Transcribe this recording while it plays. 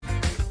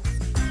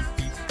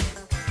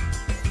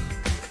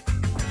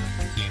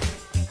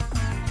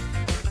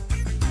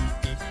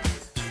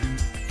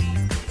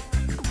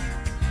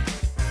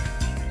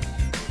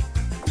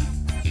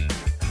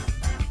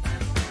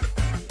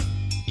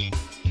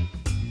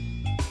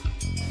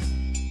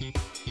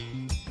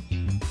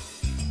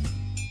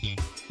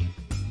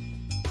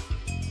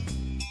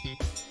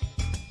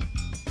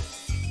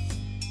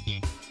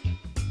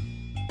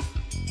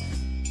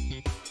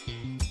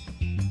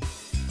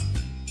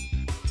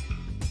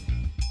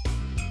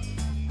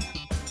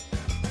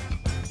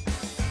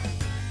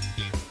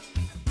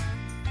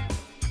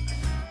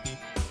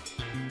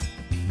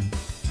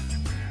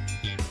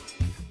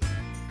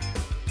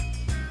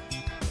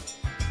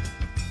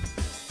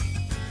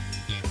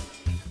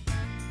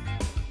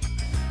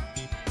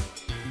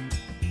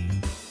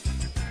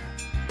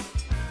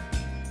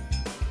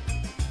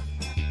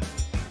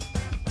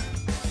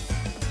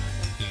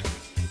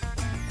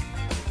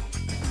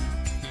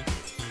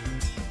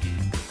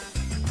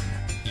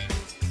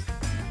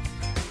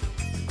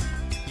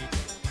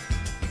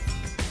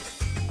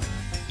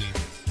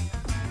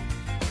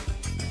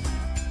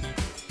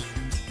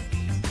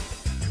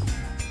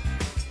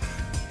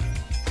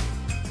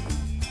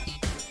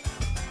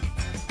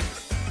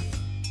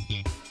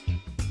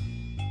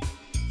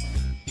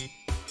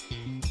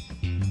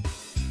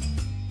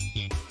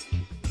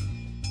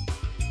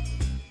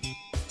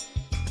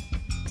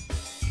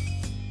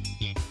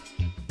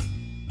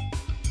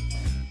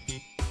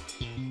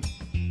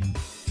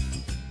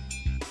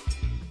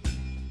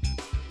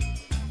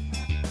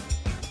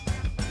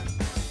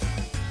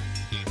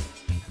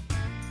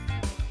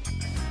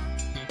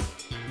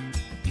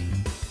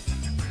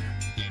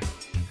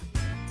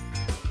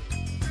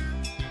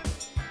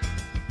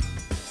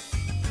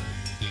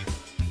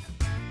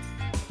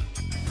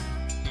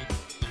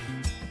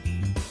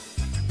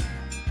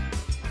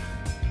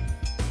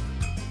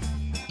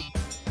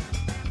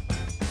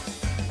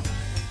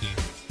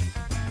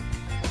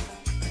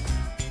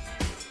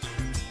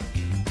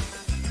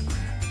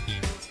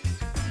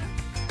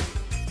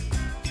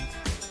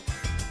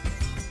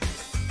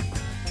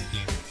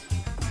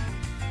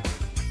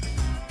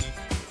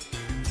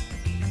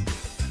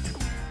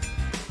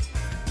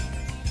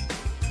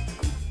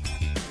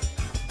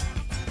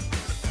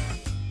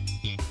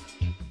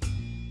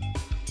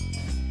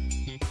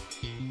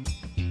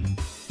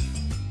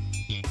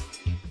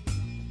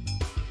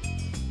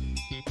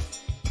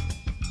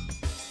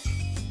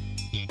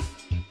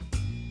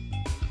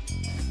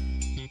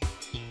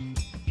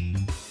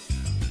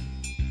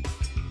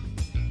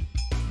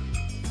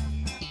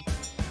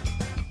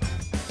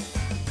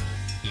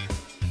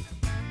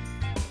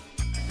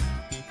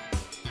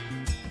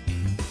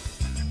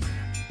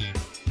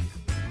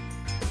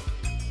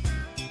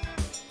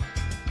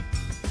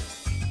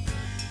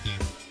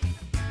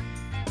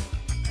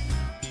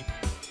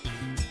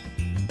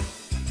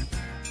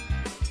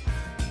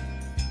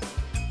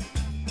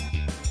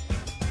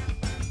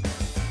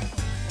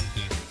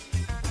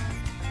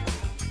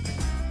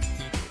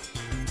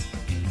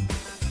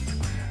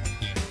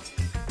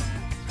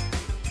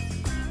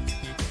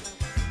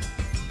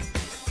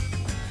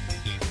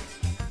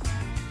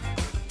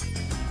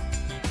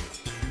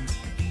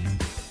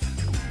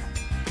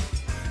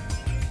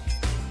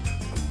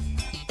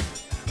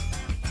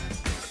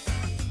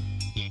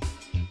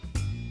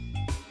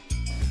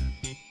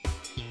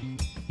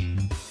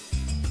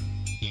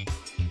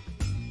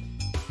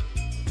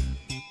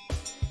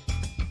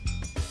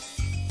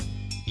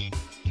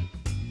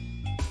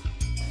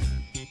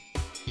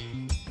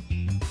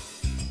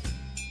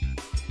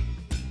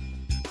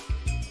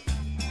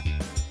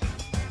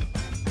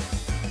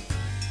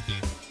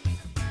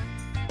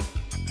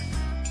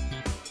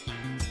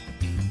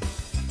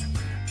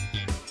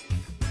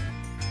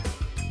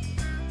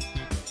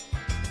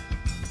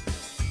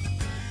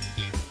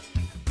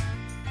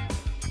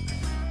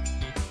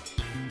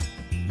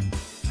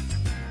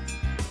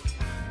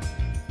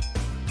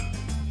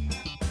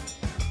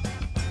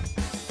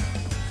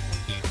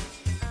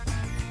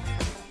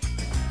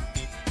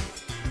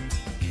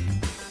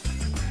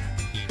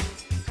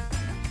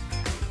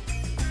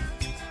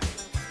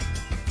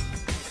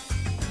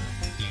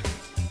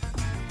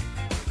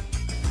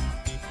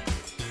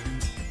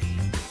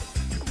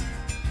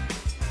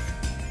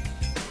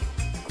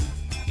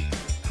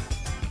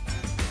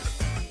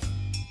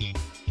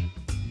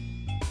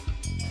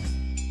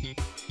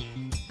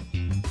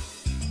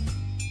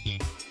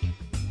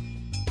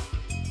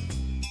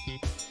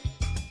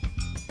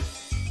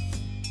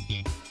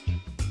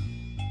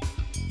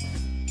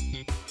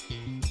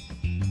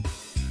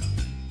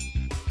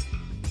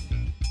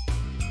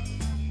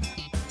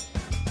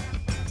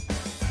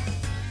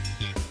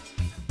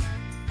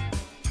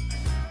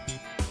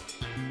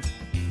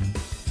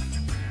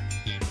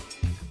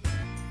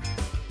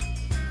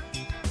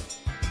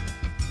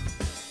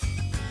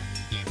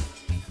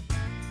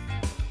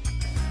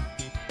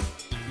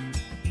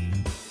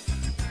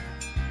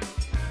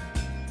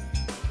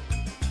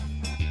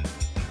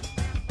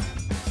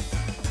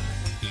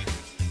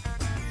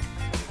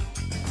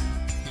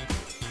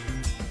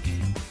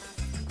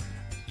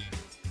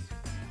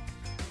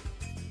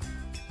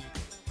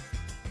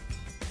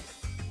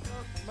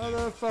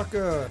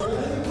motherfucker?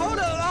 Hold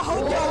on, I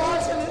hope y'all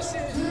watching this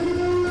shit.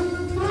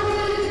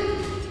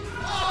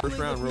 First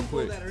round, real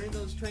quick. That are in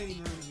those training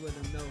rooms with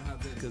him know how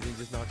good. Because he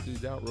just knocked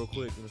dudes out real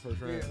quick in the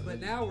first round. Yeah,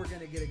 but now we're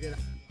gonna get a good.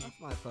 I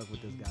might fuck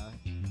with this guy.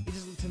 He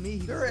just, to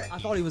me, I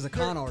thought he was a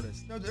con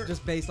artist. No,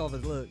 just based off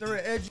his look. They're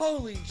edgy.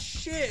 Holy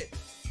shit!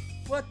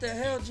 What the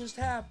hell just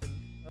happened?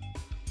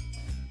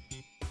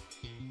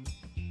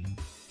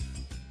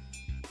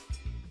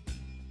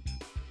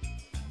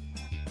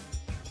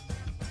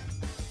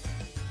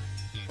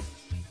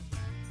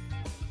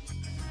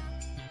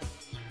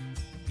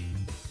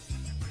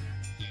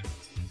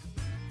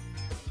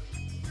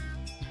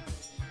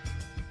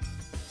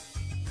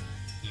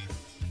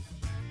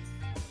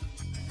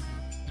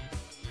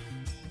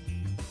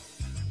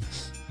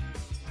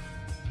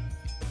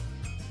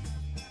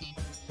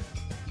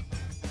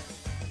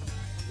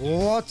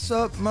 What's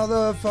up,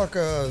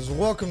 motherfuckers?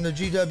 Welcome to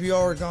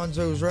GWR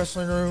Gonzo's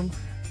Wrestling Room,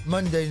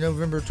 Monday,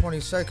 November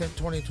 22nd,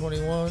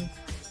 2021.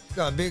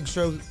 Got a big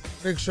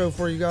show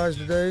for you guys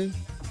today.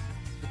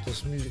 Get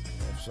this music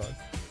offside.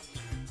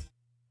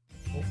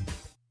 Oh,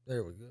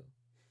 there we go.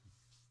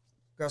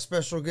 Got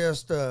special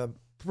guest,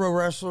 pro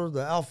wrestler,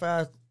 the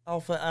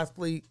alpha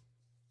athlete,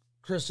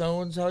 Chris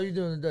Owens. How you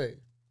doing today?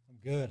 I'm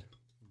good.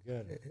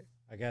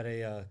 I got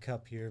a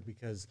cup here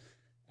because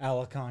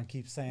Alacon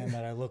keeps saying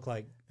that I look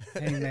like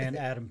Hangman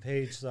Adam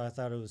Page, so I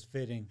thought it was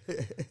fitting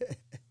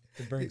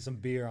to bring some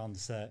beer on the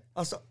set.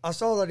 I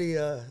saw that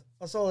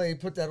he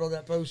put that on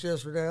that post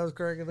yesterday. I was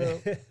cracking up.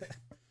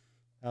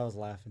 I was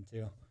laughing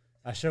too.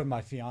 I showed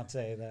my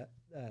fiance that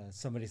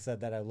somebody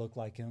said that I look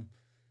like him,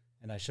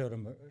 and I showed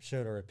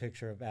her a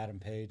picture of Adam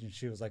Page, and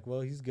she was like,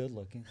 "Well, he's good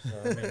looking." So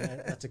I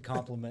mean, that's a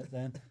compliment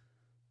then.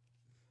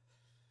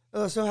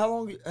 So how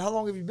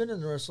long have you been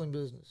in the wrestling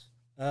business?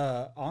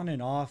 On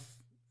and off.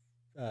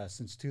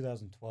 Since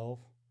 2012.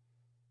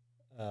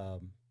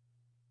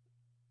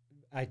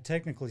 I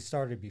technically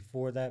started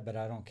before that, but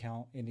I don't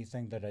count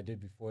anything that I did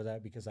before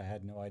that because I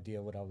had no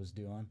idea what I was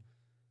doing.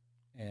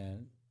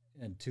 And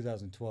in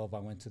 2012, I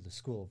went to the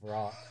School of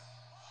Rock.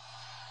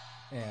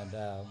 And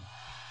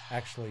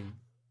actually,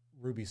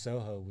 Ruby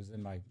Soho was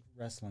in my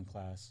wrestling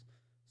class.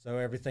 So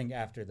everything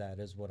after that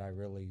is what I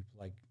really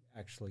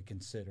actually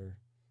consider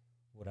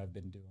what I've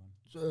been doing.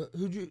 So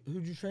who'd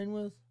you train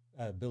with?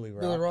 Billy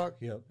Rock. Billy Rock?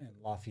 Yep, and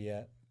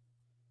Lafayette.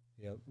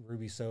 Yep,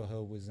 Ruby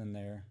Soho was in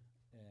there,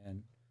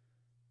 and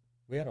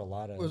we had a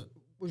lot of.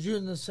 Was you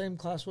in the same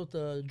class with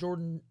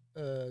Jordan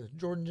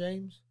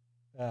James?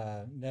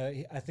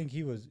 No, I think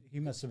he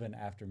must have been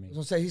after me. I was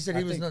gonna say he said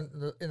he was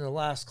in the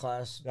last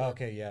class.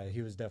 Okay, yeah,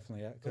 he was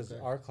definitely because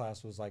our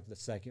class was like the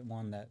second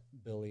one that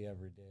Billy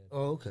ever did.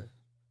 Oh, okay.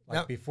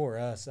 Before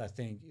us, I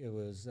think it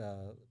was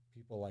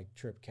people like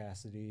Trip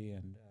Cassidy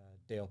and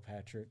Dale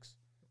Patricks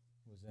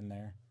was in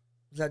there.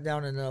 Is that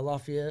down in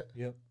Lafayette?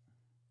 Yep.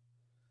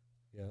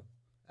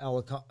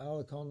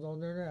 Alacon's on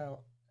there now.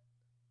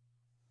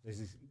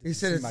 He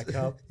said my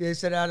cup. Yeah, he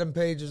said Adam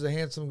Page is a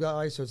handsome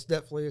guy, so it's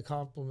definitely a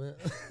compliment.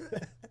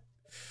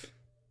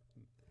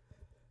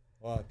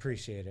 Well, I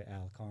appreciate it,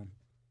 Alacon.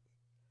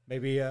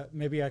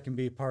 Maybe I can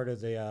be part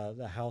of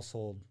the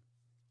household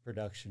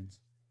productions.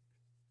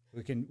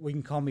 We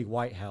can call me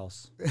White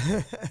House.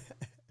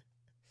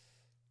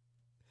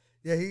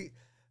 Yeah,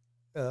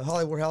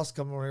 Hollywood House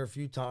come on here a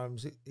few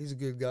times. He's a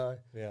good guy.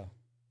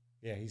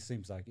 Yeah, he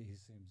seems like it. He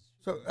seems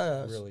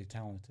really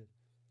talented.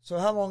 So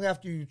how long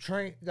after you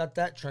got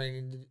that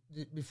training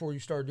before you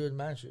started doing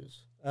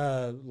matches?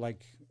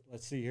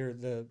 Let's see here.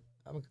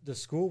 The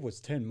school was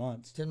 10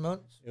 months. 10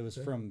 months? It was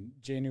from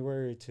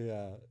January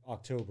to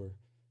October.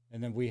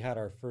 And then we had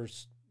our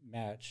first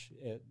match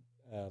at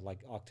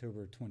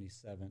October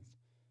 27th.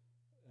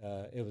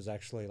 It was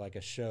actually like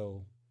a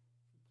show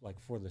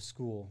for the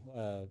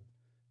school.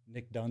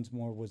 Nick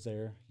Dunsmore was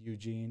there,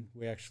 Eugene.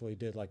 We actually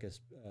did like a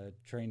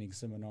training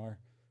seminar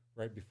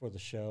right before the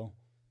show.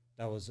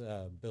 That was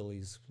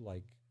Billy's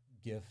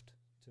gift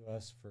to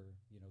us for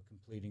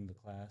completing the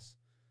class.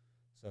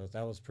 So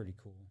that was pretty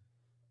cool.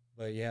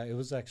 But yeah, it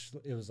was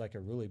like a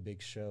really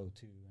big show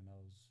too, and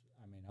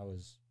I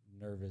was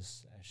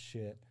nervous as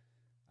shit.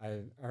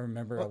 I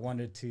remember I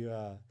wanted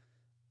to.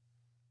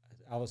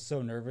 I was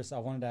so nervous. I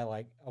wanted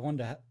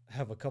to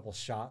have a couple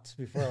shots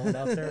before I went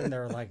out there, and they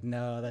were like,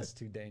 "No, that's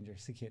too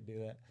dangerous. You can't do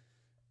that."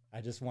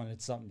 I just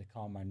wanted something to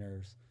calm my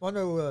nerves. Well, I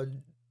know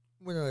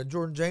when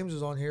Jordan James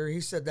was on here,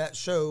 he said that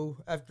show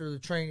after the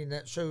training,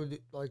 that show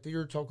that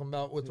you're talking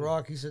about with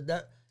Rock, he said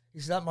that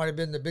might have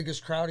been the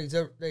biggest crowd he's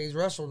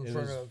wrestled in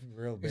front of.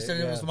 Real big. He said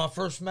it was my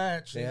first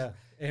match. Yeah,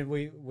 and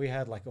we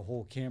had like a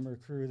whole camera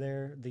crew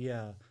there.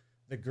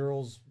 The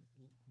girls,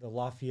 the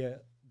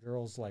Lafayette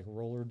girls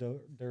roller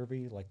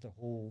derby, the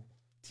whole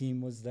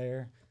team was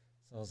there.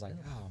 So I was like,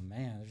 oh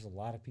man, there's a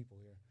lot of people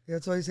here. Yeah,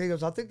 that's why he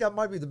goes, I think that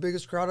might be the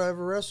biggest crowd I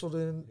ever wrestled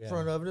in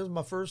front of. It was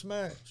my first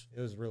match.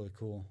 It was really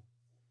cool.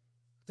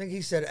 I think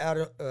he said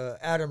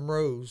Adam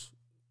Rose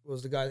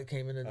was the guy that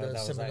came in and done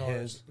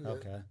seminars.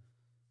 Okay.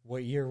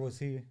 What year was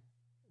he?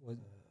 I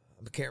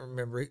can't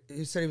remember.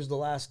 He said he was the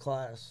last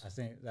class. I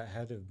think that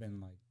had to have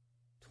been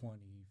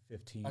 2015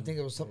 15. I think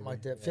it was something maybe.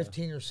 like that, Yeah.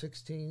 15 or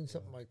 16,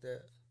 something like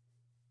that.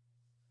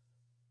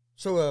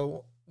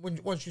 So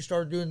once you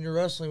started doing your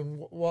wrestling,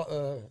 what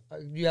do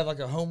you have like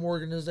a home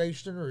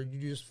organization, or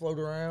you just float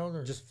around,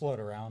 or Just float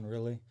around,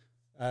 really.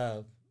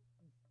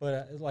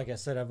 But like I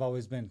said, I've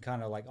always been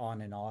kind of like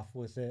on and off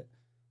with it.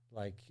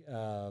 Like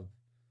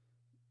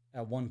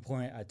at one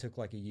point, I took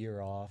like a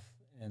year off,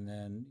 and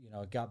then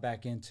got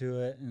back into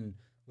it and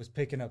was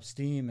picking up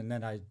steam, and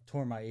then I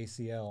tore my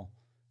ACL,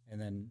 and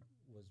then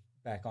was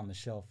back on the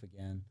shelf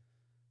again,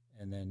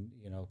 and then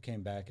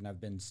came back, and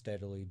I've been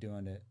steadily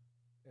doing it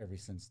ever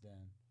since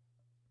then.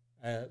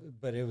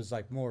 But it was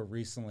like more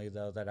recently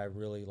though that I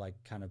really like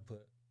kind of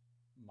put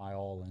my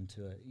all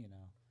into it.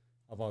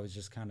 I've always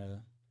just kind of,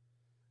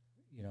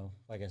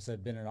 like I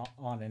said, been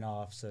on and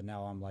off. So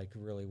now I'm like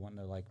really wanting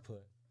to like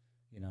put,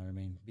 what I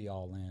mean, be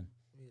all in.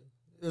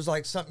 it was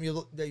like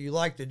something that you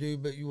like to do,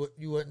 but you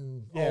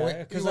wouldn't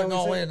because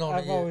all in on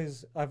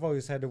it. I've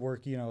always had to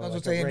work, I was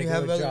like saying a you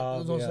have regular other. job. I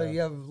was gonna say you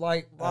have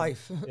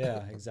life.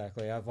 Yeah,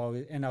 exactly. I've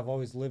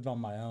always lived on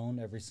my own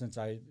ever since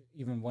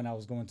even when I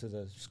was going to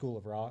the School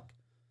of Rock.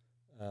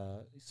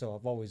 So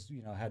I've always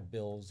had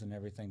bills and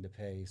everything to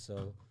pay.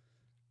 So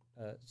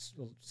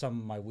some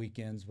of my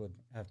weekends would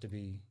have to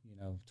be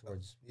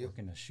towards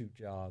working a shoot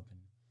job, and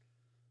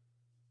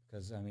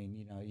because I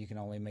mean you can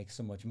only make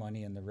so much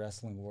money in the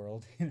wrestling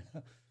world.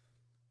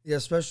 Yeah,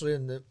 especially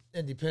in the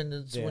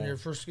independents when you're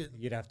first getting.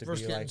 You'd have to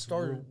first be getting like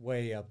started.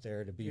 way up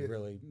there to be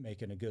really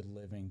making a good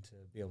living to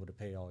be able to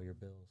pay all your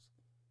bills.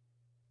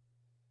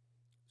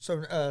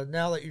 So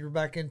now that you're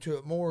back into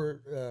it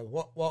more,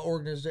 what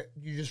organization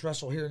you just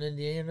wrestle here in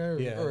Indiana,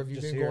 or have you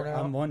been going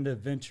out? I'm wanting to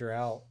venture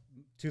out.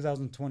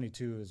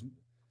 2022 is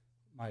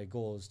my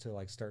goal, is to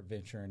like start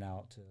venturing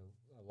out to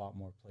a lot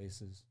more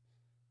places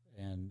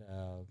and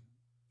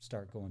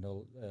start going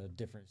to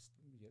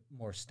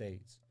more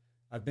states.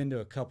 I've been to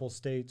a couple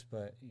states,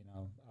 but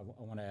I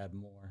want to add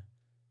more,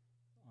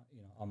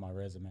 on my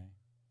resume.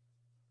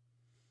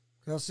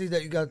 I see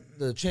that you got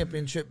the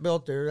championship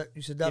belt there.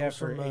 You said that was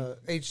from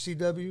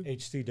HCW.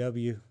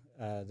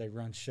 HCW. They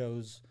run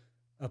shows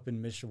up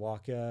in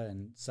Mishawaka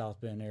and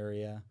South Bend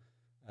area.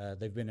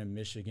 They've been in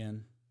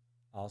Michigan,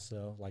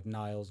 also like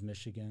Niles,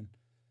 Michigan.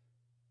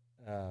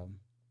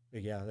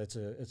 But yeah, it's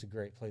a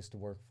great place to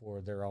work for.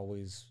 They're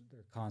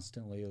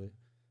constantly,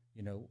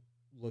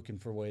 looking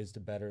for ways to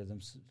better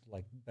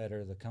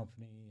the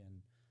company,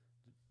 and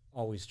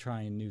always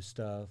trying new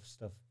stuff,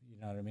 you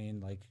know what I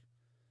mean? Like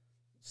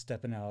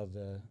stepping out of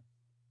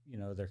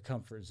their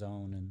comfort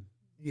zone, and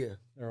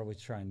they're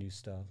always trying new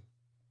stuff.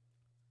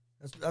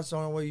 That's the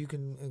only way you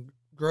can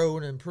grow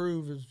and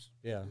improve is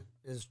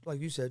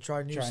like you said,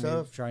 try new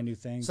stuff. Try new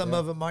things. Some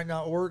of it might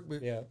not work,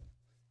 but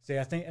See,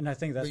 I think that's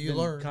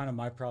been kind of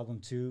my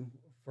problem too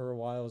for a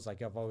while. Is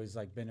like I've always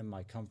like been in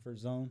my comfort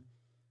zone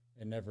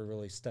and never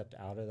really stepped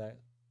out of that.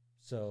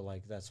 So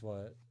like that's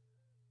what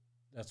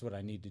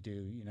I need to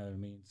do. You know what I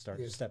mean? Start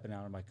stepping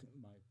out of my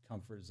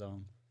comfort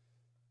zone.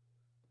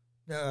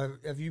 Now,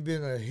 have you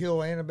been a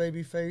heel and a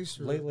baby face?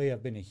 Lately,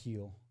 I've been a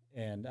heel,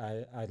 and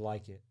I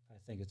like it. I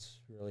think it's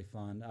really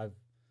fun.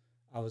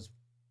 I was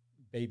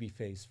baby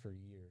face for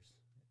years.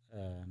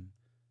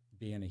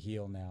 Being a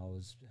heel now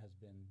has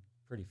been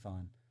pretty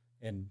fun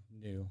and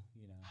new.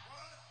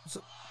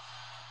 So,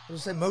 I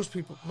was say most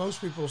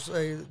people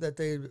say that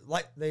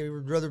they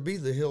would rather be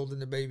the heel than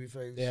the baby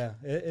face. Yeah,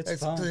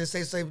 it's fun. They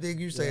say the same thing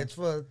you say. It's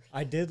fun.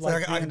 I did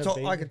like I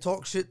can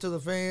talk shit to the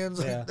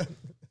fans. Yeah,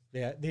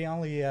 yeah.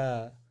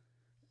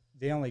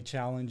 The only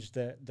challenge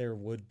that there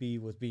would be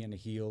with being a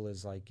heel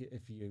is like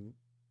if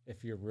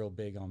you're real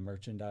big on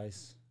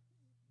merchandise,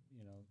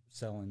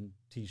 selling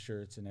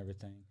T-shirts and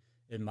everything,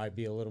 it might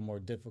be a little more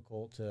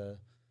difficult to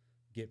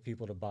get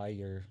people to buy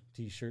your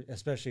T-shirt,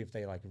 especially if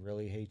they like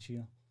really hate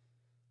you.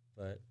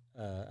 But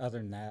other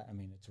than that, I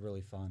mean, it's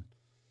really fun.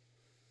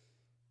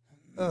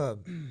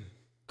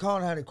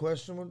 Colin had a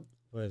question,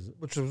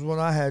 which was one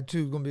I had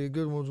too. Going to be a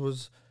good one.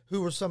 Was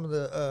who were some of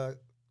the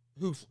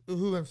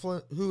who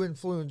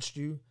influenced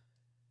you,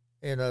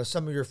 and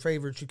some of your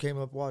favorites you came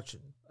up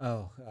watching?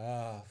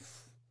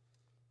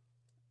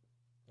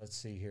 Let's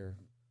see here.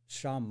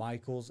 Shawn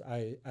Michaels.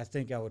 I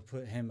think I would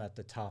put him at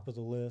the top of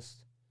the list,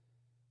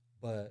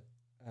 but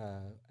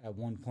at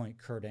one point,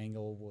 Kurt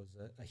Angle was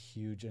a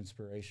huge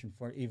inspiration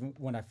for it. Even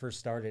when I first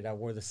started, I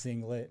wore the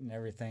singlet and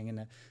everything,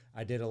 and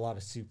I did a lot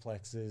of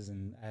suplexes,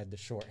 and I had the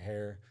short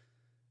hair.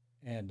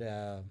 And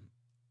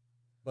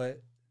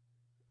but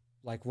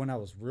like when I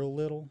was real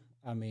little,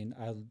 I mean,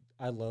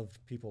 I loved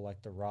people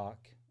like The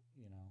Rock,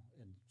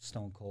 and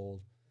Stone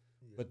Cold.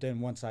 Yeah. But then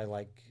once I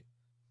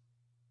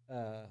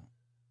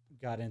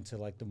got into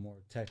like the more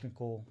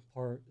technical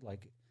part,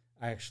 like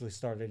I actually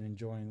started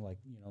enjoying like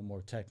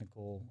more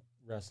technical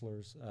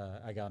wrestlers.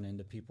 I got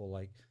into people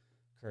like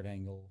Kurt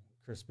Angle,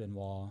 Chris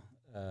Benoit,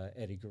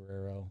 Eddie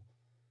Guerrero,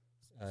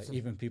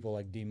 even people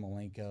like Dean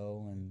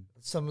Malenko, and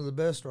some of the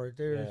best right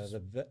there.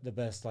 Yeah, the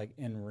best like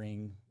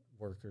in-ring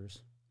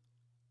workers.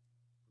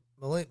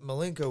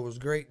 Malenko was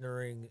great in the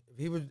ring.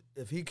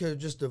 If he could have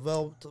just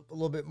developed a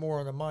little bit more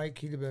on the mic,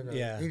 he'd have been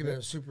a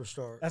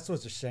superstar. That's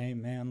what's a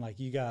shame, man. Like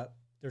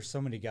there's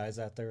so many guys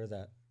out there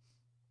that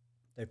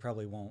they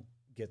probably won't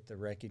get the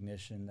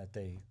recognition that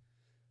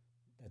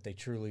they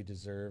truly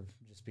deserve,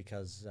 just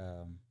because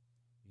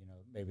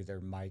maybe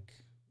their mic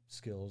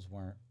skills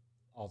weren't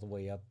all the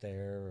way up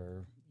there,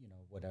 or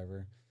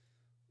whatever.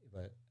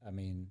 But I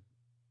mean,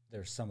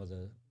 there's some of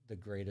the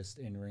greatest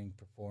in-ring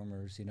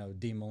performers.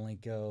 Dean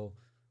Malenko,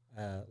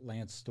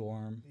 Lance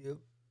Storm. Yep.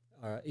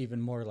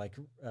 Even more like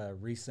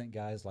recent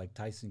guys like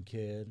Tyson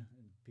Kidd,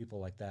 people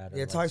like that.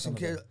 Yeah, like Tyson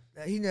Kidd.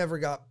 He never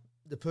got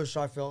the push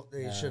I felt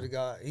that he should have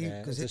got.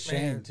 It's a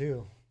shame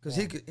too. Because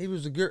he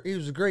was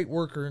a great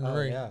worker in the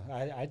ring. Yeah,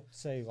 I'd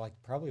say like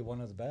probably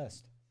one of the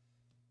best.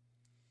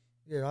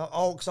 Yeah,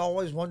 because I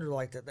always wondered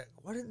like that.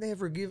 Why didn't they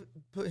ever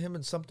put him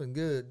in something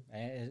good?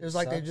 It was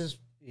like they just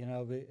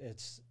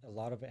it's a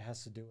lot of it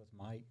has to do with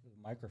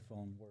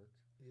microphone work,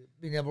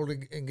 being able to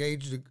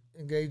engage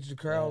the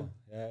crowd.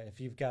 Yeah, if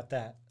you've got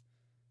that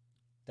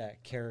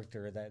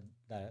character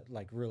that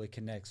like really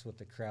connects with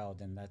the crowd,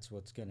 then that's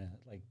what's gonna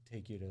like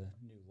take you to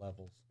new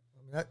levels.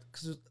 I mean,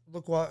 because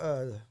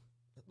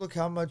look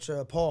how much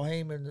Paul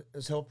Heyman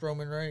has helped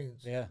Roman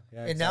Reigns. Yeah,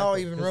 and now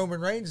even Roman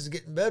Reigns is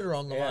getting better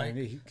on the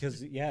mic.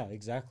 Because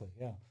exactly.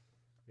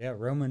 Yeah,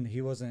 Roman,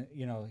 he was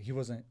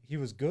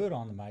good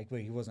on the mic,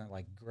 but he wasn't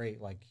like great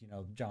like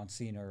John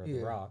Cena or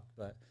The Rock.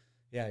 But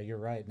yeah, you're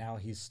right. Now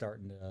he's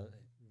starting to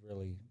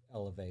really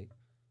elevate.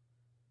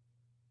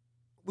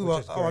 I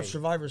watched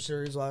Survivor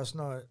Series last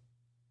night.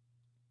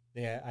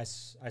 Yeah,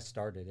 I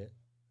started it.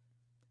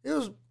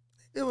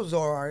 It was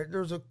all right.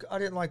 I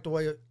didn't like the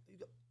way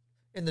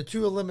in the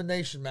 2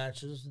 elimination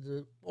matches,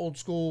 the old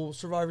school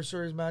Survivor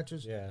Series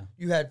matches. Yeah,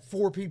 you had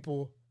 4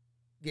 people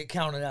get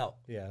counted out.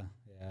 Yeah,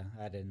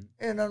 I didn't.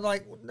 And I'm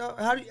like, no,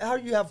 how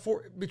do you have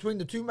 4 between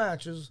the 2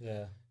 matches?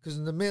 Yeah, because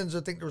in the men's, I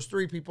think there was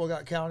 3 people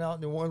got counted out,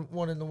 and then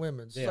one in the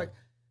women's. Yeah. It's like,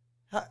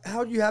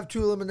 how do you have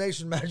 2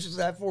 elimination matches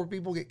that have 4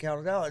 people get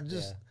counted out? It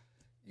just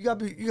you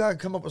gotta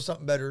come up with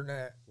something better than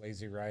that.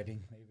 Lazy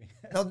writing, maybe.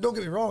 Now, don't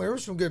get me wrong, there were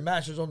some good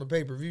matches on the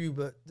pay-per-view,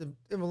 but the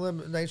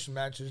elimination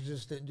matches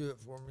just didn't do it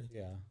for me.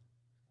 Yeah.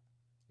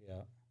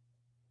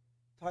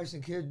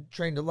 Tyson Kidd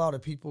trained a lot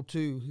of people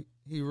too.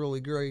 He really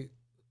great,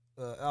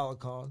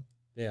 Alicon.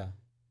 Yeah.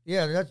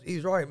 Yeah,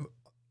 he's right.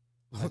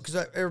 Because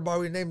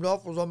everybody we named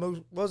off was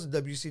a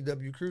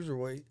WCW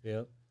cruiserweight.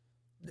 Yep.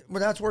 But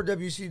that's where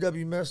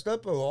WCW messed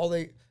up. All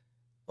they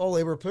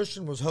were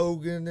pushing was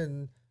Hogan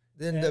and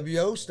the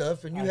NWO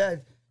stuff, and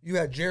you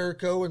had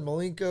Jericho and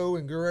Malenko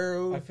and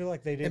Guerrero. I feel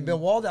like they didn't. And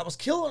Benoit, that was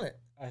killing it.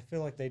 I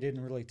feel like they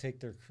didn't really take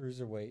their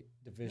cruiserweight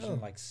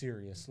division like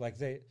serious. Like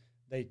they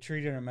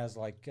treated them as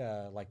like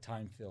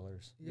time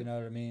fillers. Yep. You know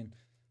what I mean?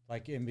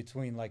 Like in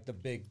between like the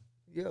big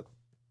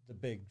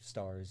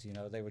stars.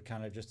 They would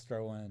kind of just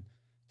throw in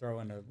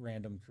a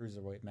random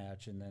cruiserweight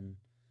match, and then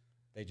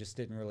they just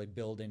didn't really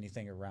build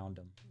anything around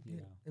them. You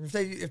know? And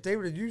if they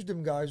would have used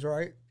them guys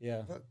right,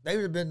 they'd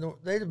have been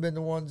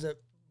the ones that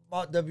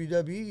bought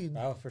WWE.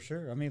 Oh, for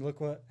sure. I mean, look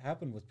what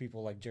happened with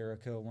people like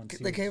Jericho once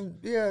they became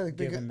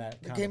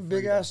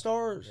big ass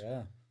stars.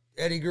 Yeah,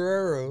 Eddie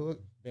Guerrero,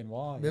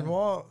 Benoit. Yeah,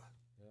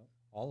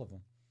 all of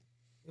them.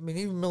 I mean,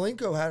 even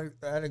Malenko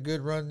had a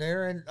good run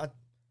there, and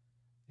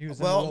he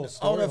was. I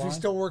don't know if he's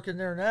still working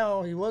there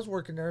now. He was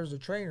working there as a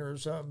trainer or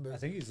something. But I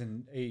think he's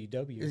in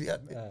AEW. He's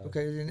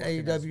in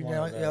AEW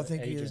now. Yeah, I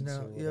think he is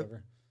now. Yep.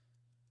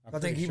 I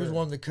think he was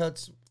one of the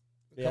cuts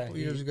a couple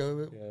years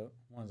ago. Yeah,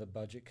 one of the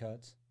budget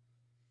cuts.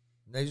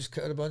 They just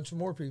cut a bunch of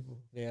more people.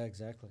 Yeah,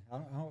 exactly. I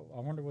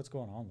wonder what's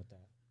going on with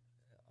that.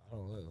 I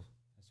don't know.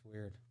 That's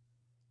weird.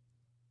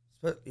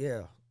 But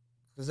yeah,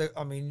 because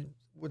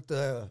with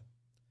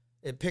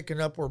it picking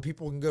up where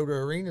people can go to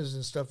arenas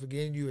and stuff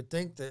again, you would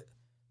think that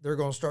they're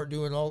going to start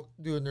doing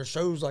their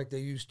shows like they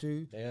used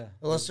to. Yeah.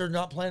 Unless they're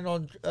not planning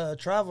on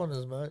traveling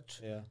as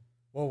much. Yeah.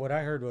 Well, what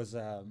I heard was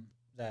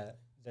that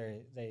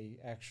they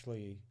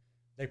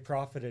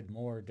profited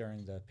more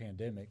during the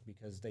pandemic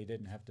because they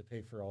didn't have to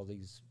pay for all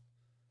these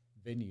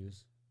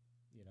venues.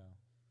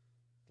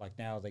 Like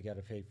now they got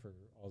to pay for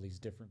all these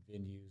different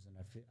venues, and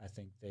I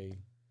think they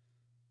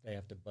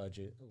have to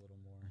budget a little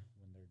more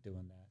when they're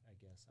doing that. I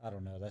guess I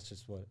don't know. That's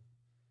just what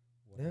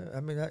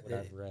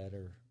I've read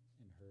or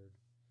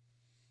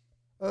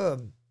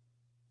heard.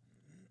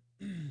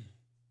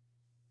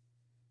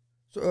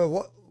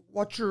 So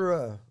what's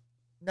your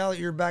now that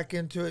you're back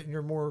into it and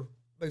you're more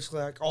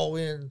basically like all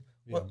in?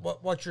 Yeah.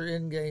 What's your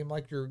end game,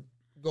 like your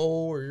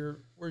goal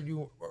or where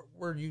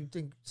do you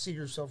see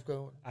yourself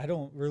going? I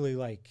don't really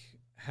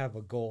have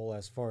a goal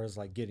as far as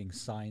getting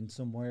signed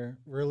somewhere.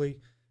 Really,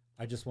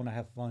 I just want to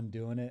have fun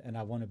doing it, and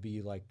I want to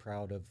be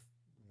proud of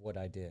what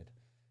I did.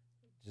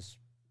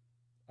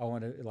 I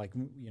want to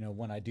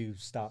when I do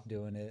stop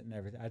doing it and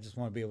everything, I just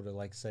want to be able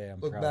to say I'm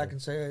look proud back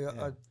and say,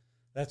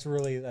 that's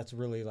really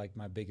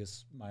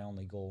my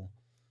only goal.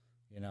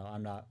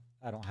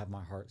 I don't have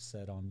my heart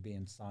set on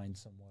being signed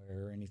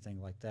somewhere or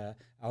anything like that.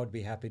 I would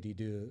be happy to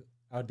do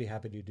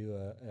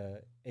a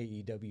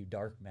AEW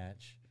dark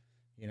match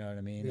You know what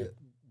I mean? Yeah.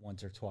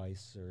 Once or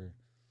twice, or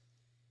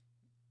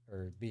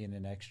being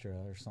an extra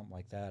or something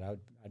like that.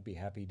 I'd be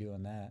happy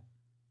doing that.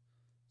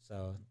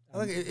 So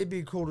I think it'd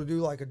be cool to do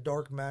like a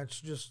dark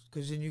match, just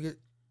because then you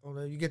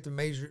get to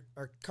major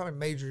or kind of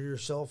major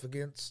yourself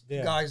against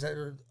guys that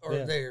are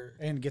there,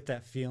 and get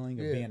that feeling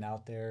of being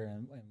out there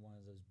in one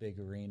of those big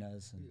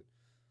arenas. And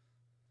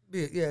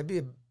it'd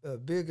be a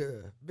big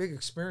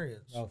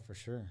experience. Oh, for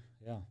sure.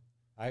 Yeah,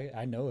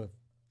 I know of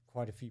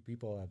quite a few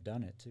people have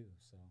done it too.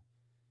 So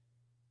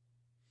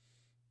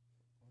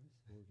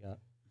what we got?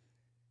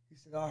 He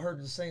said, I heard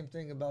the same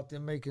thing about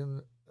them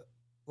making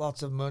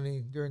lots of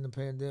money during the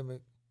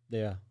pandemic.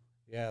 Yeah.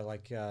 Yeah.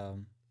 Like,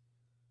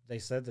 they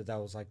said that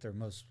was like their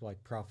most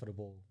like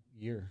profitable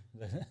year.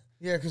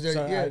 Yeah. Cause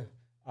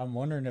I'm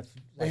wondering if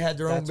they had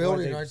their own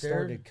building right there.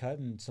 Started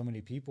cutting so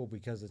many people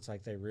because it's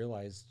like they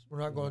realized we're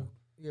not going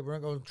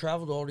to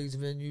travel to all these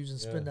venues and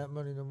spend that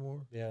money no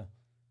more. Yeah.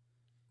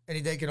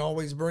 And they can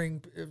always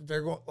bring, if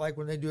they're going, like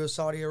when they do a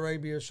Saudi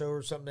Arabia show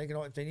or something, they can,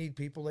 if they need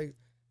people,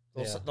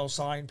 they'll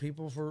sign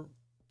people for.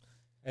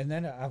 And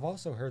then I've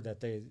also heard that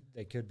they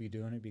could be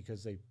doing it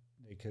because they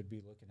could be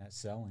looking at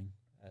selling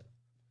at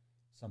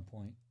some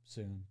point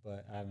soon.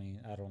 But I mean,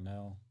 I don't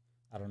know.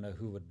 I don't know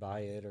who would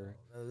buy it or.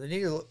 They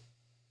need to.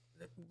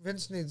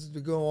 Vince needs to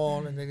go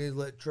on, and they need to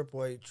let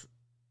Triple H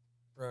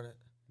run it.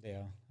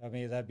 Yeah, I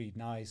mean that'd be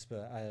nice,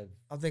 but I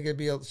think it'd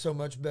be so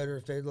much better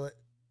if they let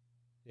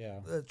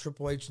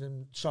Triple H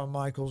and Shawn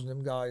Michaels and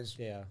them guys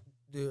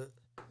do it.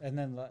 And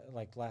then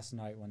like last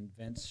night when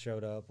Vince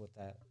showed up with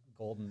that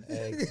golden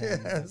egg,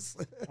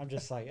 I'm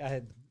just like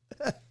I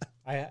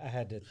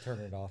had to turn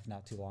it off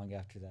not too long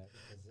after that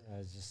because I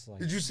was just like.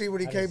 Did you see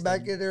when he came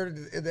back in there and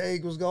the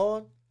egg was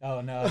gone?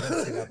 Oh no, I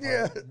didn't see that part.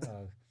 Yeah.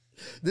 No.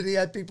 Then he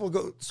had people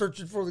go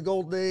searching for the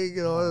golden egg.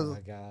 Oh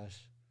my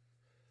gosh,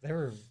 they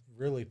were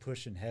really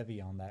pushing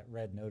heavy on that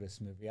Red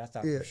Notice movie. I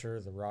thought for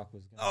sure The Rock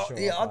was going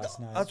to show up last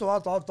night. That's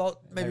what I thought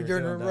maybe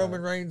during the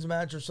Roman Reigns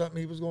match or something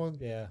he was going.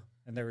 Yeah,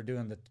 and they were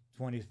doing the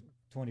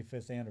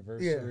 25th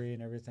anniversary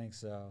and everything.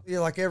 So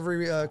like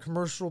every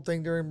commercial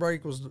thing during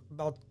break was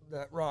about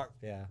that Rock.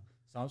 Yeah,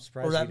 so I'm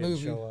surprised he didn't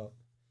show up.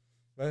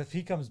 But if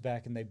he comes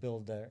back and they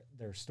build their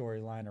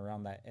storyline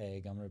around that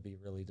egg, I'm going to be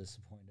really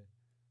disappointed.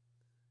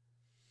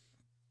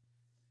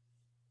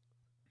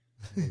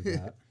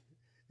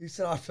 He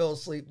said I fell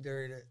asleep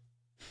during it.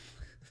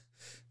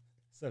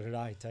 So did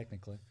I,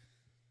 technically.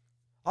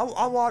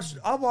 I watched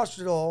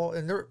it all,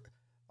 and there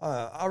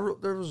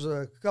was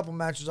a couple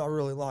matches I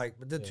really liked,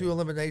 but the two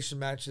elimination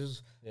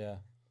matches. Yeah.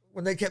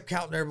 When they kept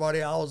counting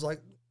everybody, I was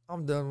like,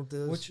 I'm done with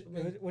this.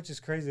 Which is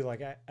crazy.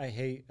 Like I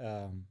hate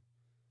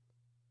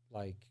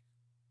like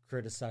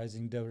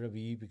criticizing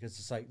WWE because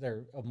it's like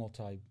they're a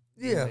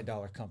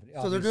multi-million-dollar company.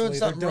 So they're doing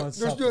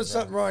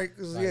something right.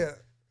 Cause,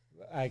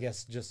 I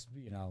guess just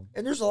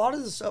and there's a lot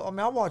of this. I mean,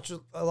 I watch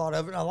a lot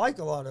of it, and I like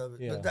a lot of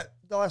it. Yeah. But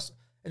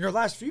their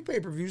last few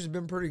pay-per-views have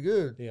been pretty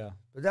good. Yeah.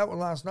 But that one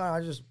last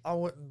night, I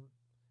wouldn't.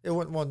 It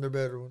wasn't one of their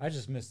better ones. I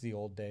just miss the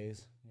old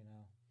days.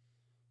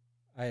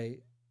 I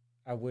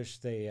wish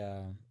they.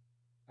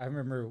 I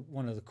remember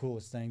one of the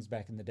coolest things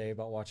back in the day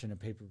about watching a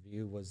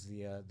pay-per-view was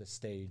the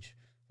stage,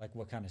 like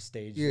what kind of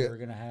stage they were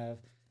gonna have,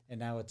 and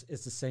now it's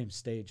the same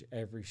stage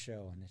every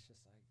show, and it's just.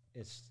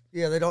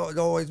 They'd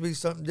always be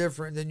something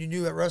different. Then you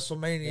knew at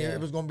WrestleMania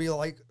it was going to be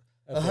like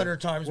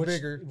 100 times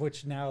bigger.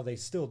 Which now they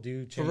still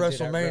do change for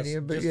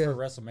WrestleMania, for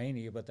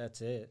WrestleMania, but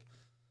that's it.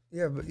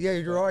 Yeah, but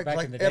you're right.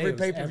 Like every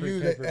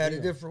pay-per-view that had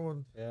a different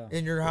one. Yeah.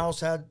 In your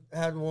house had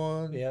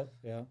one. Yeah,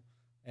 yeah.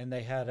 And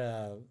they had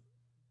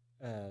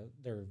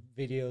their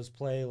videos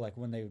play like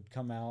when they would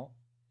come out.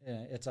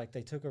 It's like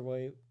they took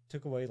away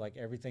like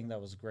everything that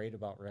was great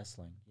about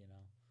wrestling.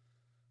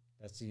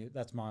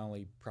 That's my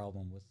only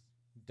problem with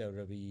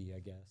WWE, I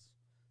guess.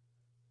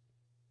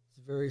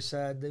 It's very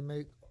sad they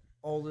make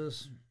all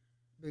this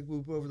big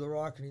whoop over The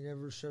Rock and he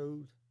never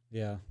showed.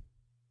 Yeah.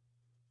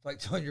 It's like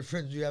telling your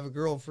friends you have a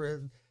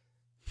girlfriend,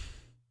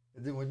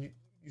 and then when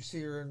you see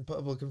her in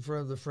public in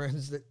front of the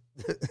friends that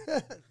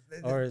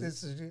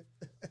this is you.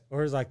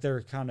 Or it's like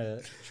they're kind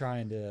of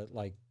trying to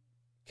like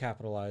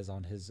capitalize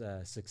on his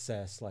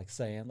success, like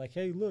saying like,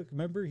 hey, look,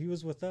 remember he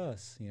was with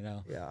us, Yeah.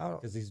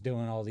 Because he's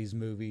doing all these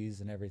movies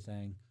and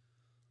everything.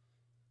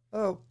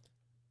 Oh.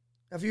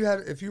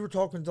 If you were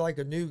talking to like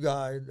a new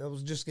guy that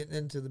was just getting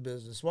into the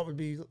business, what would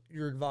be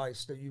your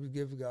advice that you would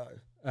give a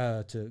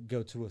guy? To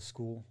go to a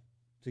school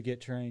to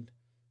get trained.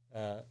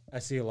 I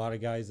see a lot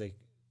of guys they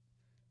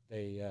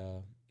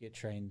get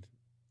trained,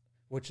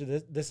 which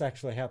this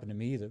actually happened to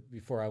me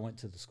before I went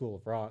to the School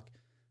of Rock.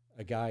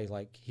 A guy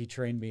he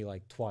trained me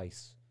like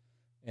twice,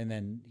 and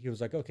then he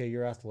was like, "Okay,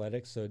 you're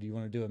athletic, so do you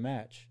want to do a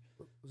match?"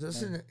 Was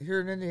this here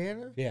in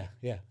Indiana? Yeah.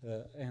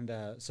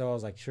 So I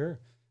was like,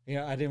 "Sure."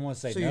 I didn't want to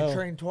say so no. So you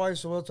trained twice,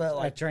 so what's that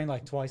like? I trained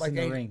like twice in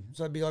the ring.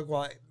 So it'd be like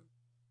what,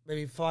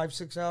 maybe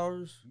 5-6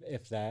 hours?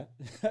 If that.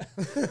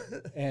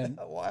 And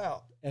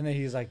wow. And then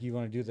he's like, you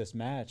want to do this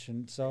match?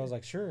 And so I was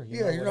like, sure.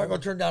 You're not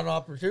going to turn down an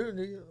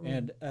opportunity.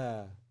 And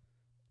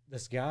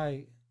this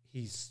guy,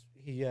 he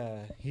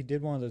he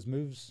did one of those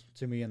moves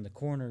to me in the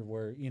corner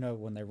where, you know,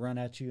 when they run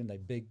at you and they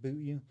big boot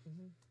you.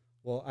 Mm-hmm.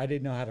 Well, I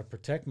didn't know how to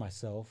protect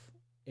myself,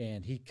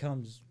 and he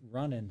comes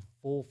running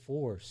full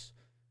force,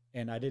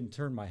 and I didn't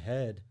turn my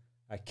head.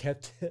 I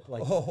kept it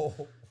like,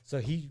 so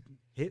he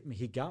hit me.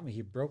 He got me.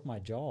 He broke my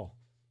jaw.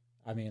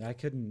 I mean, I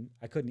couldn't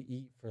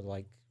eat for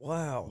like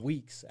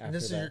weeks after and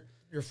this that. Is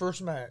your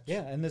first match.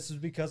 Yeah, and this is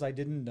because I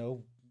didn't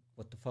know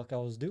what the fuck I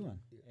was doing.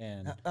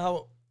 And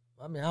how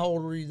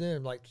old were you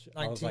then? Like 19,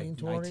 I was like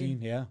 20?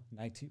 19, yeah,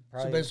 19.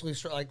 Probably. So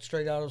basically, like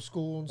straight out of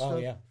school and stuff. Oh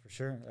yeah, for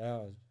sure.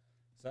 So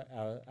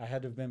I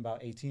had to have been about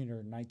 18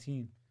 or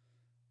 19,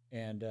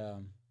 and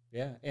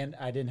yeah, and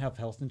I didn't have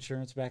health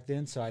insurance back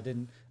then, so I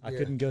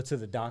couldn't go to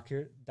the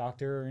doctor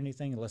or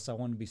anything unless I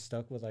wanted to be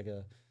stuck with like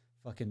a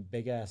fucking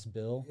big ass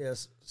bill.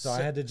 Yes. So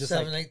I had to just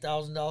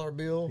 $7,000-8,000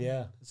 bill.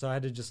 Yeah. So I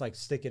had to just like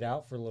stick it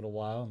out for a little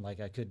while, and like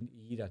I couldn't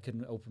eat, I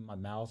couldn't open my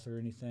mouth or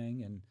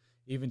anything, and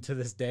even to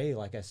this day,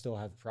 like I still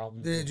have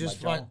problems. Did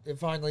it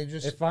finally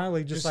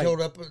just like,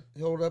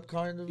 healed up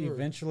kind of?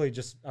 Eventually,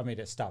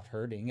 it stopped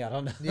hurting. I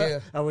don't know. Yeah.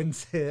 I wouldn't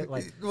say it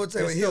like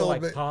it healed,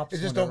 like pops.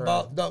 It just don't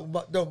bother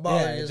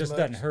yeah, you. It just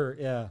doesn't hurt.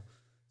 Yeah.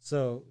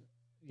 So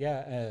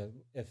yeah,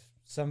 if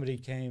somebody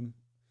came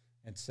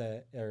and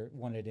said or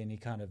wanted any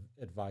kind of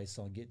advice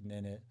on getting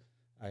in it,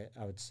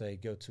 I would say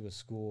go to a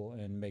school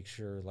and make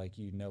sure like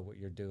you know what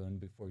you're doing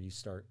before you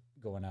start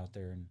going out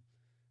there and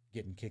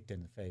getting kicked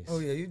in the face. Oh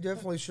yeah, you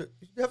definitely should.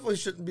 You definitely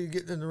shouldn't be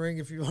getting in the ring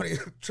if you want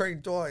to train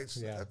twice.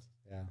 Yeah,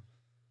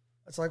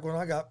 That's like when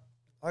I got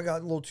a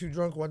little too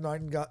drunk one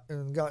night and got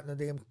in a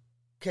damn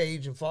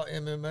cage and fought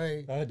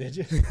MMA. Oh, did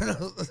you?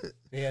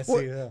 Yeah,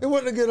 see, it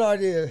wasn't a good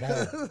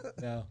idea.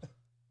 No.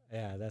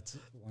 Yeah, that's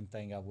one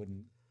thing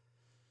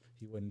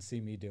you wouldn't see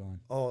me doing.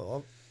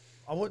 Oh,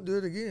 I wouldn't do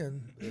it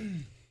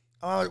again.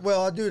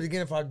 I'd do it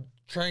again if I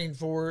trained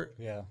for it.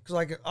 Yeah. Because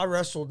like I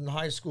wrestled in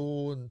high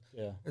school and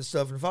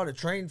stuff, and if I'd have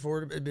trained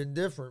for it, it'd been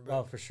different.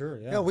 But, for sure.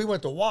 Yeah. Yeah, we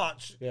went to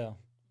watch. Yeah.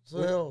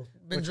 So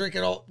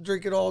drinking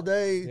all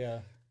day. Yeah.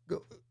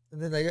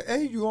 And then they go,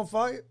 hey, you want to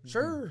fight? Mm-hmm.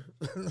 Sure.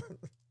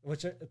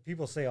 Which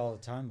people say all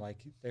the time, like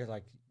you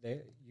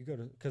go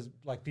to, because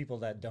like people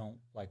that don't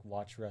like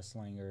watch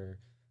wrestling or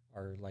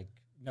like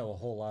know a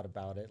whole lot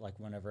about it, like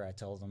whenever I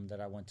tell them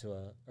that I went to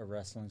a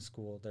wrestling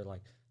school, they're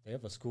like, they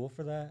have a school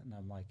for that? And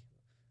I'm like,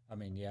 I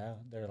mean, yeah.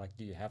 They're like,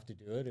 do you have to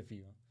do it if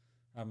you?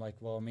 I'm like,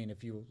 well, I mean,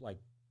 if you like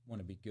want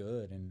to be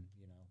good and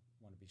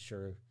want to be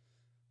sure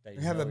that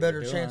you have a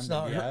better chance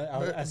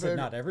I said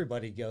not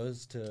everybody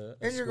goes to,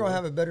 and you're gonna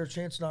have a better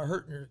chance not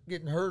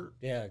getting hurt.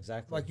 Yeah,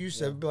 exactly. Like you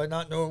said, by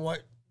not knowing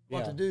what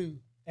to do.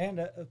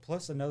 And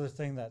plus, another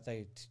thing that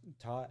they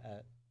taught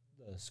at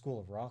the School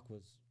of Rock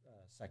was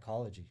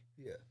psychology.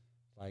 Yeah,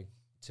 like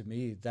to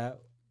me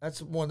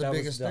that's one of the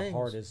biggest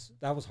things.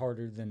 That was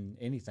harder than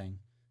anything,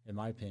 in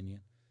my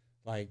opinion.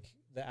 Like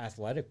the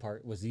athletic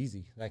part was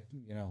easy, like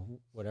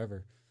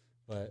whatever,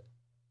 but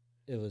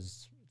it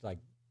was like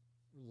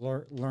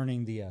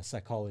learning the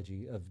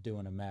psychology of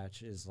doing a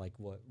match is like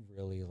what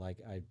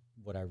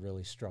I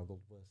really struggled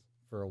with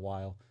for a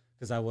while,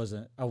 because I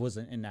wasn't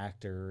an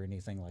actor or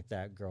anything like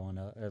that growing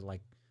up or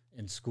like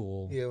in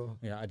school.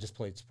 Yeah, I just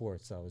played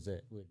sports. That was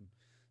it.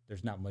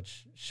 There's not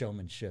much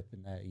showmanship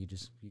in that. You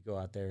go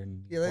out there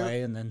and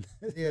play, and then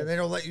they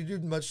don't let you do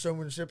much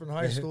showmanship in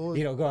high school.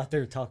 You don't go out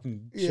there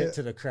talking shit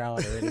to the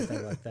crowd or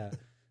anything like that,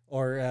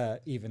 or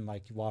even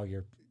like while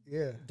you're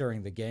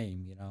during the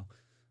game,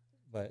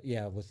 But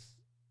yeah,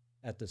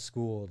 at the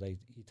school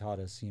he taught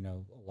us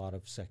a lot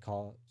of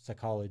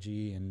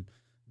psychology and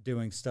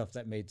doing stuff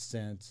that made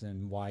sense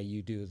and why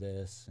you do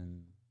this,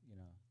 and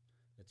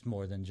it's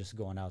more than just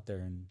going out there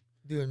and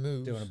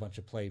doing a bunch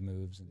of play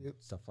moves and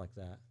stuff like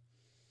that.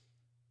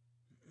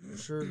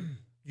 Sure.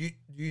 Do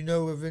you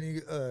know of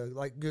any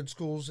like good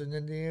schools in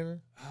Indiana?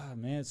 Ah,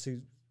 man, see,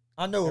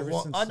 I know of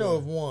one.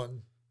 Of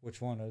one. Which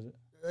one is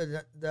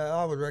it? That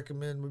I would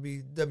recommend would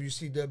be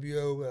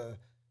WCWO.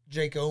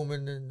 Jake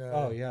Oman and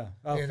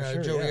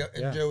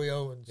sure. Joey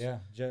Owens. Yeah,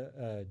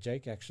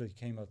 Jake actually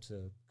came up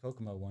to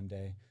Kokomo one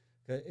day.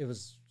 It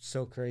was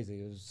so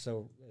crazy. It was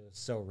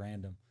so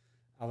random.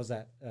 I was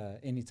at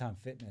Anytime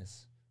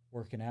Fitness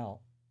working out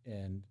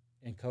in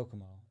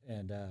Kokomo,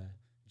 and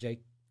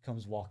Jake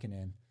comes walking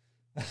in.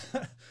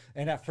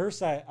 And at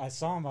first I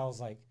saw him, I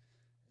was like,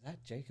 is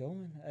that Jake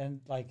Oman?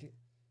 And like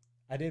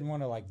I didn't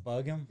want to like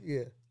bug him.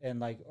 Yeah. And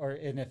like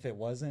and if it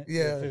wasn't,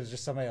 if it was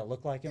just somebody that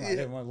looked like him, I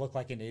didn't want to look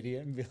like an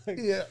idiot and be like,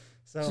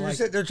 So you're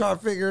sitting there trying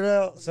to figure it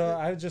out. So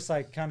I just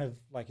like kind of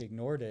like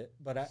ignored it.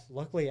 But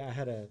luckily I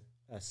had a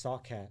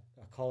sock hat,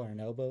 a collar and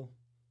elbow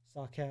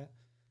sock hat.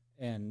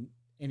 And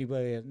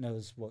anybody that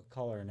knows what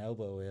collar and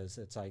elbow is,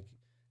 it's like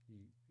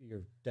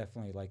you're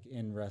definitely like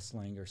in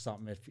wrestling or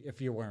something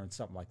if you're wearing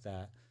something like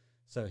that.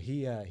 So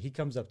he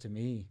comes up to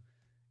me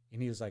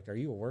and he was like, "Are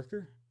you a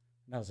worker?"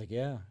 And I was like,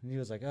 "Yeah." And he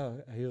was like,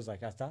 "Oh," he was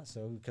like, "I thought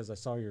so because I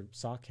saw your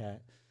sock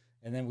hat."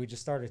 And then we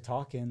just started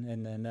talking,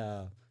 and then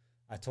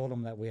I told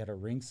him that we had a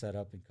ring set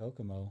up in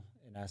Kokomo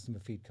and asked him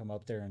if he'd come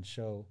up there and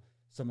show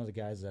some of the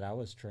guys that I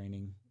was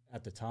training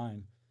at the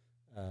time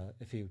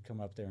if he would come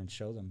up there and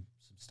show them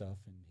some stuff,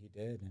 and he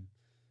did, and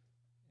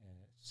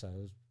so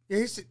it was,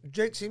 yeah.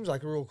 Jake seems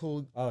like a real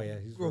cool. Oh yeah,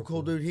 he's real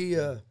cool dude.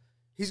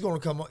 He's gonna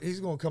come. He's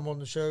gonna come on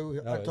the show.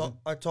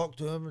 I talked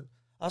to him, and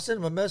I sent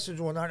him a message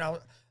one night.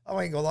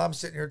 I ain't gonna lie. I'm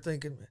sitting here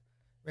thinking,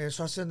 man,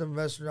 should I send him a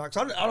message? I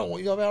don't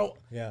want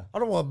I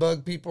don't want to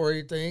bug people or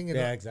anything. And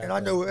exactly. And I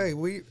know, hey,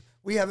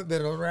 we haven't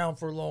been around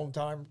for a long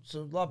time,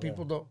 so a lot of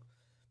people don't.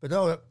 But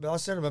no, I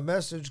sent him a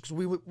message because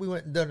we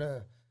went and done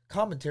a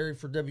commentary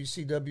for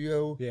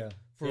WCWO.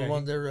 For one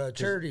of their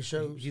charity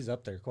shows. He's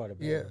up there quite a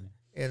bit.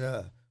 Yeah,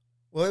 and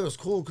well, it was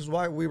cool because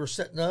while we were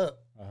setting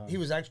up,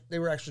 they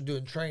were actually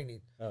doing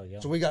training. Oh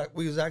yeah. So we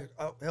was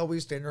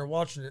standing there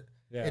watching it.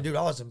 Yeah. And dude,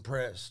 I was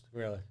impressed.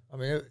 Really? I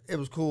mean, it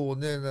was cool.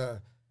 And then,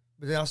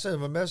 but then I sent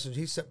him a message.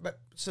 He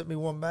sent me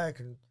one back,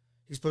 and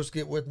he's supposed to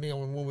get with me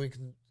on when we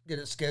can get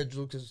it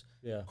scheduled. Because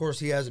of course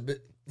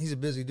he's a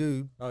busy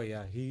dude. Oh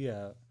yeah,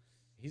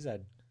 he's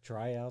had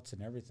tryouts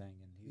and everything,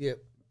 and he's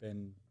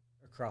been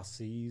across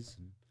seas.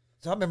 And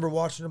so I remember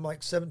watching him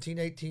like 17,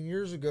 18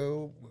 years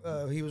ago.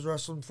 He was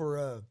wrestling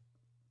for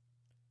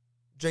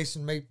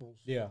Jason Maples.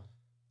 Yeah.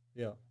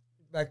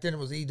 Back then it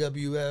was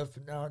EWF,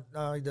 and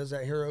now he does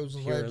that Heroes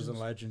and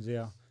Legends.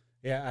 Yeah.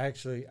 I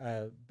actually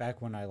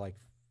back when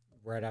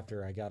right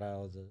after I got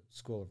out of the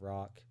School of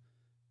Rock,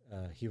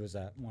 he was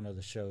at one of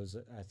the shows.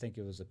 I think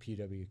it was a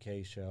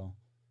PWK show.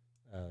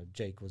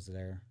 Jake was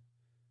there,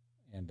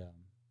 and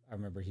I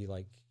remember he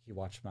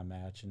watched my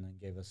match and then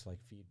gave us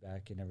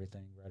feedback and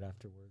everything right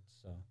afterwards.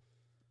 So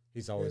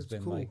he's always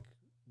been cool.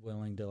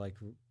 Willing to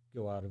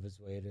go out of his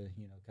way to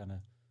kind of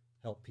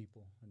help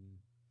people and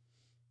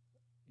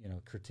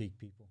critique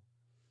people.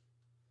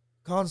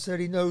 Khan said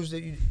he knows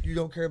that you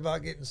don't care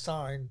about getting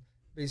signed,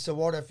 but he said,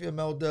 what if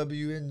MLW,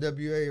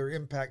 NWA, or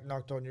Impact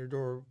knocked on your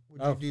door?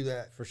 Would you do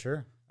that? For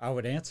sure. I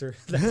would answer.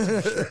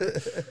 That's for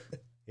sure.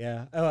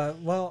 Yeah.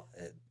 Well,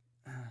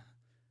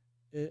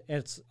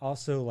 it's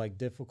also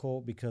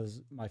difficult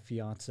because my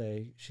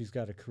fiance, she's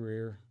got a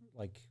career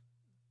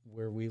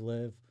where we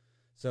live.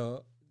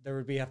 So there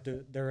would be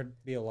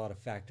a lot of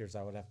factors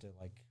I would have to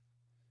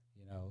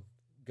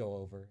go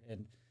over.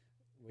 And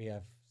we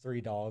have 3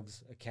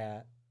 dogs, a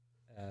cat,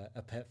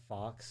 a pet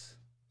fox.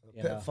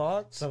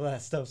 Fox? Some of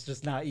that stuff's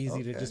just not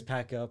easy to just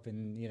pack up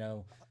and,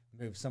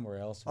 move somewhere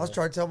else. I was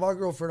trying to tell my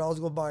girlfriend I was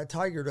going to buy a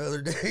tiger the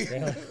other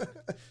day.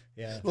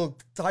 Yeah. Little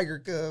tiger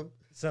cub.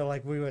 So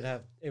we would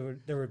have,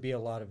 there would be a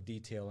lot of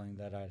detailing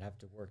that I'd have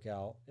to work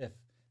out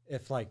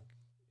if I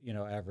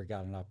ever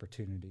got an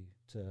opportunity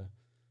to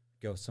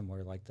go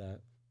somewhere like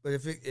that. But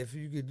if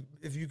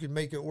you could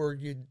make it work,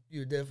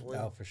 you definitely.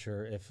 Oh, for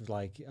sure. If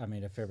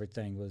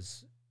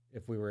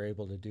if we were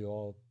able to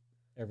do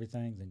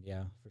everything, then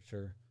yeah, for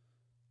sure,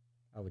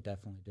 I would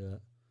definitely do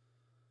it.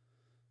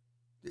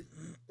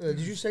 Did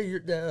you say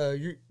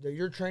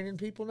you're training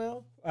people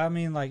now? I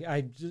mean,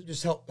 I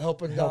just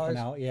helping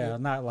out. Yeah,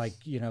 not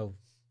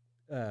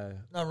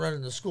not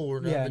running the school or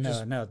nothing.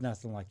 Yeah, no,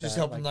 nothing like that. Just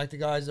helping the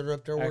guys that are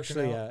up there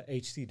working out.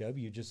 Actually,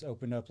 HCW just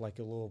opened up a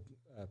little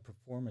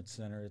performance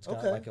center. It's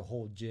got a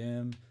whole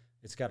gym.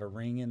 It's got a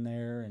ring in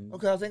there, and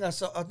I think I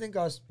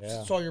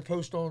saw your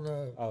post on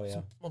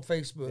on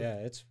Facebook. Yeah,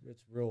 it's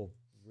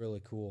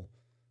really cool.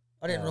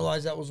 I didn't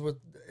realize that was with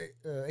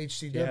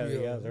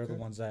HCW. Yeah, they're the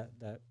ones that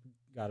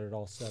got it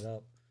all set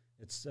up.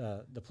 It's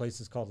the place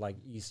is called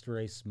East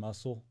Race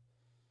Muscle.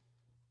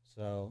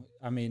 So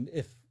I mean,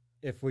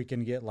 if we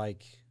can get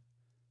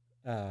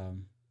a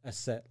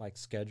set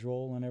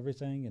schedule and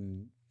everything,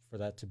 and for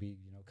that to be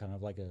kind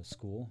of like a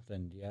school,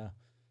 then yeah,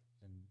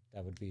 then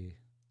that would be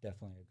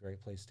definitely a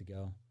great place to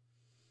go.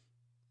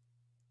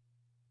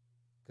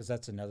 Because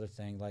that's another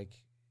thing.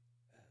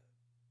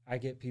 I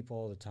get people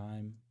all the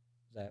time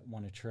that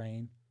want to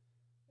train,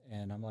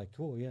 and I'm like,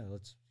 cool, yeah,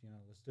 let's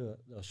do it.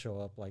 They'll show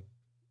up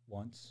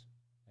once,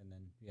 and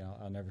then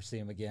I'll never see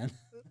them again.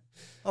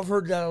 I've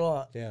heard that a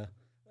lot. Yeah,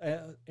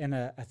 and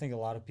I think a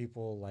lot of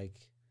people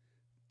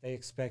they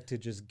expect to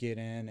just get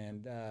in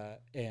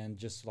and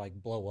just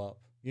blow up.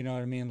 You know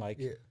what I mean?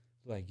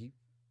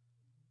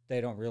 They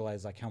don't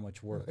realize how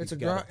much work it's a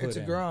grind. It's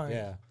a grind.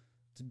 Yeah,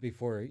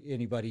 before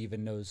anybody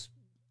even knows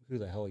who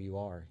the hell you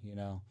are.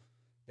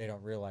 They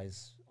don't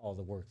realize all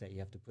the work that you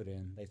have to put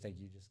in. They think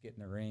you just get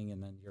in the ring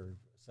and then you're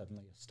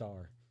suddenly a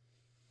star.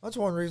 That's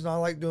one reason I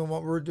like doing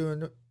what we're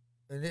doing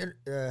and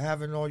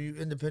having all you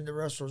independent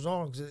wrestlers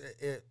on, because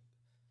it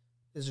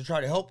is to try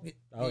to help get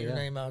your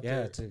name out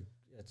there.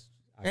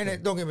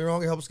 Don't get me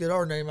wrong, it helps get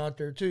our name out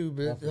there too.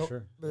 But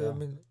sure. I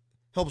mean,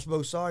 helps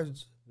both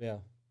sides. Yeah.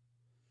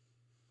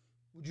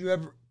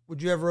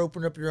 Would you ever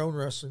open up your own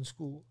wrestling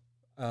school?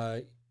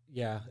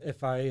 Yeah.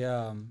 If I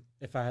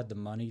had the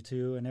money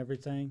to and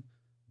everything,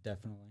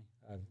 definitely.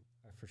 I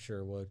for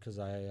sure would, because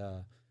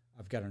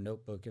I've got a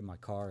notebook in my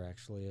car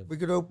actually. We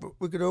could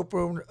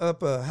open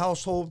up a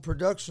Household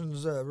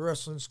Productions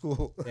wrestling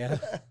school. Yeah,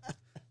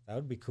 that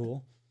would be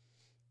cool.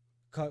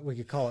 We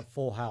could call it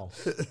Full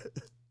House.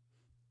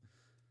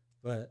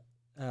 But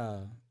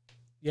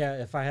yeah,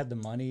 if I had the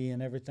money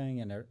and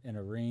everything and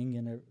a ring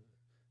and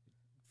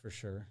for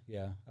sure,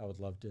 yeah, I would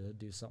love to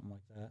do something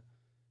like that.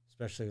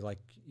 especially like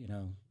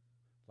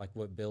like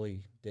what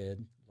Billy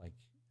did, like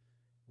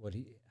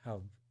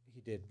how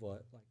he did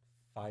what, like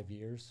 5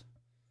 years,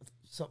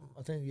 something.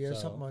 I think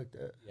something like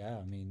that. Yeah,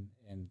 I mean,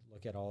 and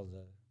look at all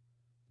the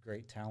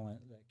great talent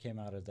that came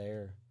out of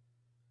there,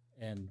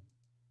 and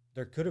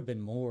there could have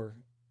been more.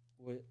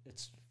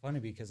 It's funny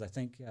because I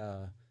think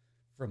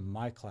from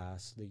my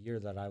class, the year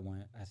that I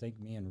went, I think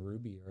me and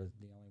Ruby are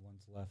the only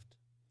ones left.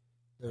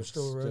 They're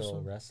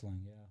still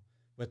wrestling, yeah.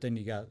 But then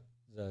you got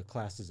the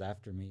classes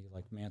after me,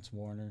 like Mance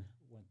Warner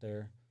went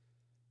there.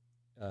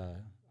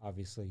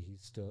 Obviously,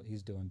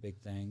 he's doing big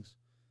things.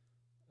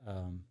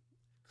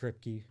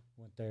 Kripke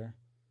went there.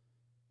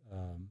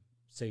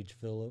 Sage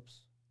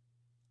Phillips.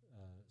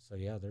 So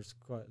yeah, there's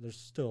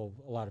still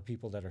a lot of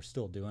people that are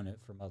still doing it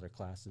from other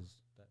classes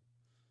that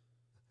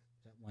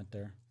went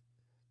there.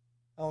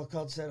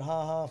 Alcott said,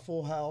 "Ha ha,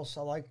 full house."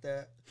 I like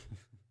that.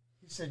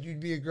 He said you'd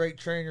be a great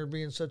trainer,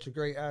 being such a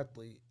great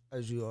athlete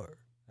as you are.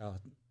 Oh,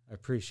 I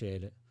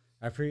appreciate it.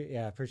 I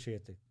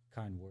appreciate the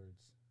kind words,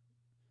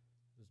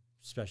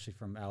 especially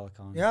from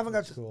Alcon. Yeah, I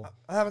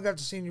haven't got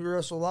to see you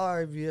wrestle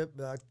live yet,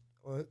 but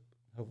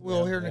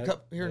we'll hear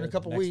in a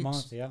couple weeks.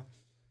 Month, yeah.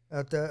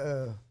 At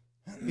the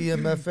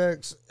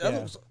BMFX.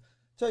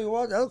 Tell you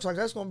what, that looks like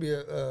that's going to be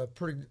a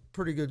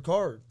pretty good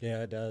card.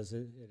 Yeah, it does.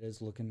 It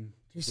is looking.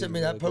 He sent me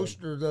that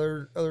poster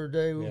the other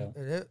day. Yeah.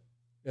 And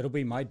it'll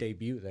be my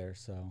debut there.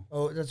 So.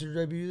 Oh, that's your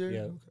debut there?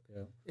 Yeah. Okay.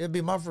 Yeah. It'd be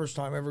my first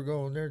time ever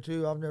going there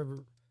too. I've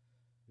never,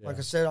 like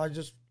I said,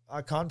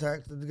 I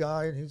contacted the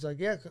guy and he's like,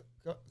 "Yeah,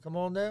 come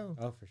on down."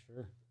 Oh, for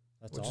sure.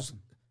 That's awesome.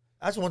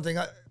 That's one thing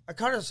I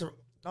kind of,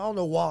 I don't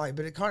know why,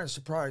 but it kind of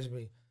surprised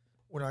me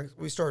when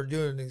we started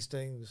doing these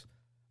things.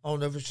 I don't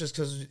know if it's just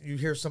because you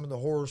hear some of the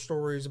horror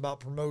stories about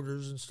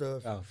promoters and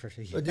stuff. Oh, for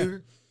sure. Yeah. But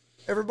dude,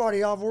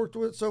 everybody I've worked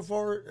with so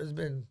far has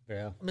been.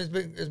 Yeah. I mean,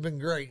 it's been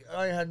great.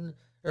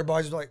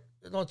 Everybody's like,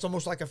 it's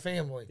almost like a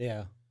family.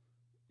 Yeah.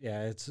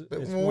 Yeah. It's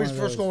when we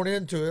first going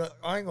into it,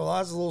 I ain't gonna lie, I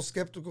was a little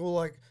skeptical.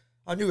 Like,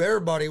 I knew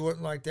everybody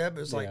wasn't like that,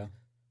 but it's like,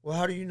 well,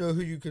 how do you know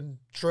who you can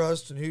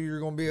trust and who you're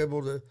going to be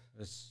able to?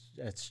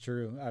 That's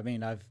true. I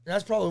mean,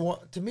 that's probably one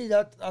to me.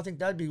 I think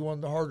that'd be one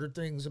of the harder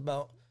things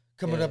about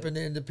coming up in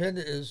the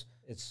independent is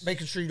it's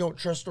making sure you don't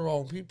trust the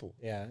wrong people.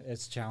 Yeah,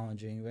 it's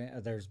challenging.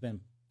 There's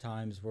been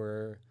times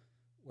where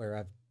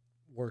I've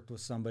worked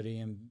with somebody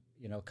and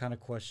kind of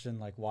question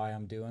like why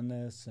I'm doing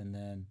this, and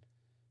then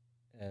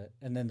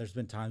there's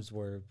been times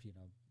where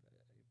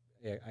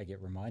I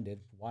get reminded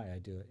why I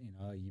do it.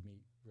 You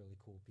meet really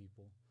cool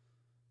people,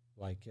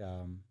 like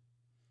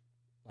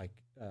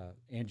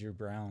Andrew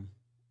Brown,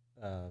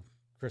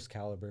 Chris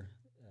Caliber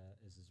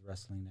is his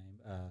wrestling name.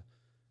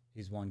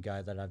 He's one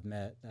guy that I've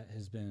met that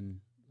has been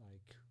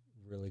like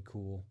really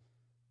cool,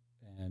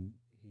 and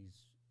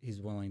he's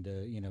willing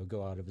to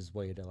go out of his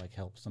way to like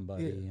help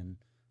somebody and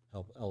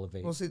help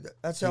elevate. Well, see,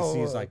 that's he how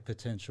sees like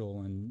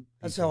potential, and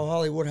that's how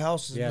Hollywood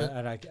House has been.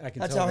 And I can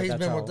that's tell how he's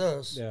been with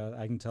us. Yeah,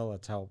 I can tell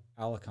that's how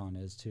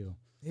Alacon is too.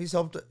 He's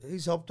helped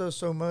us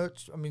so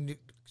much. I mean,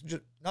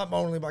 just not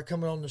only by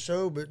coming on the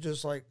show, but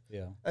just like,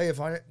 hey, if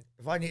I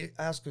need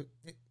to ask,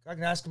 I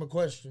can ask him a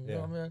question. You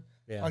know what I mean?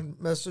 Yeah. I can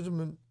message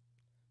him and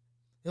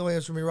he'll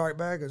answer me right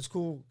back. It's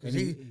cool because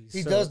he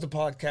so, does the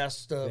podcast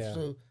stuff,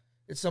 so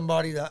it's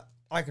somebody that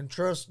I can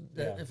trust.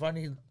 That if I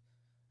need,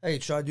 hey,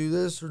 should I do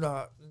this or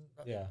not?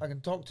 Yeah, I can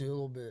talk to you a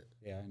little bit.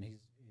 Yeah, and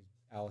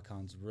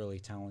Alacon's really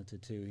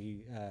talented too.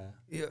 He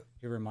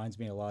he reminds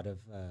me a lot of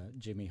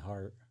Jimmy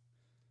Hart.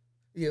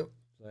 Yep.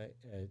 Like,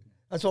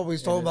 that's what we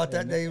was talking about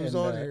that day he was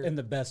on here. In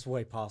the best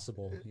way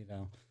possible,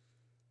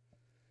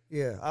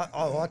 Yeah,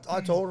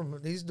 I told him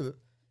he's the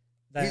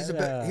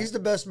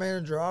best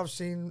manager I've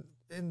seen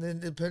in the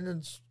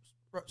independents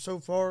so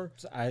far.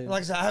 Like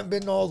I said, I haven't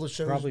been to all the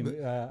shows.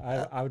 Probably,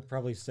 I would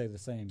probably say the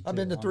same. I've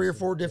been to 3 or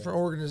 4 different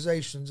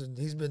organizations, and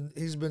he's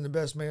been the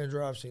best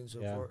manager I've seen so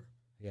far.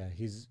 Yeah,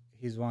 he's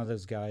one of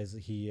those guys.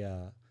 He's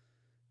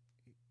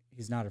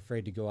not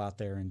afraid to go out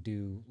there and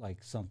do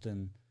like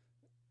something,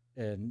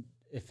 and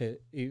if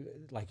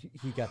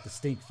he got the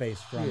stink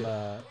face from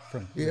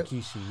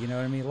Rikishi, you know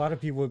what I mean? A lot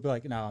of people would be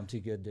like, "No, I'm too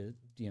good to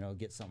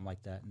get something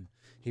like that," and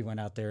he went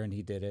out there and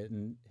he did it,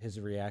 and his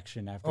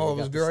reaction after he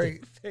got the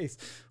stink face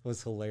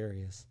was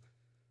hilarious.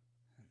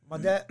 My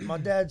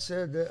dad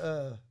said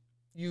that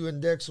you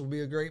and Dex will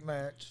be a great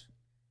match.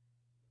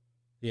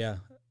 Yeah,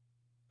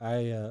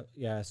 I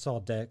saw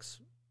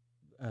Dex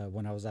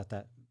when I was at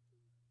that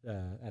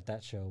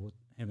show with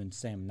him and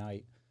Sam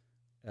Knight.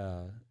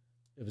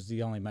 It was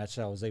the only match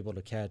I was able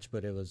to catch,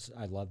 but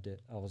I loved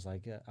it. I was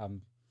like,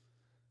 I'm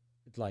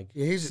like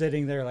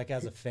sitting there like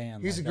as a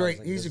fan. He's a great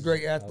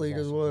athlete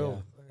as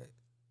well. Yeah.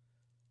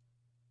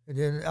 And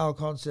then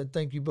Alcon said,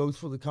 "Thank you both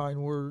for the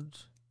kind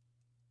words.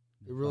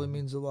 It really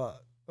means a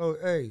lot." Oh,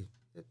 hey,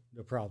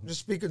 no problem. Just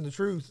speaking the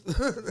truth.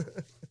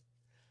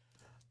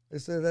 They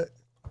said that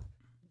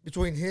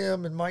between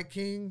him and Mike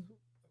King,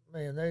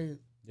 man,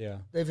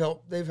 they've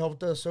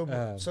helped us so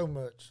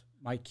much.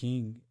 Mike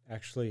King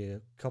actually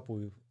a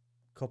couple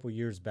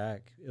years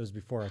back, it was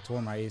before I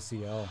tore my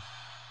ACL.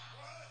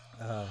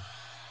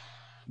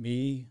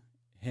 Me,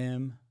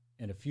 him,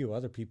 and a few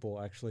other people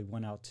actually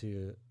went out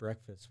to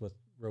breakfast with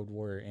Road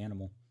Warrior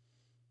Animal,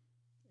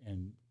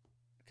 and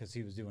because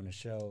he was doing a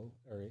show,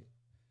 or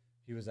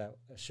he was at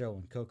a show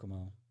in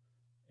Kokomo,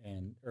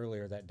 and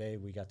earlier that day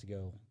we got to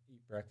go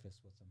eat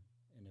breakfast with him,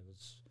 and it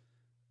was,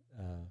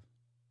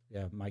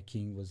 Mike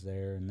King was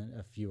there, and then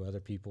a few other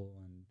people,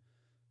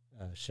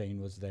 and Shane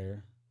was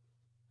there,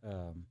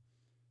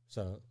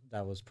 so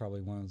that was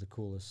probably one of the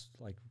coolest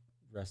like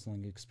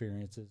wrestling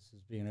experiences,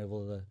 is being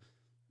able to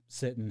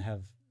sit and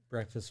have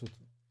breakfast with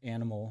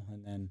Animal,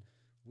 and then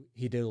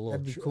he did a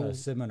little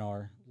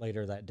seminar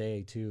later that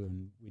day too,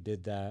 and we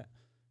did that,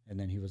 and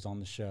then he was on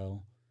the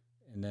show,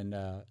 and then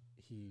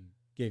he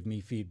gave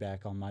me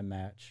feedback on my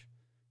match,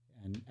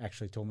 and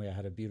actually told me I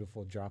had a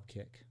beautiful drop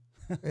kick.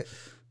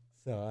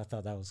 So I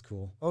thought that was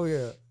cool. Oh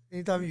yeah,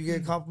 anytime you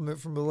get a compliment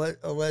from a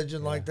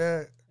legend like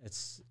that,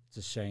 it's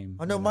a shame.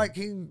 I know Mike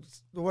King.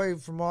 The way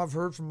from what I've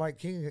heard from Mike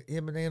King,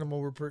 him and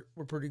Animal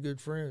were pretty good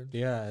friends.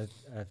 Yeah,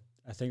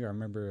 I think I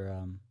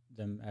remember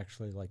them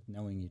actually like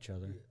knowing each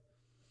other.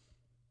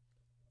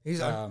 He's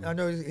I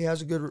know he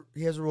has a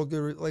real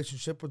good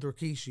relationship with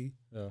Rikishi.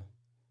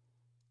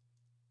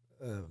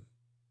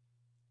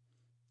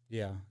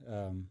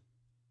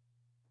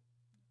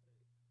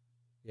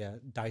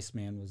 Dice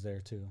Man was there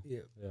too.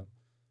 Yeah.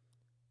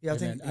 I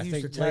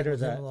think later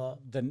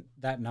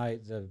that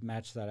night, the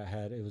match that I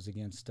had, it was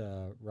against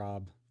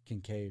Rob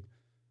Kincaid.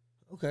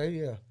 Okay,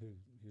 yeah.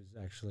 Who's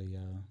actually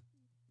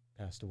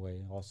passed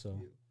away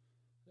also. Yeah.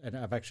 And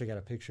I've actually got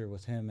a picture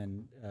with him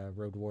and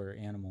Road Warrior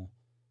Animal.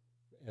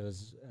 It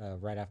was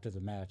right after the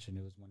match, and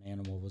it was when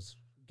Animal was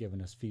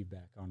giving us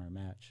feedback on our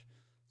match.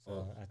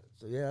 So,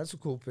 that's a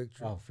cool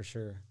picture. Oh, for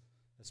sure.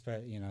 It's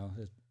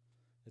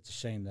a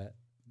shame that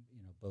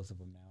both of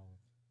them now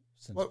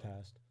since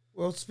passed.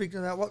 Well, speaking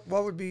of that,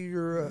 what would be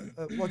your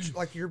what's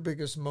like your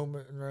biggest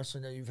moment in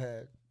wrestling that you've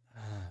had?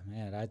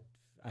 Man,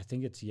 I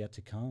think it's yet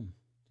to come.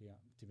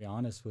 To be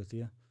honest with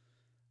you,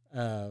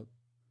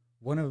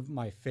 one of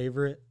my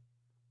favorite,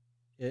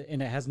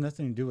 and it has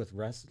nothing to do with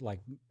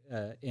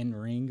in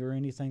ring or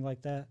anything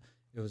like that.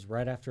 It was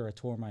right after I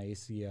tore my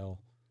ACL.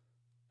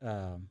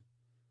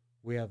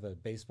 We have a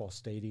baseball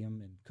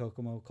stadium in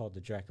Kokomo called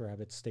the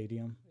Jackrabbit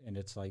Stadium, and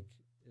it's like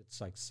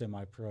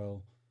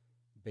semi-pro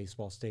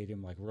baseball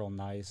stadium, like real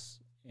nice.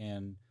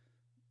 And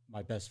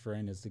my best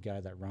friend is the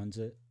guy that runs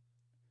it,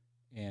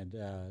 and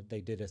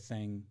they did a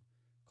thing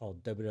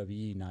called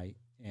WWE Night.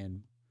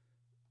 And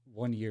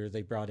one year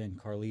they brought in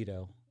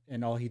Carlito,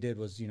 and all he did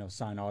was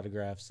sign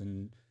autographs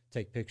and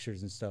take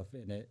pictures and stuff,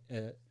 and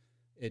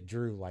it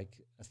drew like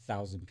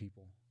 1,000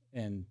 people,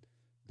 and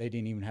they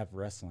didn't even have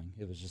wrestling.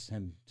 It was just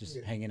him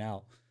hanging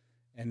out.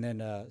 And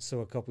then so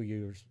a couple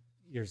years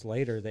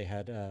later, they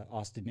had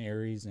Austin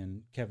Aries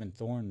and Kevin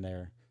Thorne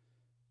there,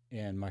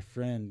 and my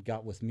friend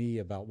got with me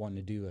about wanting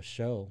to do a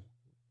show,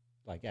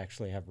 like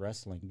actually have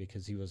wrestling,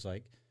 because he was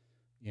like,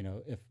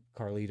 if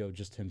Carlito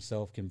just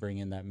himself can bring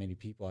in that many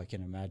people, I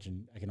can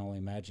only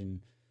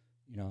imagine,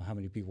 how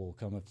many people will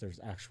come if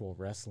there's actual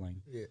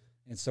wrestling. Yeah.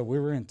 And so we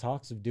were in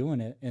talks of doing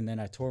it, and then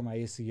I tore my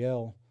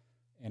ACL,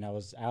 and I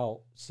was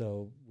out,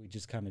 so we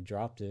just kind of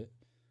dropped it.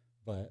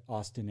 But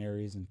Austin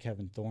Aries and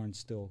Kevin Thorne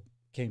still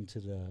came to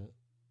the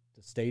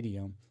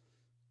stadium,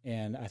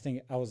 and I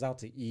think I was out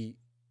to eat,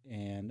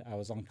 and I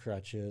was on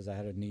crutches. I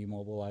had a knee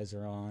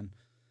mobilizer on,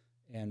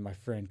 and my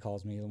friend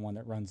calls me, the one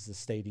that runs the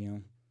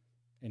stadium,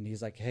 and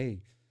he's like,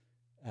 hey,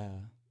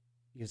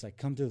 he was like,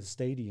 come to the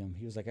stadium.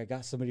 He was like, I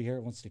got somebody here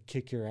that wants to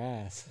kick your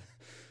ass.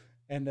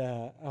 And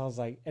I was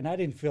like, and I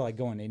didn't feel like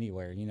going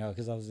anywhere,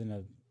 because I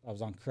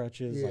was on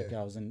crutches. Yeah. Like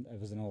I was in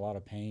a lot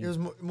of pain. It was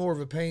more of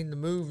a pain to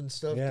move and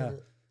stuff. Yeah.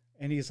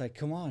 And he's like,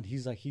 come on.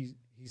 He's like, he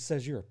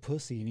says you're a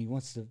pussy and he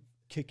wants to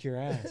kick your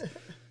ass.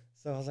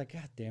 So I was like,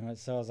 God damn it.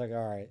 So I was like,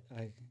 all right,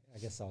 I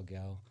guess I'll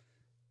go.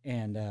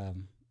 And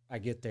I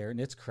get there and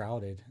it's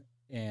crowded,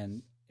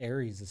 and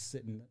Aries is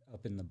sitting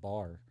up in the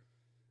bar,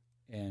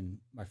 and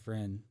my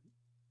friend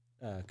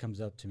comes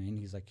up to me and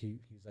he's like,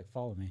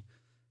 follow me.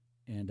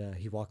 And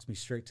he walks me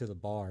straight to the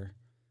bar.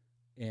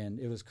 And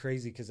it was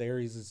crazy because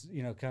Aries is,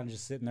 kind of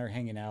just sitting there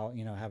hanging out,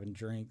 having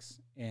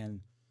drinks. And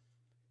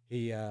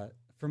he,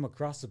 from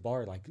across the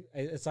bar, like,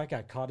 it's like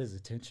I caught his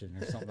attention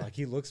or something. Like,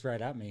 he looks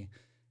right at me.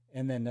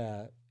 And then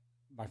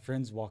my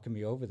friend's walking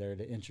me over there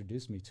to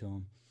introduce me to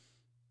him.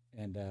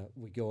 And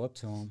we go up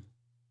to him,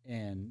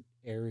 and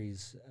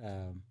Aries,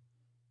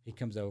 he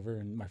comes over,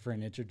 and my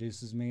friend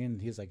introduces me. And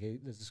he's like, hey,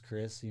 this is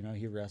Chris.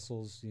 He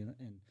wrestles, and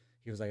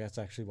he was like, that's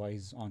actually why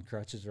he's on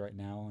crutches right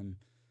now. And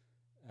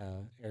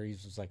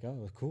Aries was like,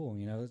 oh, cool.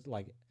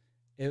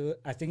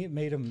 I think it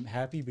made him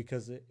happy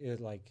because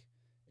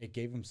it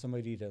gave him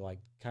somebody to like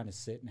kind of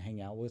sit and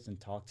hang out with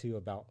and talk to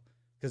about,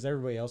 because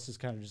everybody else is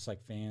kind of just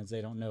like fans.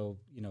 They don't know,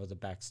 the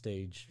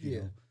backstage,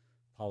 you know,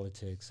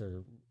 politics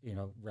or,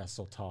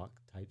 wrestle talk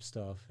type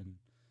stuff. And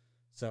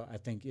so I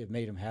think it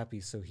made him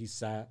happy. So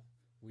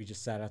we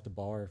just sat at the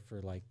bar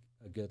for like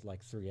a good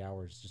 3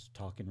 hours just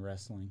talking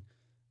wrestling.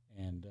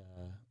 And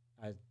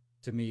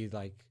to me,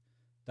 like,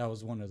 that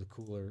was one of the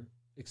cooler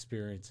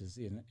experiences,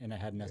 and it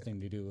had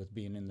nothing to do with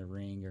being in the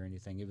ring or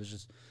anything. It was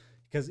just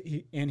because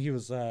he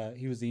was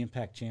the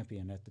Impact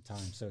champion at the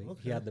time, so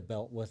he had the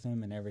belt with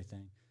him and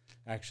everything.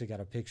 I actually got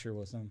a picture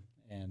with him,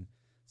 and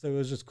so it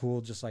was just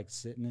cool, just like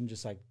sitting and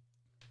just like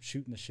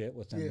shooting the shit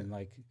with him, and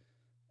like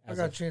I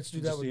got a chance to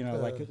do that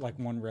with like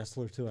one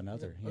wrestler to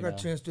another. I got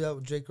a chance to do that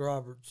with Jake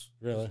Roberts.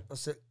 Really? I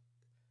said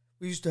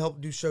we used to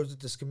help do shows at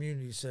this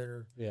community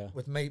center. Yeah.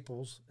 With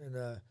Maples,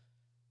 and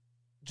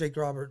Jake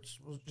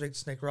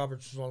Snake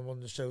Roberts was on one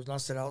of the shows, and I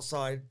sat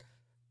outside.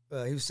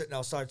 He was sitting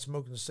outside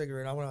smoking a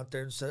cigarette. I went out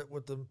there and sat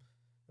with him.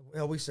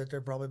 Well, we sat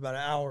there probably about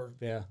an hour.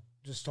 Yeah.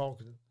 Just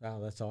talking. Wow,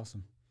 that's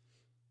awesome.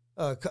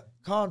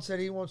 Khan said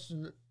he wants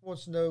to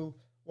know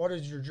what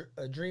is your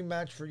dream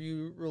match for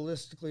you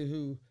realistically.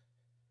 Who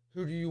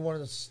do you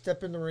want to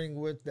step in the ring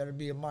with? That'd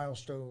be a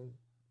milestone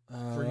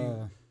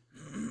for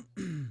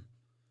you.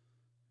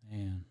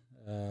 Man,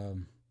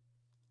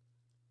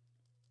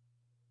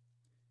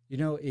 you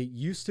know, it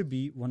used to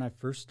be when I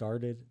first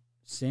started,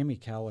 Sami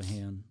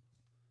Callihan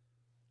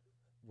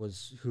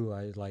was who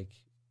I like.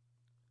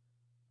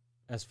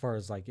 As far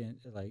as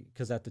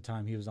because at the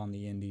time he was on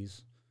the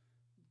Indies,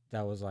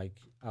 that was like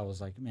I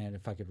was like, man,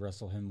 if I could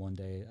wrestle him one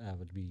day, that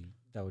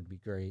would be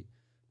great.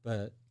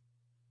 But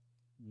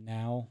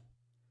now,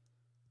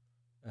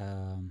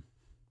 let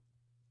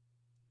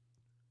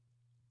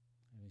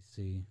me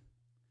see.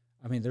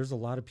 I mean, there's a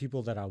lot of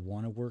people that I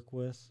want to work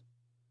with,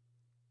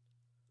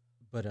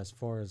 but as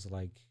far as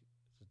like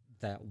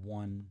that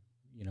one,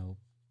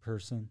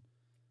 person,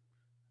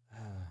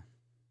 I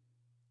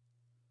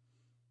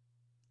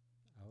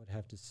would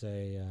have to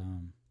say,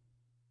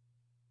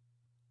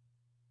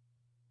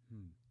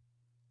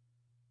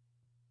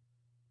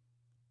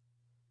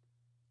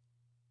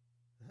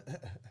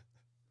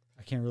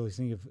 I can't really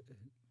think of.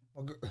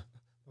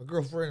 My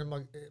girlfriend and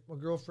my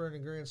girlfriend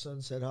and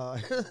grandson said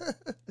hi.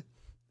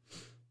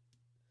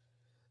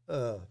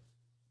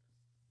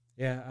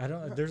 Yeah, I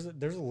don't. There's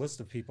a list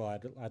of people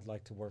I'd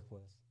like to work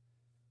with.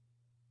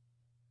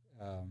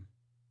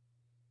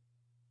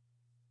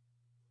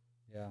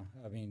 Yeah,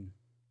 I mean,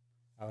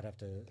 I'd have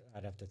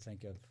to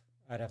think of.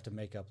 I'd have to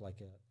make up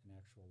like an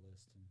actual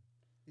list and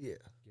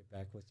get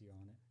back with you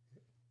on it.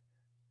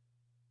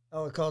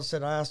 Oh, because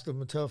said I asked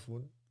him a tough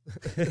one.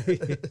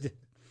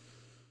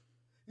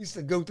 He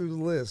said, "Go through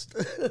the list."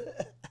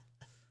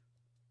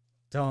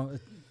 Tell him,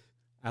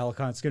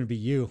 Alakon, it's going to be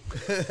you.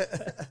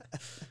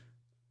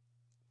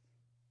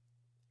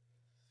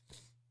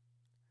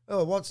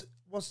 Oh,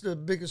 what's the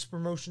biggest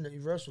promotion that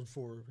you've wrestled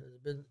for? Has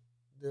it been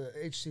the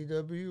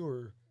HCW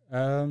or?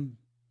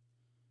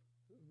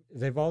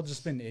 They've all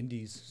just been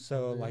indies.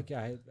 So like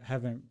I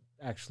haven't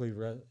actually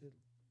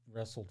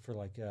wrestled for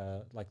like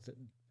the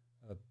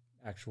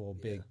actual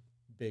big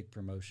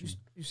promotion.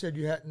 You said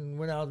you hadn't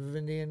went out of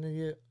Indiana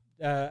yet?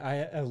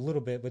 I a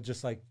little bit, but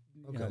just like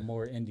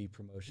more indie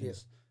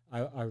promotions.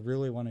 Yeah. I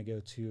really want to go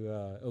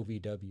to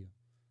OVW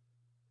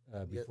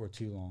before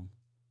too long.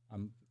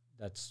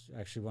 That's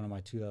actually one of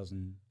my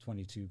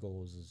 2022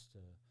 goals is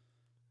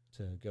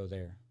to go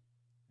there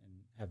and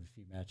have a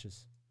few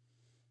matches.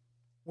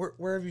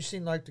 Where have you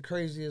seen like the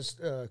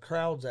craziest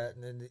crowds at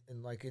in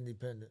like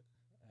independent?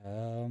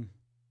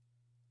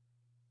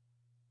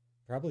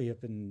 Probably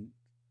up in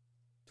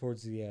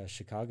towards the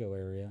Chicago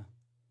area,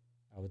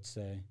 I would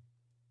say.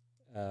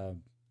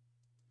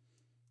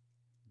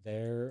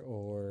 There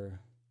or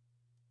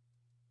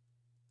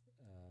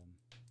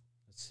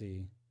let's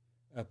see,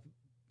 up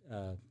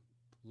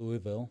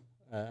Louisville.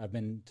 I've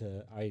been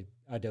to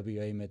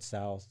IWA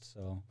Mid-South,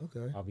 so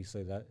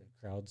obviously that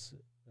crowd's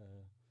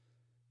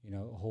a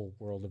whole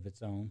world of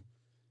its own.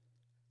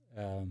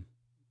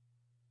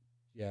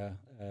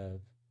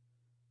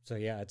 So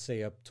I'd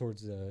say up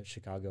towards the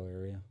Chicago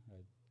area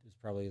is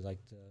probably like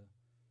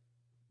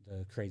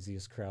the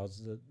craziest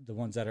crowds, the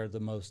ones that are the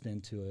most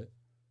into it.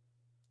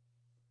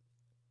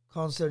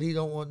 Con said he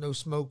don't want no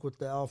smoke with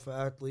the alpha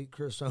athlete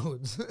Chris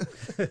Owens.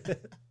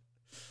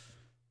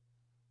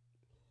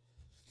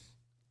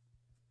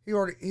 He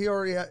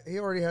already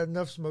had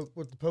enough smoke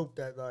with the Pope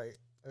that night.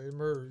 It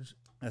emerged.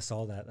 I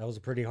saw that. That was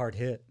a pretty hard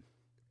hit.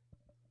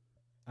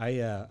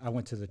 I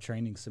went to the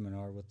training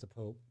seminar with the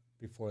Pope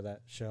before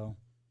that show,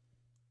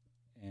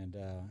 and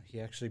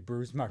he actually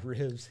bruised my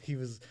ribs. He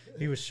was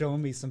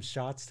showing me some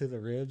shots to the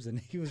ribs,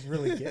 and he was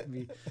really getting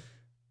me.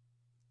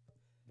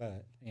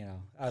 But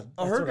I've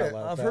heard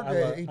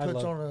that he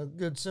puts on a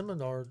good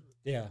seminar.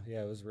 Yeah,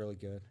 it was really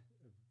good.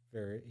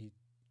 He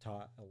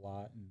taught a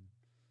lot and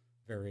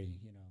very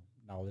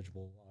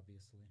knowledgeable,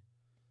 obviously.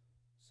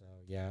 So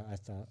I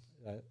thought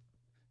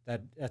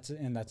that's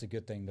a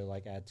good thing to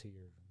like add to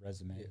your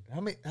resume. Yeah.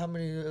 How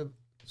many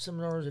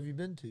seminars have you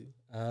been to?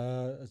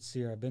 Let's see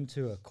here. I've been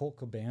to a Colt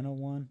Cabana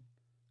one,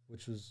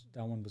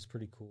 that one was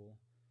pretty cool.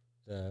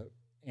 The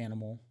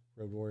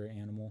Road Warrior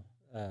Animal,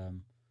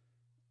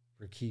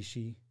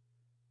 Rikishi.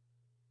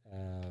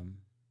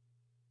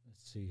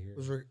 Let's see here.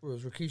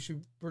 Was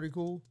Rikishi pretty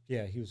cool?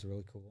 Yeah, he was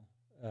really cool.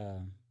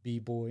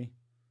 B-Boy.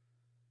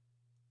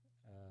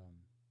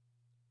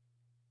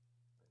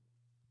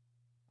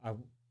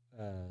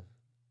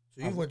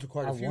 So you went to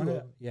quite a few of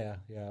them. Yeah.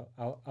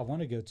 I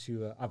want to go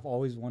to. I've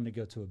always wanted to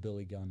go to a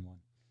Billy Gunn one.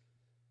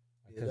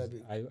 Because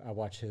I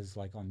watch his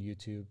like on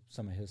YouTube,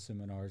 some of his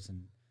seminars,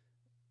 and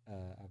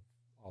I've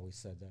always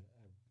said that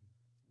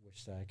I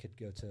wish that I could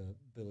go to a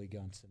Billy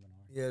Gunn seminar.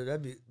 Yeah,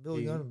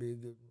 Billy Gunn would be a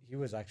good one. He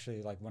was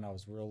actually like when I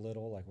was real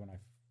little, like when I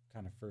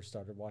kind of first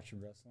started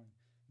watching wrestling,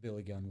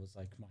 Billy Gunn was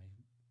like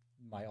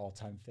my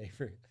all-time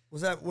favorite.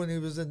 Was that when he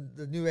was in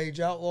the New Age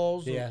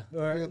Outlaws? Yeah,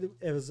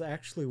 it was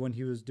actually when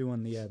he was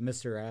doing the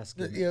Mr. Ask.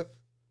 Yep.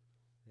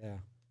 Yeah,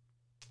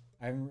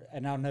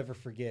 and I'll never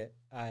forget.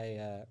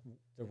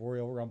 The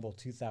Royal Rumble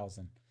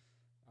 2000.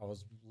 I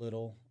was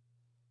little,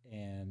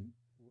 and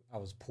I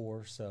was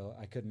poor, so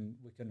we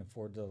couldn't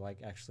afford to like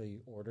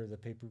actually order the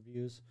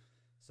pay-per-views.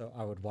 So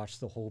I would watch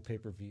the whole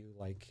pay-per-view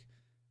like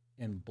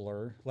in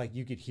blur, like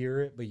you could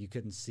hear it but you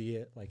couldn't see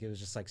it, like it was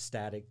just like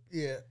static.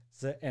 Yeah.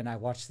 So, and I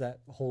watched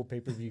that whole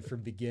pay-per-view from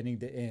beginning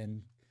to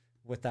end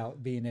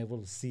without being able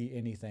to see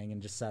anything,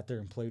 and just sat there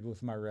and played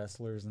with my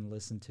wrestlers and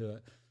listened to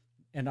it.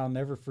 And I'll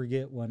never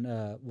forget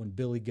when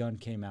Billy Gunn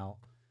came out,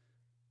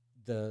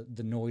 the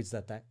noise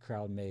that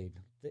crowd made.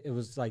 It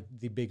was like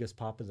the biggest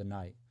pop of the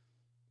night.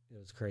 It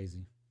was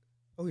crazy.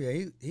 Oh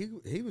yeah,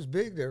 he was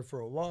big there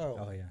for a while.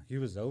 Oh yeah, he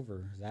was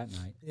over that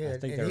night. Yeah, I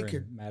think they were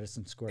in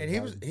Madison Square and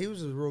Garden. he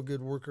was a real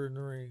good worker in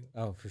the ring.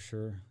 Oh, for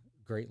sure.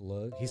 Great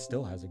look. He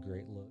still has a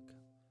great look.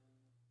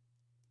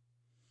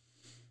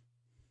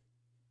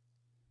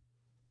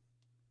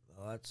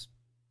 Oh, that's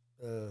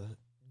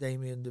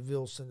Damien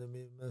DeVille sending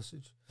me a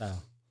message.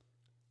 Oh,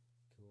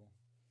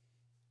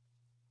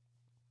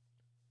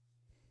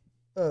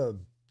 cool.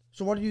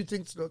 So what do you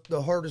think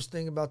the hardest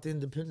thing about the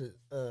independent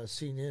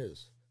scene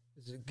is?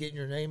 Is it getting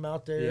your name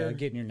out there? Yeah,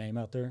 getting your name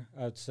out there,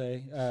 I would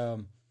say.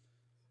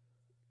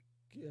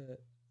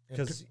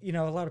 Because, a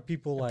lot of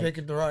people like...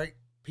 Picking the right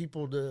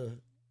people to...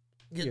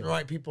 Getting the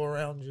right people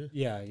around you.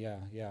 Yeah.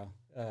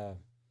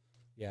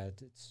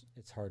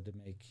 It's hard to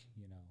make,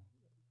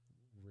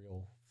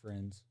 real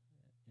friends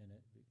in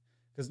it.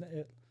 Because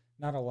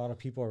not a lot of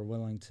people are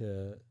willing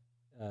to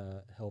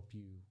help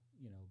you,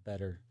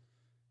 better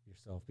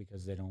yourself,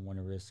 because they don't want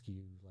to risk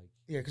you, like,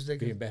 because they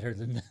being better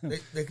than them.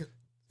 They can...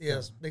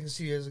 Yes, they can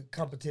see you as a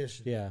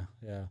competition. Yeah.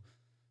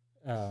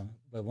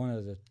 But one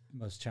of the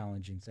most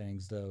challenging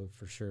things, though,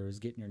 for sure, is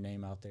getting your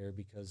name out there,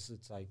 because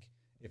it's like,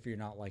 if you're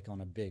not like on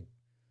a big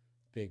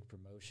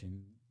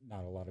promotion,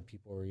 not a lot of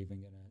people are even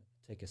going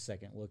to take a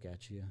second look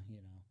at you,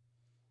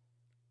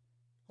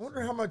 I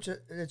wonder how much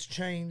it's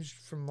changed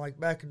from like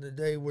back in the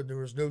day when there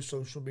was no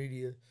social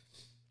media.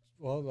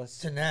 Well,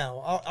 to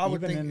now, I would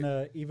think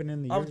even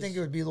in the I would think it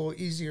would be a little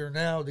easier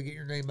now to get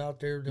your name out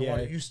there than what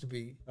it used to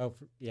be. Oh,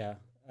 yeah.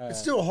 It's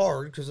still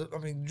hard because,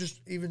 just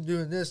even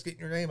doing this,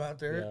 getting your name out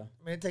there,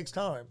 it takes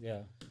time.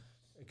 Yeah.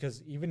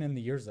 Because even in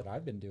the years that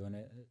I've been doing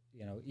it,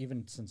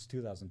 even since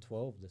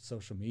 2012, the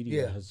social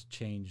media has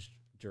changed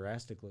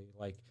drastically.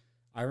 Like,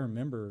 I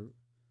remember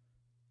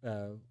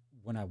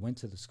when I went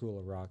to the School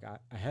of Rock,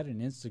 I had an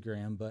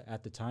Instagram, but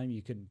at the time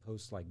you couldn't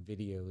post, like,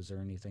 videos or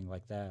anything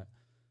like that.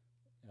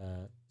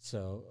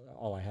 So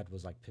all I had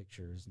was, like,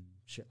 pictures and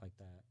shit like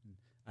that. And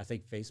I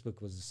think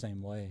Facebook was the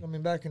same way.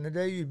 Back in the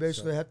day, you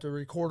basically have to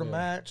record a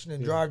match and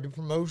then drive to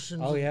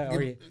promotions. Oh, yeah.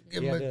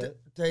 Give them a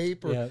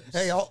tape. Or,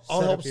 hey, I'll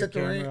help set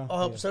the ring. I'll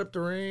help set up the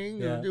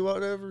ring or do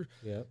whatever.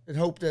 Yeah. And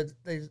hope that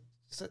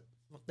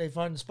they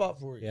find a spot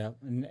for you. Yeah.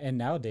 And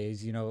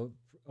nowadays,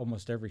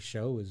 almost every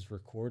show is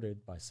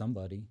recorded by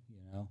somebody,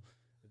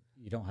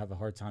 You don't have a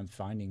hard time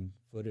finding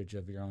footage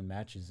of your own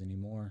matches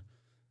anymore.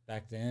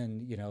 Back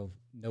then,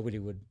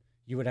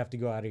 you would have to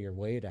go out of your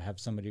way to have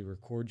somebody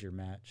record your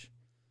match.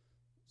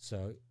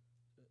 So,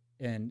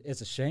 and it's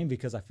a shame,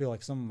 because I feel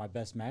like some of my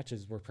best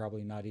matches were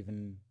probably not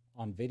even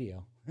on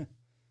video.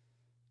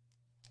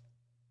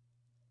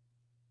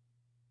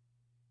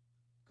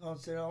 God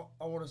said,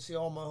 I want to see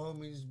all my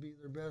homies be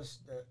their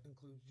best. That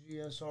includes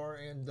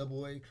GSR and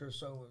AA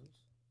Chris Owens.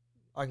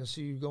 I can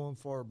see you going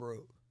far,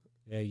 bro.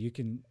 Yeah, you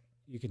can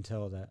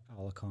tell that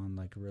Alakon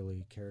like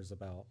really cares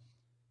about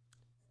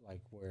like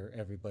where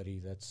everybody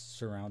that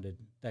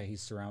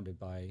he's surrounded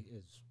by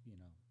is,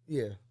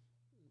 Yeah.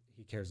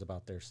 He cares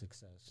about their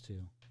success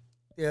too.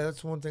 Yeah,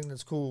 that's one thing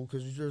that's cool,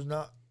 because there's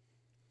not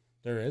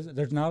a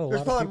lot.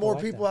 There's probably more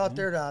like people out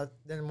there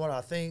than what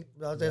I think.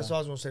 That's what I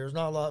was gonna say. There's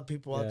not a lot of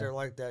people out there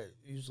like that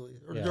usually.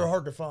 They're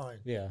hard to find.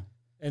 Yeah,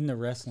 in the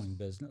wrestling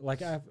business,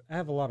 like I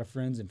have a lot of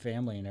friends and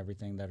family and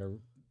everything that are,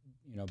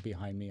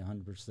 behind me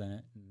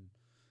 100%.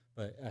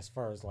 But as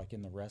far as like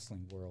in the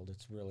wrestling world,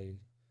 it's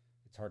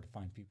hard to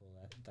find people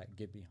that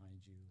get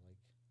behind you like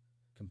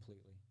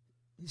completely.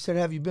 He said,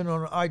 "Have you been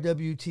on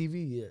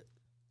IWTV yet?"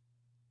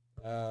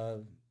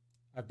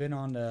 I've been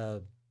on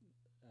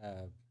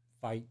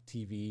Fight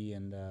TV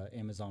and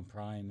Amazon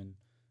Prime and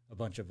a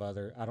bunch of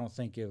other. I don't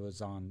think it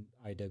was on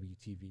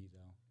IWTV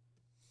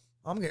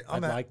though.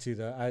 I'd like to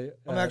though.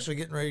 I'm actually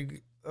getting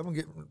ready. I'm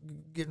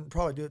getting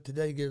probably do it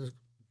today. Getting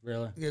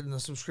a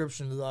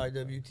subscription to the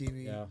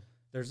IWTV. Yeah,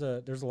 there's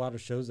a lot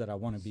of shows that I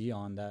want to be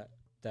on that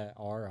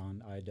are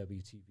on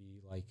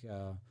IWTV. Like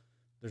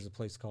there's a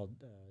place called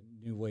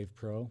New Wave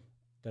Pro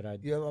that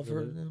I've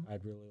heard of them.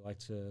 I'd really like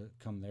to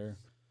come there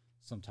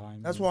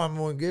sometime. That's why I'm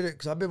going to get it,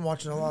 because I've been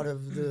watching a lot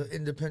of the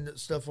independent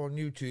stuff on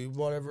YouTube,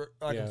 whatever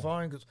I can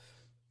find. Because,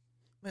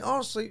 I mean,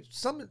 honestly,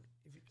 some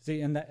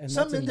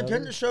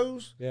independent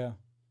shows. Yeah.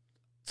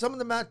 Some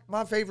of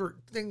my favorite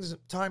things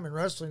time in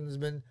wrestling has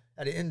been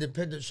at an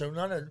independent show,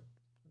 not at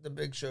the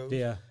big shows.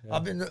 Yeah.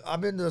 I've been to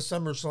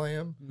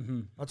SummerSlam.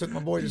 Mm-hmm. I took my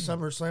boy to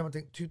SummerSlam. I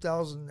think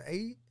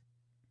 2008.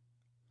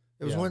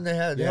 It was when they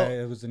had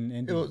it was an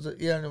indie. It was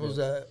and it was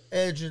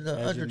Edge and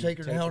the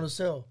Undertaker and Hell in a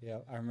Cell. Yeah,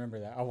 I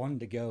remember that. I wanted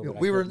to go. But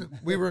we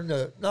were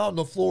not on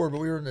the floor, but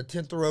we were in the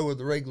 10th row of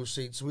the regular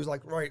seats. So we was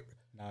like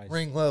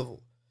ring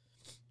level.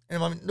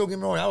 And I mean, don't get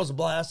me wrong, that was a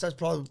blast. That's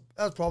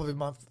probably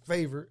my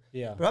favorite.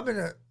 Yeah. But I've been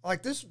at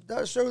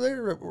that show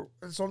there.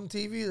 It's on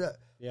TV that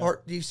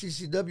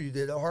DCCW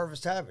did,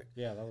 Harvest Havoc.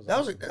 Yeah, that was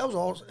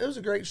awesome. It was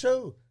a great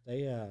show.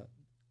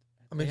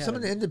 Some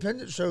of the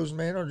independent shows,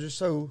 man, are just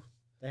so.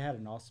 They had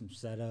an awesome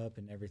setup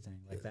and everything,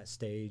 like that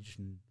stage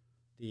and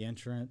the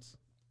entrance.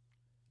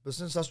 But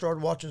since I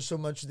started watching so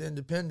much of the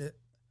independent,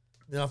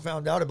 then I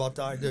found out about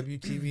the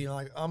IWTV,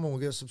 and I'm gonna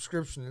get a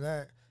subscription to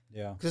that.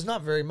 Yeah, because it's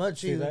not very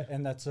much either.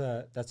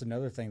 That's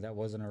another thing that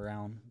wasn't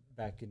around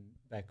back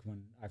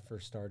when I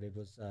first started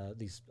was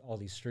all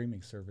these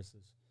streaming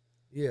services.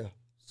 Yeah.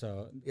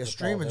 So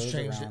streaming's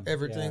changed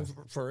everything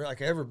for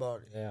like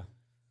everybody. Yeah,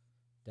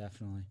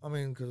 definitely. I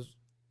mean, because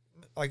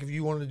like if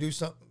you wanted to do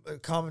something, a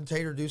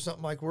commentator do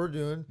something like we're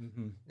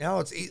doing, now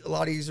it's a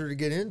lot easier to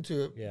get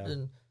into it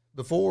than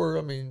before.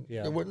 I mean,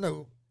 there wasn't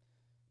no.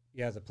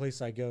 Yeah, the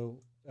place I go,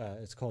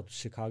 it's called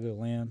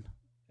Chicagoland,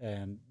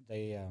 and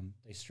they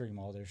stream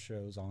all their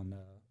shows on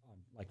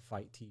like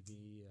Fight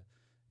TV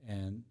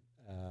and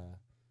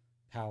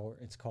Power.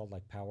 It's called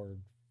like Power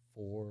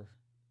 4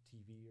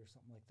 TV or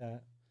something like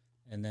that,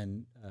 and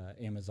then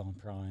Amazon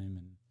Prime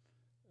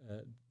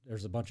and.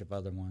 There's a bunch of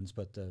other ones,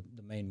 but the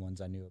main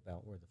ones I knew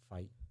about were the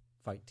Fight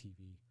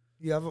TV.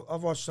 Yeah,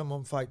 I've watched some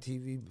on Fight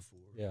TV before.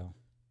 Yeah,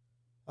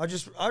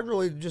 I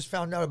really just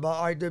found out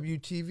about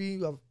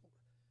IWTV.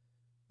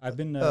 I've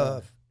been.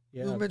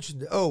 Who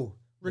mentioned it? Oh,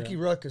 Ricky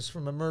Ruckus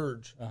from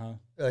Emerge.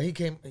 He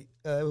came.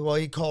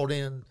 He called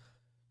in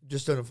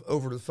just on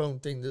over the phone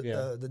thing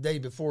the day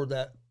before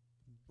that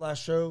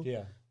last show.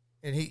 Yeah,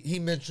 and he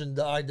mentioned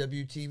the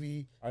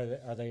IWTV.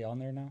 Are they on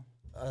there now?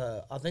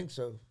 I think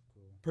so.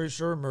 Pretty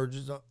sure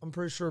Emerges. I'm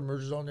pretty sure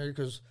Emerges on there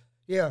because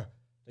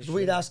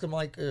we'd ask them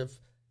like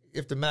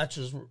if the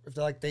matches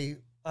they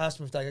asked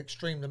him if they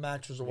streamed the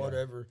matches or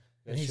whatever.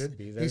 And he should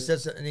be. He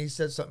said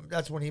something.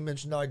 That's when he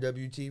mentioned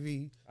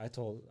IWTV.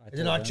 And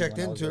then I checked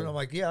into it. And I'm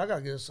like, I gotta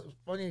get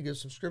I need to get a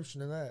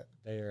subscription to that.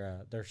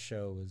 Their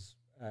show is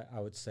I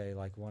would say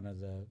like one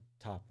of the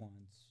top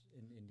ones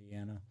in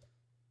Indiana.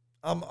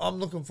 I'm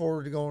looking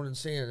forward to going and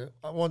seeing it.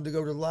 I wanted to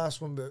go to the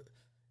last one, but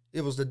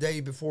it was the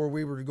day before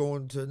we were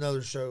going to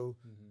another show,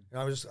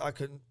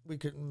 and we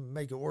couldn't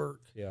make it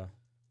work. Yeah,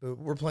 but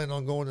we're planning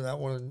on going to that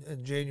one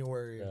in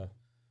January. Yeah,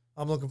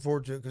 I'm looking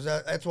forward to it because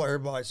that's what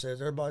everybody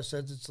says. Everybody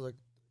says it's like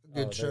a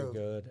good show.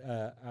 Good.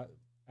 I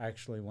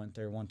actually went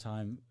there one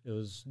time. It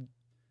was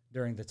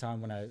during the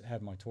time when I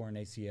had my torn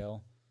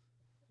ACL,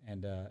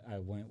 and I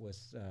went with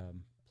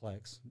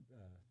Plex,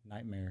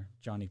 Nightmare,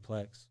 Johnny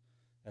Plex.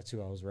 That's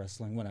who I was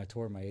wrestling when I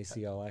tore my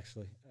ACL.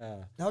 Actually,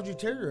 how'd you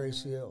tear your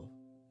ACL?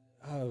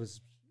 It was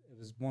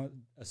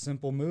a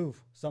simple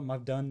move, something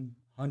I've done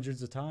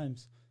hundreds of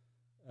times.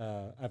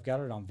 I've got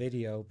it on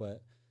video,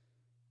 but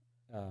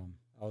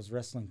I was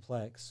wrestling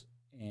Plex,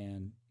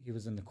 and he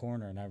was in the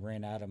corner, and I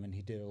ran at him, and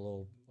he did a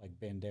little like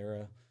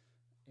bandera,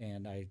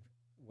 and I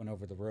went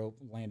over the rope,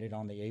 landed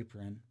on the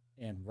apron,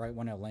 and right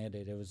when I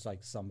landed, it was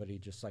like somebody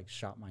just like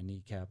shot my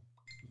kneecap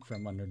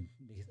from underneath,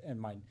 and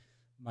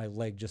my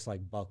leg just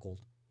like buckled,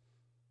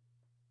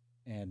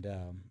 and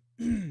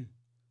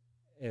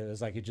it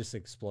was like it just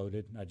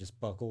exploded. I just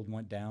buckled,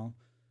 went down,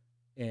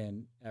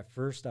 and at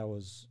first I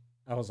was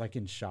like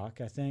in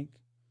shock, I think,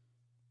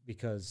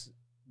 because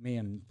me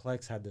and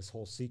Plex had this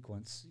whole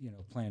sequence,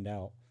 planned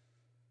out.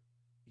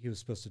 He was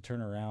supposed to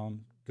turn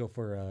around, go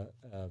for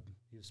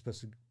he was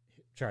supposed to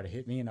try to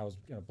hit me, and I was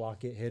gonna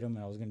block it, hit him,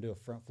 and I was gonna do a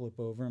front flip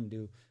over him,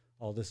 do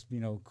all this,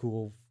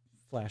 cool,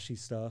 flashy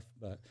stuff.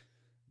 But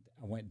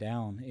I went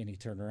down, and he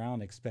turned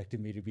around, expected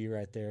me to be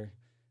right there,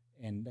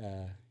 and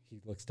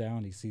he looks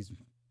down, he sees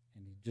me.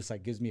 And he just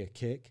like gives me a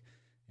kick,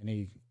 and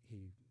he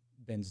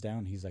bends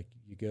down. He's like,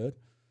 "You good?"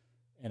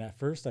 And at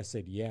first I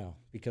said, "Yeah,"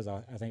 because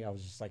I think I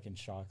was just like in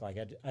shock. Like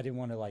I didn't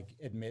want to like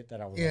admit that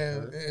I was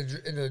hurt.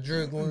 In the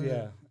adrenaline.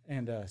 Yeah,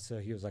 and so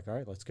he was like, "All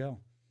right, let's go."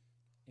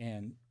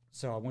 And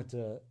so I went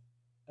to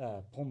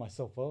pull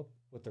myself up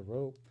with the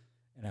rope,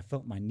 and I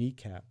felt my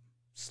kneecap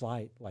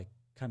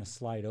kind of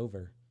slide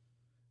over,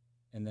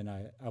 and then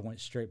I went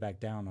straight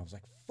back down. I was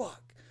like,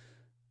 "Fuck,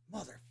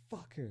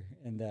 motherfucker!"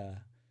 And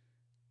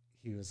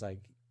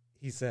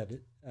he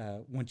said,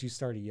 once you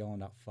started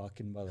yelling out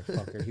fucking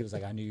motherfucker, he was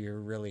like, I knew you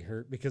were really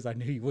hurt because I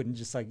knew you wouldn't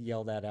just like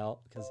yell that out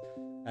because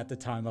at the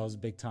time I was a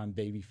big time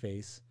baby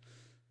face.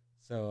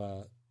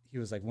 So he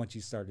was like, once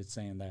you started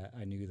saying that,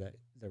 I knew that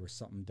there was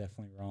something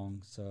definitely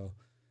wrong. So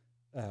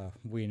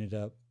we ended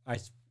up, I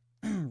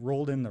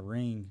rolled in the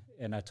ring,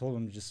 and I told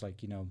him to just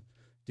like,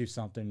 do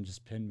something,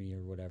 just pin me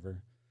or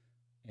whatever.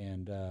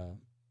 And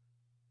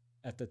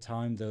at the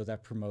time, though,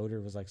 that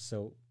promoter was like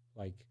so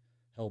like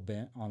hell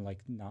bent on like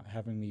not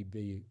having me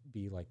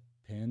be like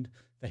pinned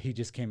that he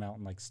just came out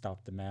and like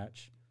stopped the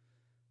match,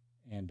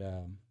 and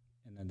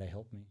then they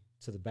helped me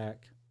to the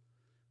back.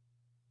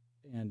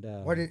 And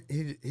why did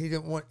he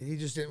didn't want he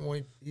just didn't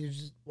want you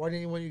just why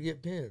didn't he want you to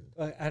get pinned?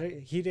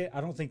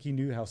 I don't think he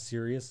knew how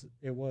serious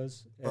it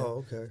was.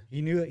 Oh, okay.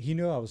 He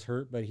knew I was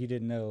hurt, but he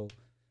didn't know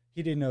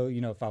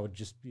if I would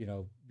just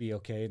be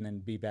okay and then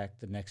be back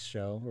the next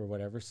show or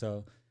whatever.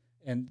 So,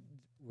 and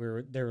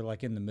they were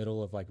like in the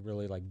middle of like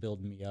really like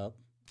building me up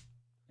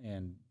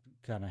and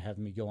kind of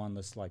having me go on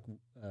this like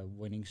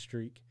winning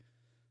streak.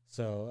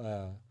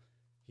 So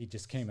he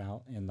just came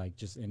out and like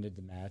just ended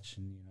the match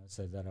and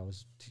said that I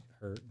was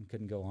hurt and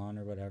couldn't go on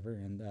or whatever.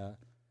 And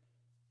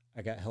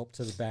I got help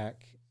to the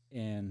back,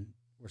 and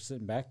we're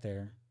sitting back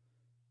there,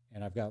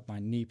 and I've got my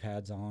knee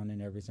pads on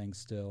and everything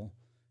still.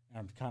 And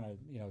I'm kind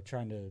of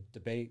trying to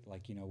debate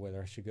like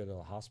whether I should go to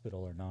the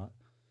hospital or not.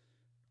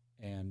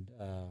 And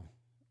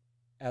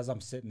as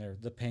I'm sitting there,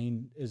 the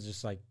pain is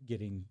just like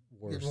getting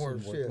worse,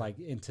 and worse, like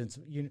intense.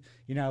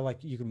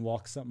 Like you can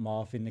walk something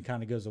off and it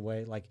kind of goes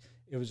away. Like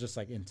it was just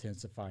like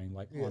intensifying,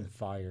 like on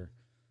fire.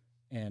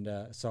 And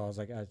so I was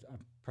like, I'm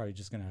probably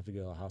just gonna have to go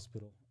to the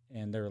hospital.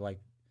 And they were like,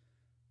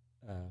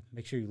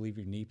 make sure you leave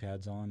your knee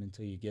pads on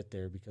until you get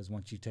there, because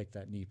once you take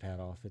that knee pad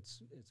off,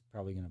 it's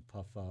probably gonna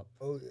puff up.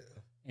 Oh yeah.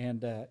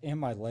 And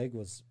my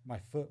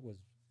foot was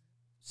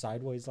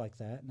sideways like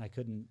that, and I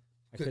couldn't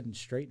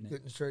straighten it.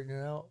 Couldn't straighten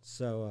it out.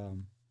 So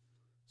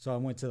I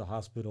went to the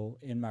hospital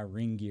in my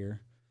ring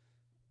gear,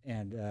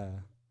 and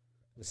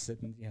was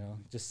sitting,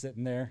 just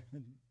sitting there,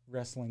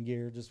 wrestling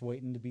gear, just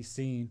waiting to be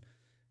seen.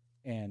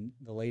 And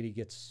the lady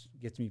gets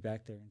me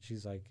back there, and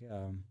she's like,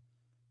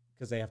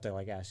 because they have to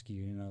like ask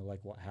you, like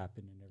what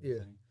happened and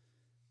everything.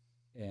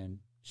 Yeah. And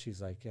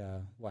she's like,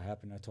 what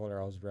happened? I told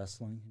her I was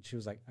wrestling, and she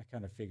was like, I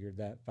kind of figured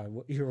that by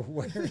what you were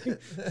wearing.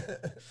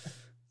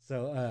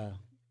 So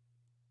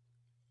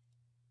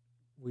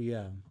we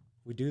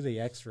do the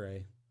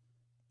X-ray,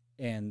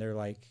 and they're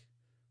like,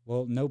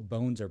 well, no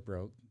bones are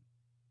broke,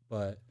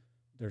 but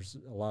there's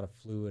a lot of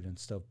fluid and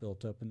stuff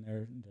built up in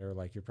there. They're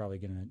like, you're probably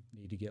going to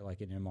need to get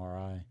like an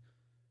MRI.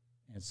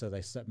 And so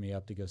they set me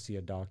up to go see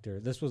a doctor.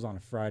 This was on a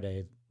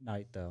Friday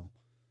night, though.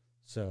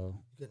 So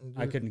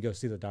I couldn't go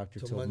see the doctor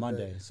till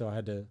Monday. So I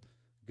had to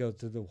go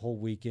through the whole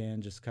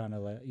weekend, just kind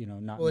of like,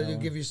 not Well, they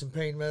give you some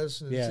pain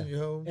medicine and send you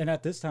home? And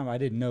at this time, I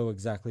didn't know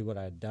exactly what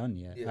I had done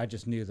yet. Yeah. I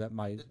just knew that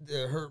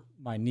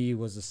my knee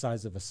was the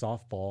size of a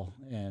softball.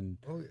 And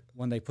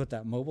when they put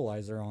that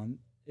mobilizer on,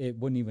 it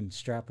wouldn't even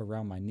strap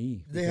around my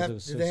knee.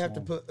 Did they have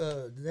to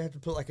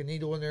put like a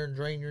needle in there and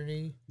drain your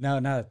knee? No,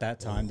 not at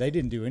that time. They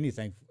didn't do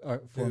anything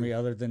for me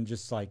other than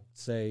just like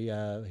say,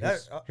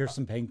 here's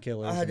some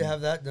painkillers. I had to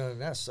have that done.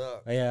 That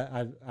sucked.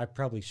 Yeah, I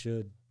probably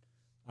should.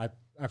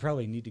 I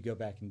probably need to go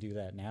back and do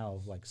that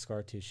now, like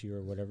scar tissue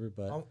or whatever.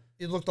 But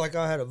it looked like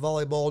I had a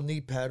volleyball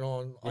knee pad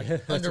on, like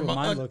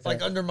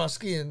under my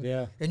skin.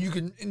 Yeah, and you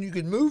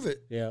can move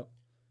it. Yeah,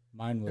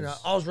 mine was. And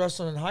I was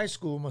wrestling in high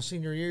school my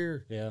senior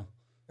year. Yeah.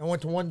 I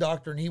went to one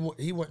doctor, and he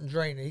wouldn't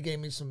drain it. He gave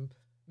me some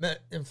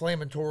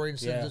inflammatory and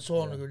said the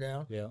swelling would go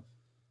down. Yeah.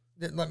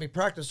 Didn't let me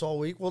practice all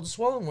week. Well, the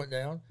swelling went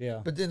down.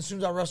 Yeah. But then as soon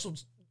as I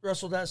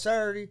wrestled that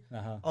Saturday,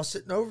 I was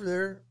sitting over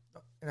there,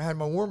 and I had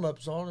my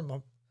warm-ups on,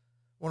 and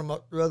one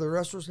of the other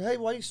wrestlers said, hey,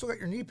 why you still got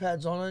your knee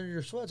pads on under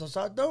your sweats? I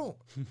said, I don't.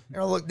 And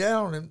I looked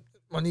down, and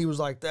my knee was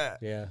like that.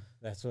 Yeah,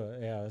 that's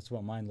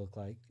what mine looked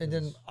like. And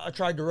then I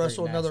tried to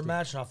wrestle another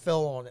match, and I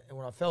fell on it. And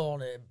when I fell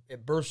on it,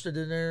 it bursted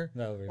in there.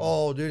 No, really?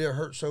 Oh, dude, it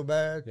hurt so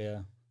bad. Yeah.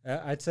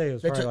 I'd say it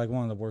was probably like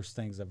one of the worst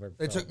things I've ever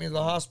They took me to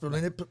the hospital,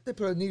 and they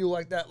put a needle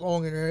like that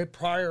long in there. They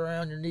pry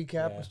around your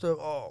kneecap and stuff.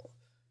 Oh,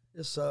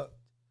 it sucked.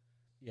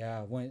 Yeah,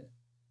 I went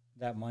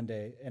that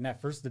Monday, and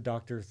at first the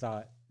doctor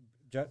thought,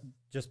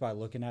 just by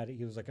looking at it,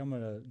 he was like, I'm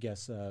going to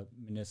guess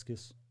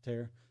meniscus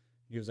tear.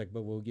 He was like,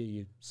 but we'll get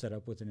you set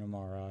up with an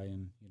MRI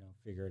and,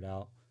 figure it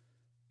out.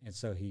 And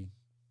so he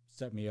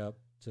set me up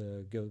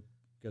to go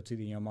to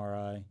the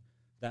MRI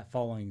that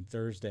following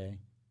Thursday.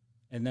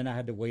 And then I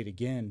had to wait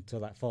again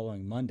till that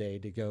following Monday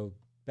to go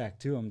back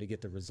to him to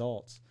get the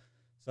results.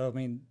 So, I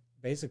mean,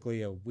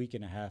 basically a week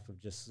and a half of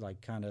just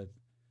like kind of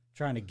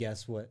trying to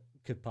guess what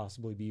could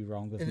possibly be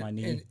wrong with my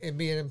knee. And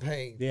being in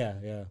pain. Yeah,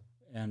 yeah.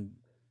 And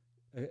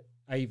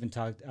I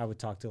would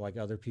talk to like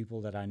other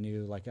people that I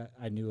knew. Like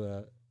I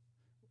knew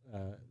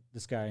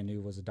this guy I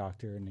knew was a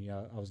doctor, and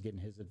I was getting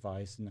his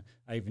advice, and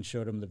I even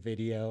showed him the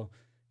video.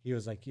 He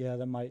was like, yeah,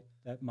 that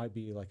might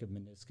be like a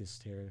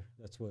meniscus tear.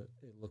 That's what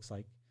it looks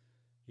like.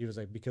 He was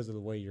like, because of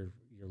the way your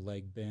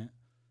leg bent.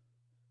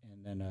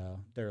 And then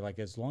they're like,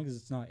 as long as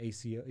it's not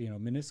ACL,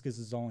 meniscus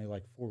is only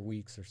like 4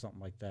 weeks or something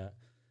like that.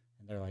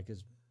 And they're like,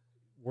 his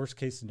worst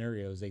case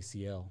scenario is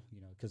ACL,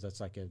 because that's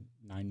like a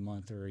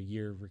 9-month or a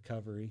year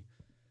recovery.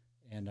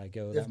 And I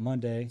go that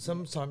Monday.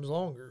 Sometimes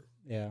longer.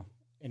 Yeah.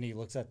 And he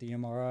looks at the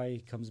MRI. He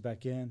comes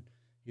back in.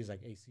 He's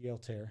like,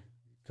 ACL tear.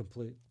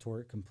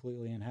 Tore it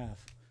completely in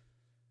half.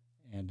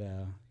 And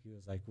he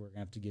was like, we're going to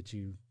have to get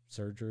you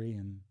surgery.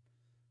 And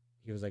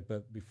he was like,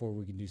 but before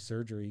we can do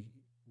surgery,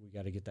 we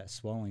got to get that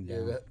swelling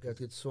down. Yeah, got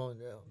to get swelling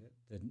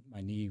down.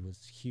 My knee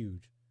was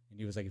huge. And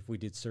he was like, if we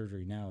did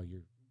surgery now,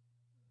 you'd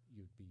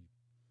be,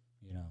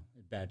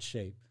 in bad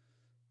shape.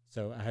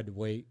 So I had to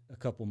wait a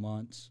couple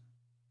months.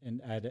 And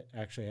I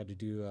actually had to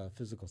do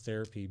physical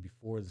therapy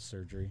before the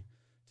surgery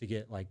to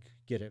get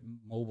it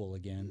mobile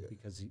again,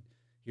 because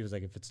he was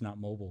like, if it's not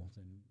mobile,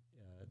 then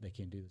they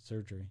can't do the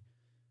surgery.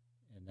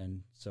 And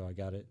then so I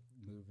got it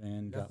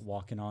moving, got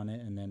walking on it,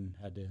 and then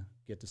had to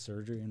get the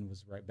surgery and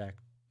was right back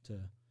to.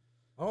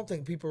 I don't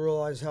think people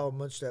realize how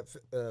much that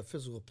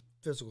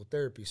physical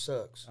therapy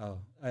sucks. Oh,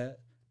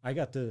 I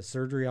got the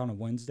surgery on a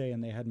Wednesday,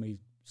 and they had me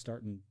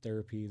starting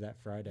therapy that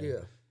Friday.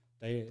 Yeah,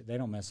 they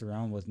don't mess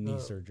around with knee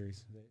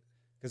surgeries.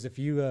 Because if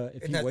you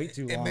wait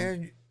too long,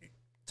 man,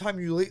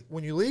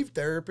 when you leave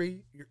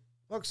therapy,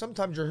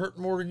 sometimes you're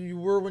hurting more than you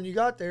were when you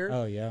got there.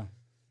 Oh yeah.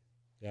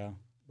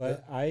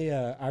 But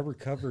I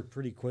recovered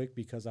pretty quick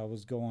because I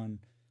was going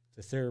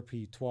to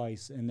therapy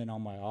twice, and then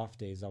on my off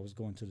days I was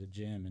going to the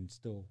gym and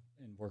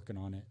working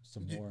on it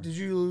some more. Did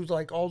you lose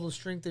all the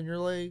strength in your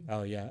leg?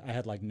 Oh yeah, I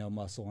had no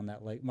muscle on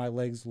that leg. My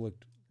legs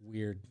looked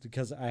weird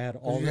because I had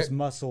all this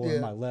muscle in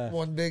my left.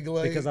 One big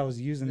leg. Because I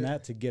was using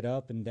that to get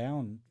up and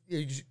down.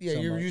 Yeah,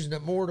 you were using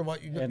it more than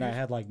what you. And I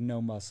had no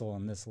muscle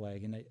on this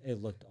leg, and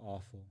it looked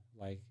awful.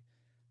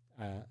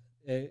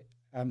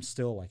 I'm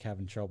still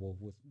having trouble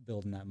with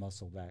building that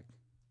muscle back.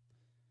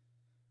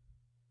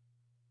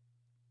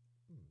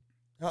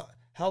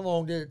 How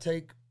long did it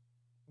take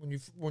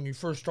when you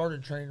first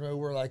started training,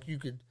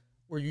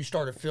 where you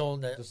started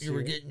feeling that you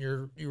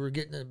were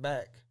getting it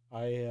back?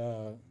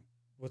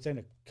 Within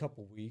a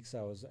couple weeks,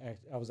 I was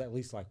at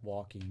least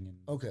walking. And,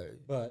 okay.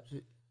 But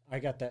I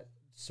got that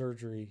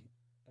surgery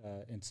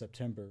in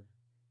September,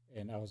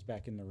 and I was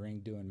back in the ring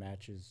doing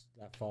matches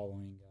that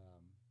following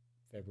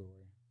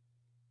February.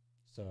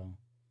 So,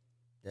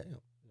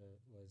 damn.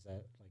 Was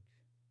that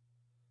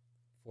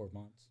 4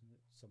 months,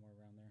 somewhere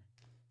around there,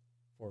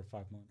 4 or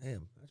 5 months?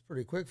 Damn, that's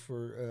pretty quick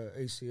for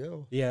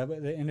ACL. Yeah,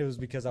 and it was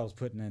because I was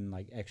putting in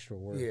extra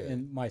work,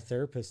 and my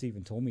therapist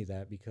even told me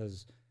that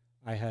because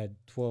I had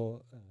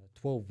 12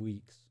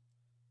 weeks,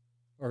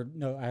 or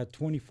no, I had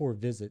 24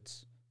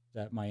 visits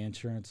that my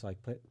insurance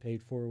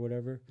paid for or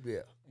whatever.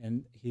 Yeah.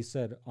 And he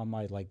said on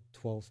my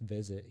 12th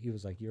visit, he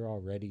was like, you're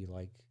already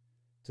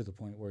to the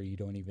point where you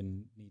don't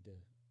even need to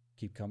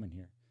keep coming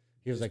here.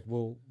 He was like,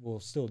 we'll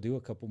still do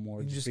a couple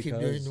more. You just because,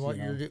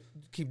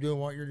 keep doing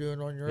what you're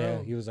doing on your own.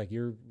 Yeah, he was like,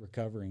 you're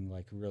recovering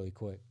really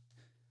quick.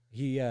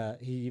 He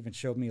even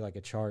showed me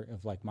a chart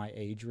of my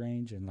age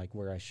range and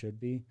where I should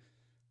be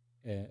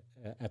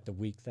at the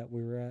week that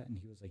we were at, and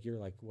he was like, you're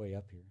way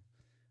up here.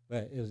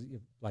 But it was,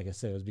 like I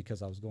said, it was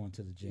because I was going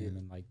to the gym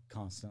and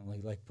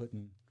constantly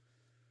putting.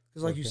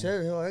 Because you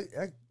said,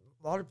 a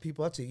lot of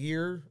people, that's a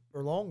year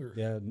or longer.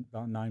 Yeah,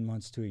 about 9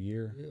 months to a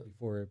year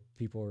before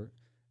people are.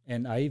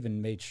 And I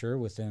even made sure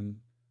with him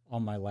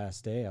on my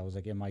last day, I was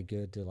like, am I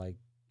good to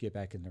get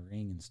back in the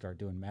ring and start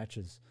doing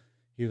matches?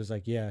 He was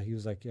like, yeah. He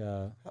was like,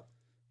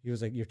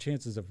 your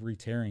chances of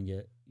re-tearing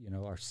it,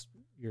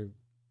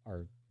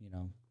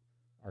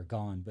 are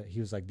gone. But he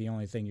was like, the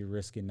only thing you're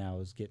risking now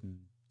is getting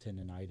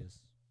tendonitis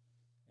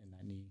in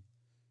that knee.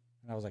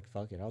 And I was like,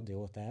 fuck it, I'll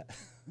deal with that.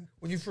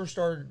 When you first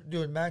started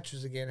doing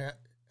matches again,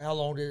 how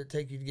long did it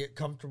take you to get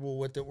comfortable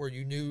with it, where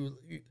you knew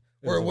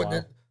where it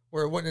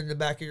wasn't in the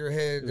back of your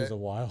head? It was a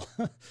while.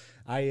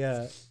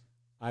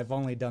 I've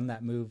only done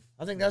that move.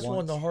 I think that's once. One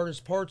of the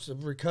hardest parts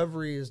of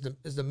recovery is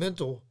the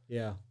mental.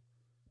 Yeah.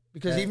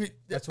 Because even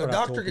a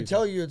doctor can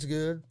tell you it's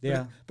good.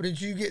 Yeah. But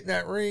if you get in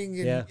that ring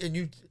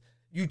and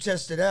you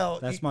test it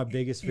out, that's my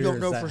biggest fear. You don't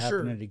know is that for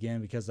sure. Happening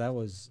again, because that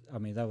was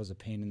a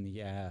pain in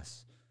the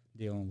ass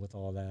dealing with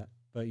all that.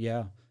 But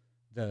yeah,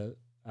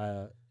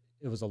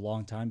 it was a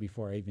long time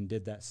before I even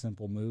did that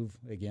simple move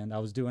again. I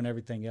was doing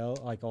everything else,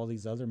 all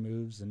these other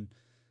moves, and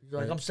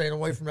you're I'm staying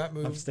away from that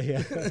move. I'm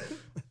staying.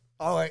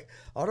 All right,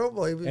 I don't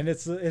believe it. And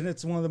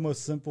it's one of the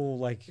most simple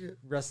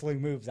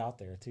wrestling moves out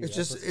there too.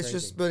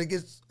 But it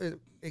gets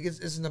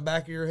it's in the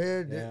back of your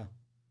head. Yeah.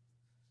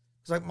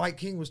 It's Mike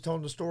King was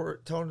telling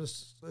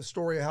us the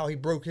story of how he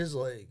broke his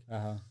leg.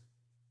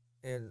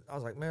 And I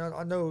was like, man,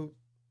 I know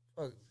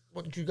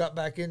what you got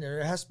back in there.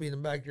 It has to be in the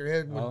back of your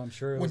head. I'm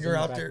sure when you're in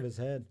the out back there. Of his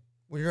head.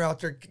 When you're out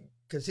there,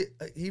 because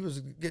he was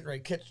getting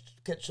ready to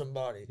catch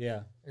somebody.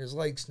 Yeah. And his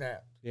leg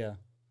snapped. Yeah.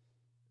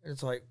 And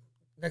it's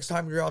next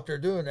time you're out there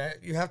doing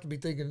that, you have to be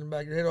thinking in the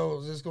back of your head, oh,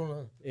 is this going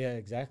to... Yeah,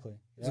 exactly.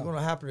 Is it going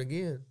to happen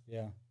again?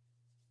 Yeah.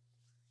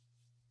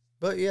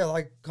 But yeah,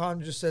 like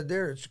Con just said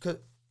there,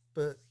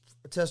 but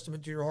a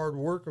testament to your hard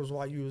work was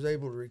why you was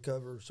able to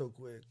recover so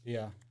quick.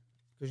 Yeah.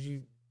 Because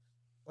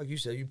like you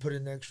said, you put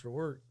in the extra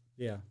work.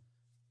 Yeah.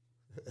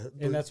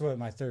 And that's what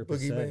my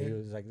therapist said. Man. He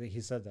was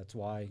he said that's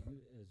why,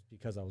 is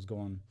because I was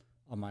going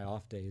on my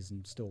off days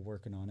and still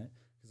working on it.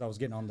 because I was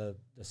getting on the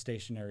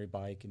stationary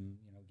bike and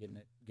getting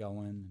it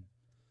going.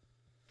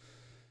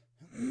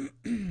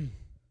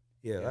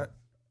 Yeah.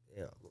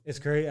 It's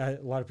great. A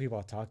lot of people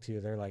I talk to,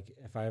 they're like,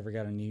 if I ever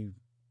got a knee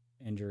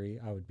injury,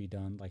 I would be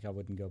done. Like I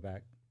wouldn't go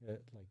back. Like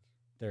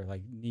they're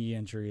like knee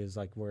injury is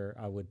like where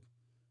I would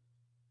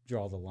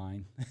draw the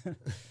line.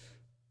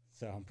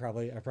 So I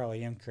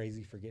probably am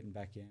crazy for getting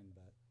back in,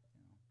 but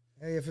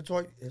hey, if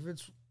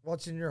it's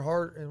what's in your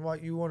heart and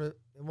what you want to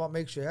and what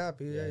makes you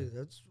happy, hey,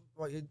 that's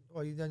what you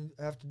then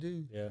have to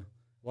do. Yeah.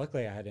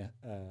 Luckily, I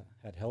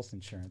had health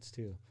insurance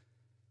too.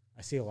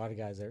 I see a lot of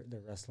guys they're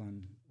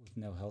wrestling with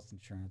no health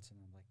insurance, and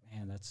I'm like,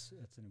 man, that's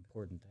an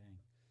important thing.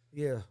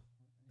 Yeah,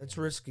 it's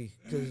risky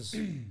because,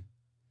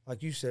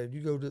 like you said,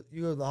 you go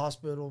to the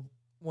hospital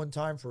one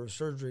time for a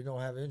surgery, don't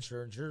have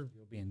insurance, you'll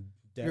be in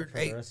debt for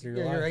the rest of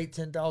your life.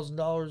 You're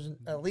 $8,000-$10,000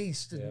 at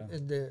least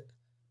in debt.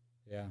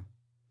 Yeah.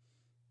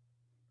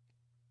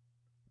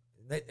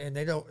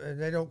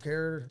 They don't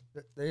care.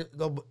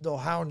 They'll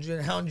hound you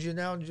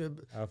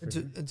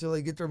until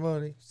they get their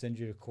money. Send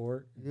you to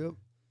court. Yep.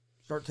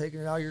 Start taking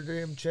it out of your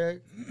damn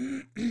check.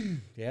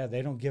 Yeah,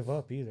 they don't give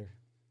up either.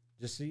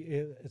 Just see,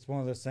 it's one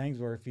of those things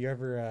where if you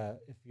ever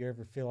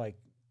feel like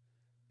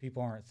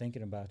people aren't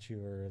thinking about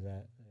you or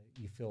that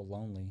you feel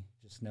lonely,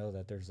 just know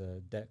that there's a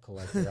debt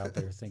collector out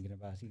there thinking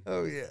about you.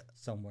 Oh yeah,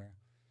 somewhere.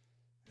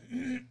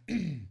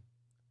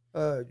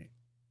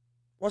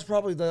 What's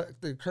probably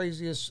the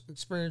craziest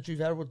experience you've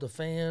had with a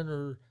fan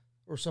or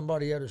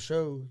somebody at a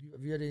show?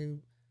 Have you had any?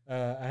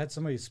 I had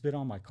somebody spit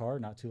on my car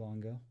not too long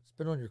ago.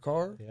 Spit on your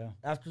car? Yeah.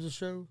 After the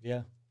show?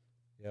 Yeah.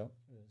 Yep.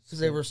 Because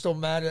they were still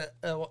mad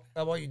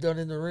at what you done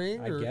in the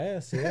ring? I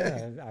guess,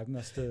 yeah. I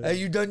must have. Hey,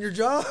 you done your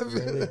job?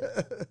 Really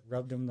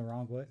rubbed them the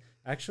wrong way.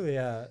 Actually,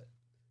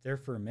 there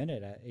for a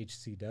minute at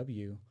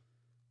HCW,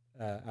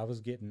 I was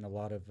getting a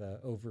lot of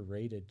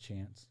overrated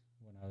chants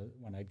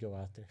when I'd go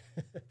out there.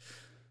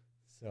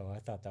 So I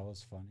thought that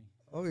was funny.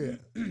 Oh yeah.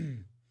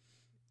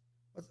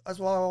 That's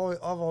why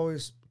I've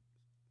always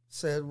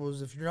said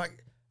was if you're not,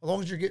 as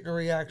long as you're getting a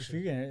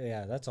reaction.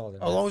 That's all.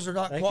 As long as they're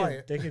not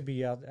quiet. They could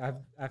be out.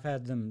 I've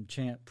had them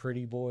chant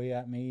 "pretty boy"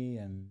 at me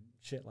and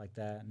shit like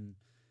that, and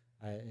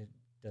it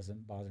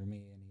doesn't bother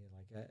me any.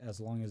 Like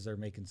as long as they're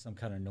making some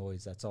kind of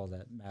noise, that's all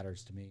that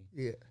matters to me.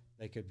 Yeah.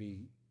 They could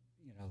be,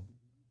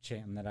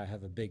 chanting that I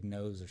have a big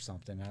nose or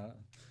something.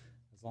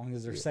 As long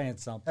as they're saying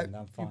something,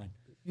 I'm fine.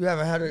 You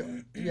haven't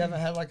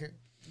had like a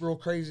real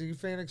crazy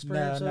fan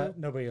experience? No,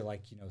 nobody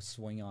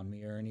swing on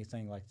me or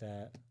anything like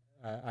that.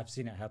 I've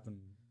seen it happen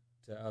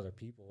to other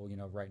people,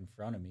 right in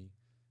front of me,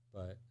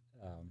 but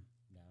no,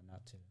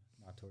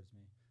 not towards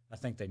me. I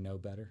think they know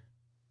better.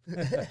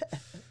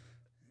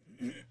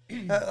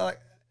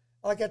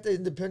 Like at the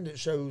independent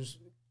shows,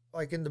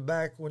 like in the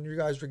back when you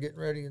guys are getting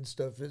ready and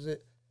stuff,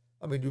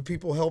 do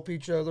people help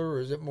each other, or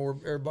is it more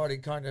everybody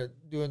kind of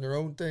doing their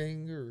own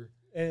thing, or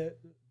it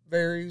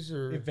varies?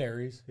 Or it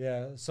varies,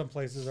 yeah. Some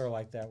places are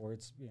like that where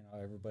it's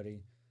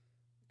everybody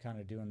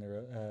kind of doing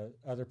their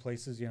other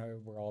places,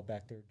 we're all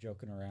back there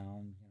joking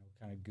around,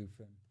 kind of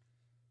goofing,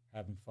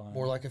 having fun.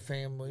 More like a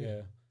family.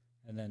 Yeah.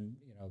 And then,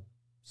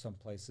 some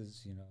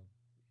places,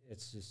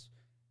 it's just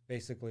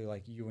basically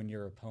like you and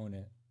your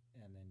opponent,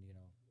 and then,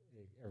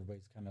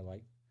 everybody's kind of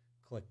like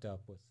clicked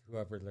up with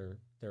whoever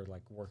they're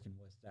like working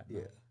with that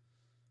night.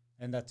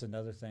 And that's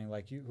another thing,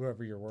 like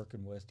whoever you're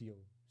working with,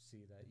 you'll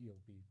see that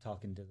you'll be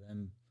talking to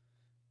them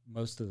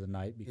most of the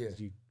night because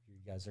you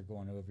guys are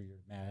going over your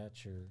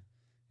match, and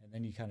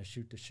then you kind of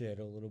shoot the shit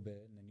a little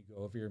bit, and then you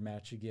go over your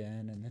match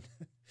again, and then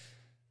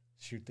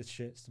shoot the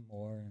shit some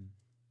more, and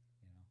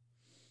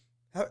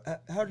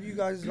how do you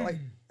guys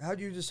how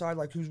do you decide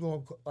who's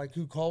going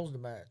who calls the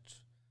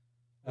match?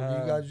 Or do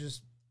you guys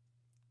just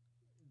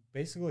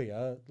basically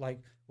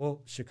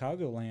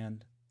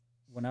Chicagoland,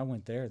 when I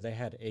went there, they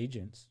had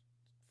agents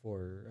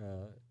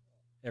for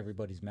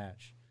everybody's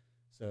match,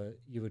 so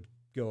you would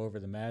go over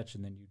the match,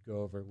 and then you'd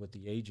go over it with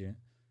the agent,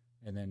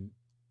 and then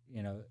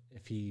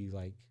if he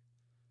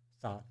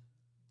thought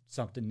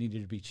something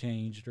needed to be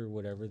changed or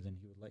whatever, then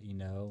he would let you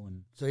know.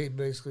 And so he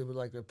basically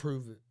would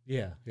approve it.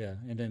 Yeah,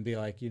 and then be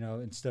like,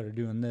 instead of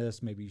doing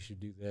this, maybe you should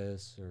do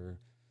this,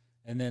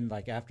 and then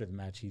after the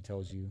match, he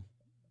tells you,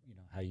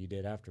 how you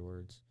did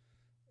afterwards.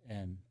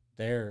 And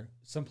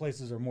some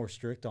places are more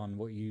strict on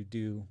what you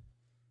do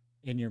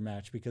in your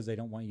match because they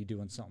don't want you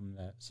doing something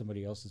that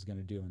somebody else is going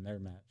to do in their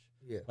match.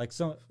 Yeah.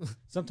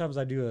 Sometimes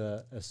I do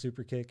a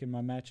super kick in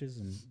my matches,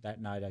 and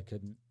that night I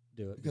couldn't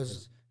do it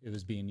because it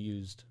was being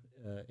used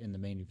in the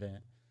main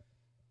event.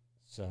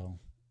 So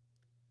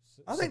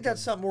I think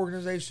that's something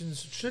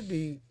organizations should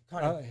be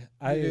kind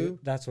of do.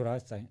 That's what I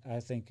think. I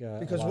think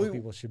because a lot of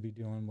people should be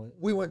doing what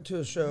we went to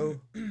a show,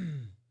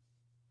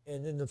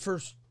 and in the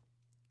first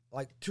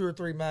 2 or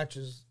 3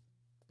 matches,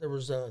 there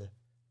was the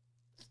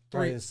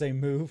same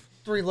move,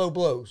 3 low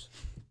blows.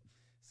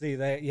 See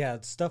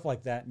that? Stuff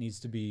like that needs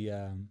to be,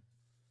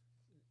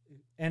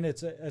 and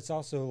it's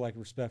also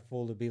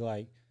respectful to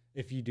be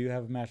if you do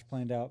have a match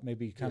planned out,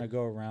 maybe kind of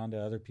go around to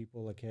other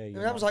people hey.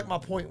 And that was my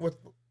point with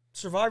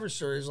Survivor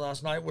Series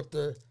last night with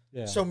the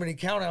so many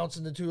countouts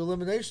in the 2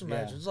 elimination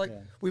matches. It's like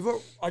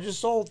I just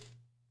saw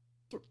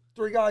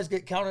 3 guys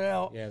get counted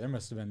out. Yeah, there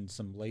must have been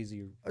some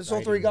lazy. I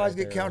saw 3 guys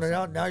get counted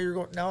out. Now you're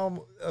going.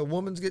 Now a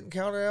woman's getting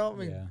counted out. I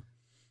mean,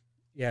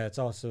 yeah. It's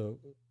also.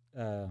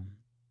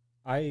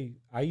 I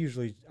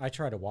usually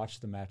try to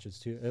watch the matches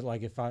too.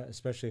 Like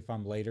especially if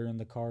I'm later in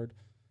the card,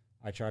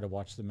 I try to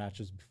watch the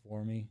matches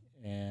before me,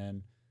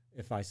 and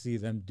if I see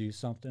them do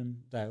something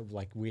that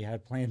like we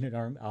had planned in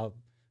our, I'll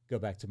go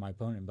back to my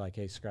opponent and be like,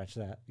 hey, scratch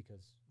that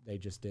because they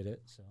just did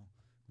it. So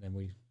then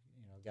we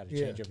got to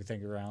change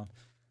everything around.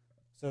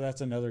 So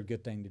that's another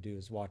good thing to do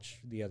is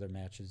watch the other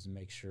matches and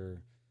make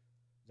sure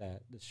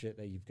that the shit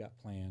that you've got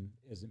planned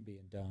isn't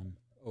being done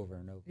over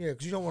and over. Yeah,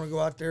 because you don't want to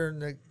go out there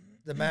and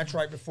the match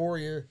right before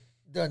you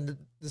done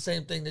the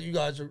same thing that you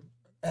guys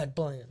had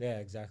planned. Yeah,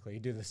 exactly.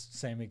 You do the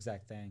same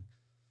exact thing.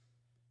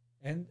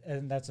 And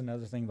that's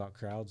another thing about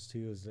crowds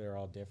too is they're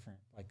all different.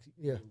 Like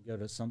you go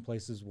to some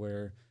places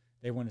where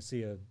they want to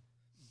see a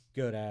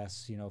good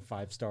ass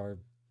 5-star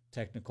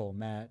technical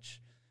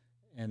match,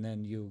 and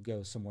then you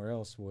go somewhere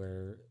else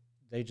where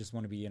they just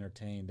want to be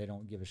entertained. They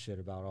don't give a shit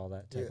about all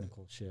that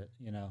technical shit.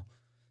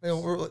 They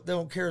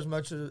don't care as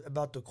much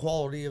about the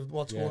quality of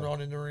what's going on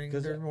in the ring.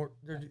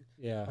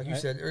 They're like you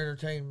said, they're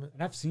entertainment.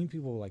 And I've seen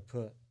people like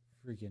put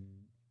freaking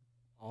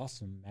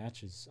awesome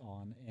matches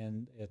on,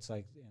 and it's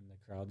like, and the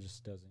crowd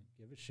just doesn't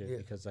give a shit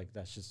because like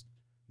that's just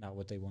not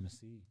what they want to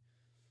see.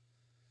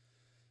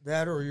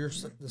 That or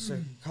the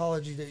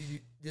psychology that you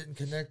didn't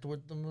connect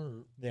with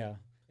them.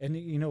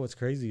 And what's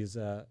crazy is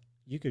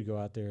you could go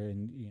out there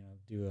and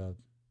do a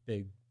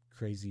big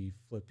crazy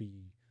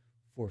flippy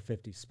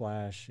 450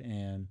 splash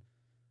and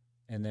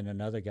then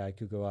another guy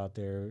could go out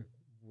there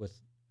with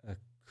a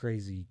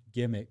crazy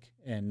gimmick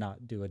and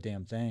not do a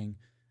damn thing.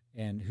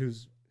 And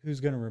who's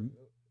going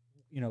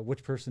to,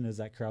 which person is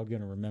that crowd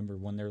going to remember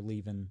when they're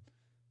leaving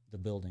the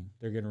building?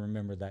 They're going to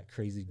remember that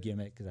crazy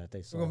gimmick that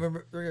they saw. They're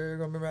going to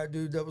remember that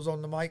dude that was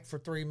on the mic for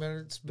 3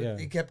 minutes, but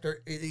he kept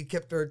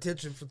their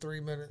attention for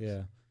 3 minutes.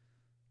 Yeah.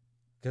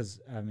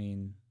 Because, I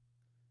mean,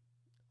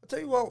 I'll tell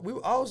you what,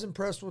 I was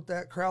impressed with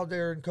that crowd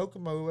there in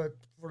Kokomo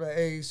for the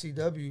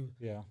AACW.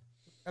 Yeah.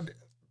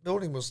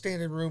 Building was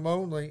standing room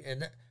only,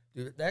 and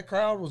that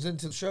crowd was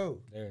into the show.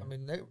 There. I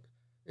mean,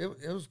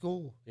 it was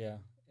cool. Yeah,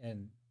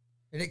 and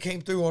it came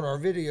through on our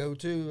video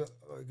too.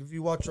 If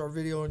you watch our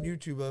video on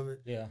YouTube of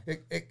it,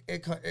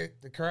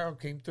 the crowd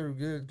came through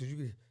good because you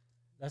could.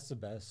 That's the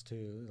best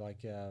too.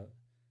 Like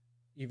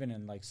even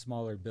in like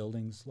smaller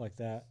buildings like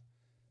that,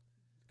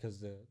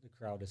 because the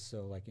crowd is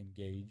so like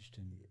engaged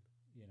and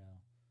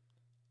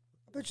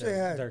I bet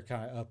they're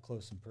kind of up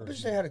close and personal. I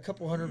bet they had a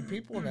couple hundred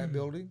people in that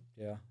building.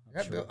 Yeah,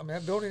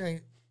 that building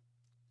ain't.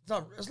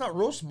 It's not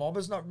real small, but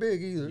it's not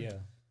big either.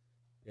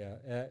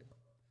 Yeah.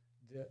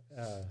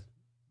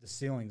 The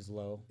ceiling's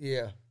low.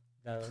 Yeah.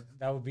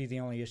 That would be the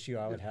only issue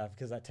I would have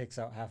because that takes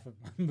out half of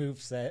my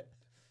move set.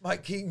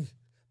 Mike King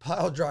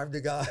pile drive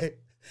the guy.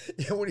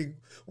 When he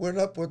went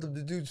up with him,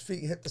 the dude's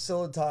feet hit the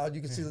ceiling tile.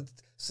 You can see the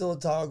ceiling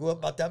tile go up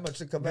about that much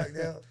to come back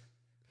down.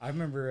 I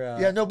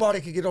remember.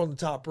 Nobody could get on the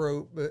top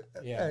rope, but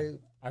hey.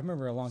 I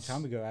remember a long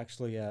time ago.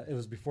 Actually, it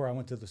was before I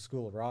went to the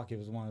School of Rock. It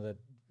was one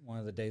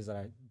of the days that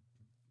I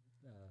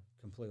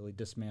completely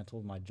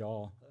dismantled my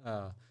jaw.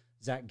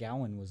 Zach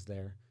Gowen was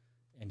there,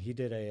 and he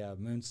did a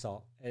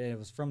moonsault, and it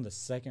was from the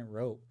second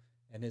rope,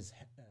 and his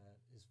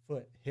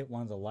foot hit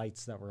one of the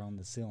lights that were on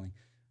the ceiling,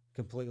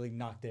 completely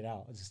knocked it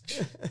out.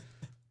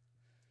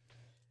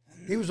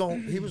 He was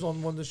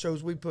on one of the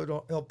shows we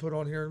helped put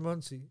on here in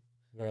Muncie.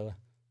 Really?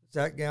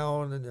 Zach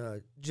Gowen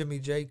and Jimmy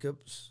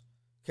Jacobs,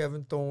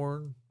 Kevin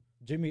Thorne.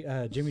 Jimmy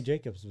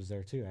Jacobs was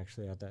there too,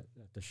 actually, at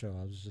the show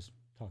I was just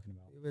talking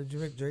about.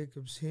 Jimmy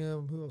Jacobs,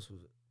 him. Who else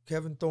was it?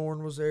 Kevin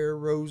Thorne was there.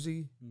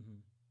 Rosie.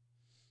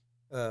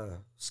 Mm-hmm.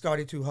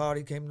 Scotty Too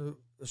Hotty came to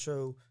the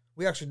show.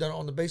 We actually done it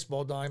on the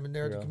baseball diamond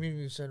there at the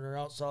community center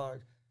outside.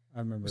 I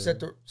remember. We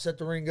set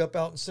the ring up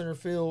out in center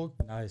field.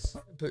 Nice.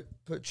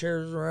 Put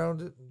chairs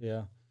around it.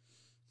 Yeah.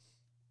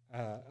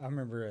 I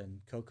remember in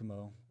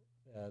Kokomo.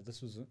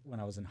 This was when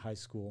I was in high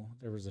school.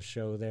 There was a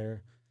show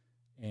there,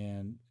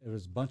 and it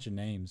was a bunch of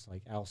names.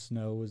 Like Al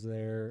Snow was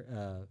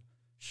there.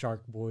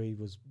 Shark Boy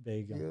was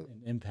big in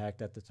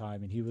Impact at the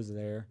time, and he was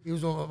there. He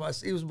was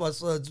my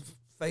son's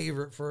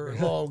favorite for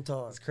a long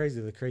time. It's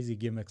crazy. The crazy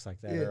gimmicks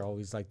like that are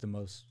always like the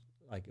most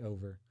like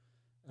over.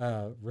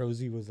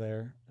 Rosie was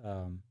there.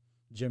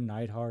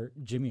 Jimmy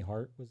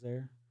Hart was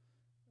there.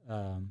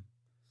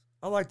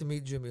 I like to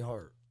meet Jimmy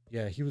Hart.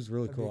 Yeah, he was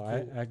really cool.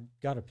 I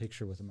got a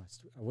picture with him.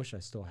 I wish I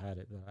still had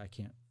it, but I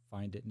can't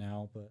find it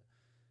now. But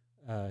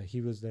he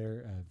was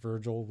there.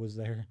 Virgil was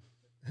there.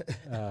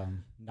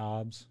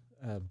 Knobs,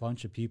 a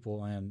bunch of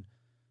people, and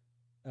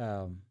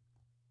there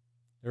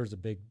was a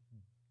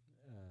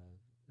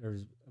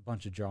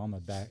bunch of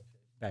drama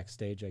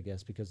backstage, I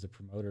guess, because the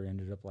promoter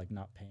ended up like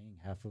not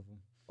paying half of them.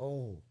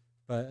 Oh,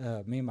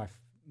 but me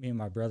and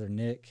my brother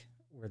Nick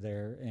were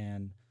there,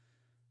 and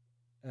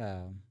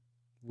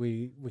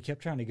we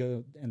kept trying to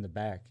go in the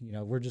back.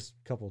 We're just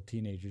a couple of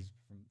teenagers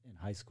in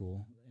high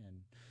school, and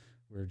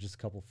We were just a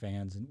couple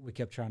fans, and we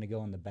kept trying to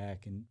go in the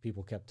back, and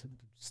people kept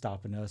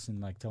stopping us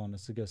and like telling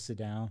us to go sit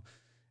down.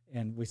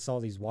 And we saw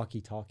these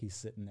walkie-talkies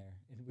sitting there,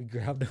 and we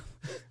grabbed them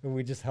and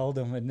we just held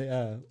them. And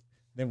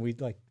then we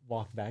like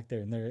walked back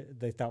there, and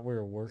they thought we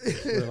were working.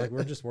 We were like,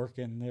 we're just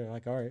working. And they're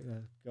like, all right,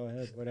 go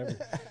ahead, whatever.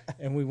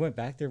 And we went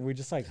back there, and we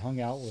just like hung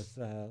out with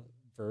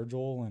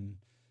Virgil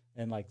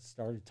and like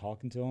started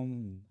talking to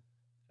him.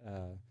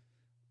 And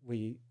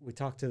we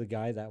talked to the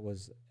guy that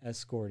was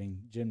escorting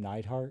Jim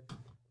Neidhart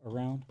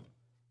around.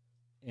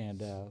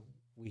 And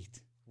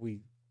we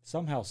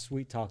somehow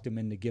sweet talked him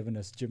into giving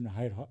us Jim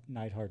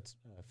Neidhart's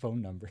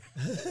phone number.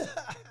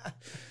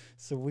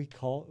 So we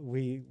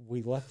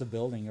left the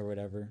building or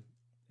whatever,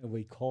 and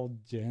we called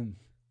Jim,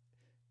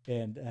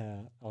 and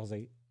I was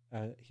like,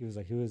 he was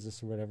like, who is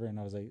this or whatever, and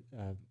I was like,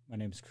 my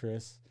name's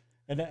Chris.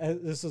 And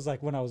this was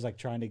like when I was like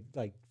trying to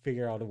like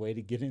figure out a way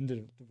to get into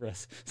the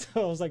rest.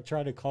 So I was like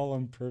trying to call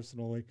him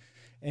personally,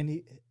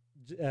 and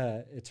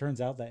it turns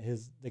out that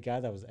the guy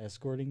that was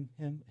escorting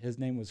him, his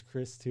name was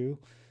Chris too.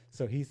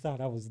 So he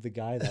thought I was the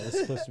guy that was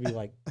supposed to be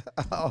like,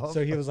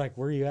 so he was like,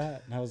 where are you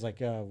at? And I was like,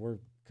 we're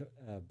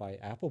by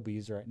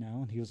Applebee's right now.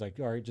 And he was like,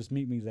 all right, just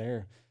meet me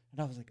there.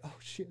 And I was like, oh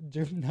shit,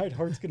 Jim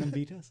Neidhart's going to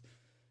meet us.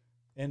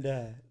 And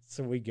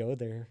so we go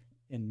there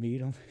and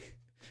meet him.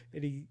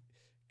 And he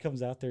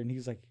comes out there and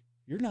he's like,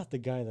 you're not the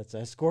guy that's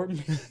escorting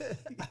me.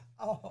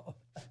 I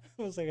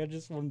was like, I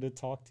just wanted to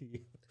talk to you.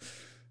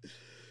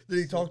 Did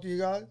he talk to you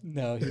guys?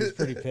 No, he was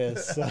pretty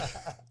pissed. So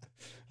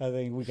I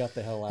think we got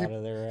the hell out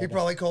of there. He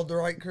probably called the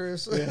right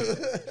Chris. Yeah.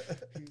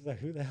 He was like,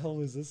 who the hell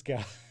is this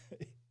guy?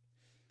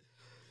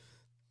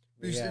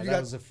 That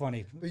was a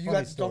funny But you funny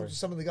got to story. talk to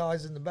some of the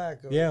guys in the back.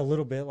 Yeah, a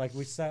little bit. Like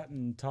we sat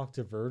and talked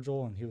to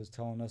Virgil, and he was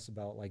telling us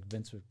about like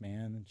Vince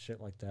McMahon and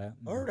shit like that.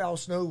 I heard Al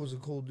Snow was a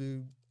cool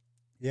dude.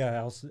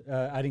 Yeah,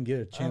 I didn't get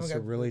a chance to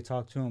really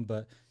talk to him,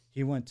 but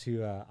he went to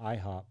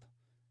IHOP,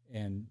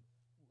 and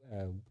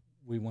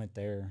we went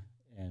there,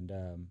 and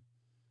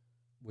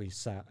we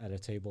sat at a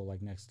table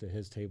like next to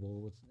his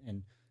table,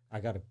 and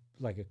I got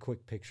a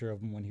quick picture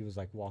of him when he was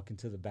like walking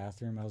to the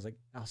bathroom. I was like,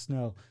 Al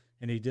Snow,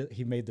 and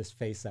he made this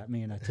face at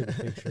me, and I took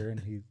a picture, and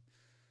he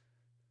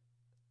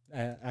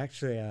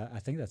actually I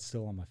think that's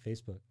still on my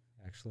Facebook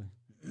actually.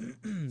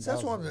 So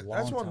that's one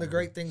of the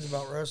great things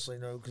about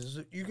wrestling, though, because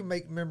you can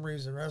make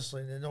memories in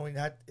wrestling. It don't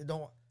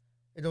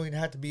even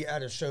have to be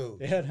at a show.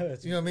 Yeah, no,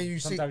 you know what I mean.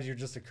 Sometimes you're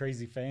just a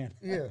crazy fan.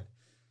 Yeah,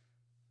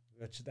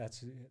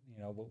 that's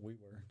what we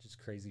were, just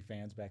crazy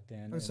fans back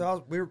then. And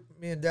so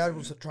me and Dad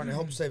was trying to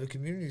help save a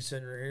community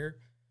center here,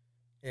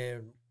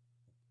 and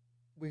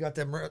we got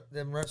that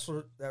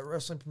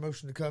wrestling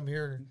promotion to come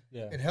here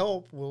and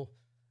help. Well,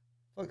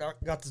 I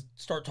got to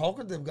start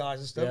talking to them guys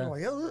and stuff. Yeah. I'm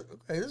like,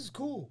 okay, this is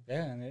cool.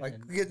 Yeah,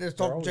 and getting to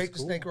talk to Jake the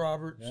cool. Snake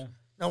Roberts. Yeah.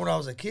 Now, when I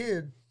was a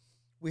kid,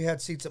 we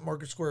had seats at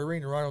Market Square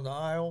Arena right on the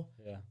aisle.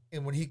 Yeah.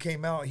 And when he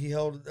came out, he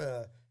held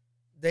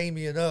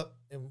Damien up,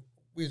 and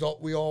we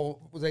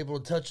all was able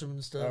to touch him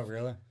and stuff. Oh,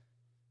 really?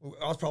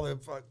 I was probably,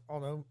 I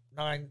don't know,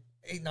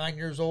 9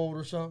 years old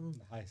or something.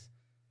 Nice.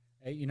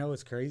 Hey, you know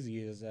what's crazy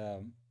is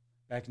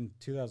back in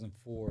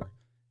 2004,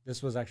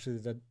 this was actually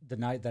the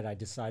night that I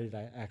decided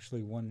I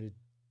actually wanted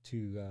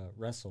to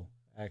wrestle.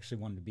 I actually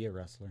wanted to be a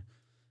wrestler.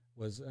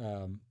 Was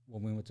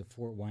when we went to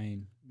Fort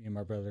Wayne, me and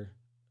my brother,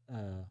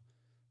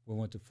 we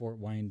went to Fort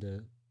Wayne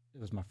it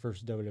was my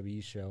first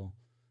WWE show,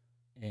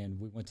 and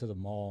we went to the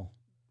mall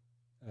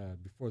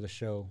before the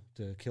show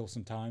to kill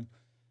some time,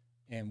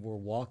 and we're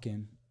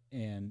walking,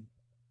 and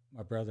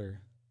my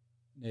brother,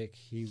 Nick,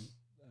 he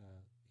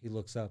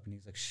looks up and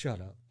he's like,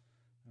 shut up.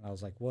 And I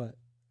was like, what?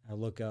 I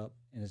look up,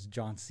 and it's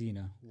John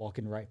Cena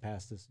walking right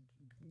past us,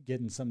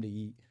 getting something to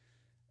eat.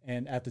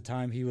 And at the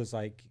time, he was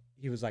like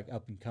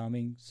up and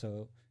coming,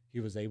 so he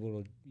was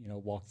able to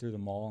walk through the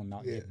mall and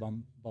not get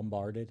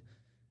bombarded.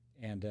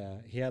 And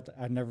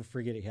I'd never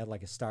forget it. He had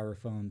like a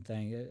styrofoam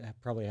thing. It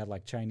probably had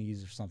like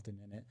Chinese or something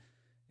in it.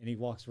 And he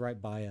walks right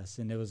by us,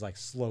 and it was like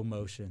slow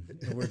motion.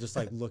 And we're just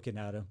like looking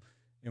at him,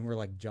 and we're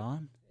like,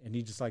 John? And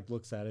he just like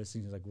looks at us,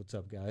 and he's like, what's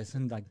up, guys?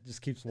 And like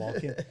just keeps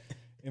walking.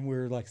 And we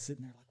were like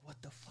sitting there like,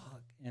 what the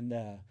fuck? And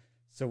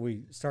so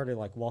we started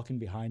like walking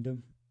behind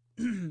him,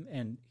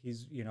 and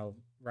he's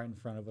right in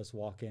front of us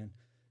walking,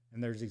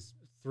 and there's these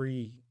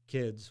 3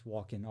 kids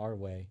walking our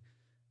way,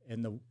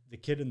 and the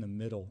kid in the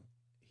middle,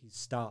 he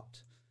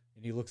stopped,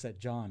 and he looks at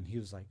John. He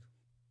was like,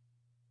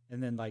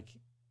 and then like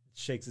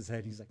shakes his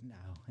head. He's like, no,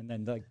 and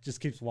then like just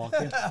keeps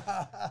walking.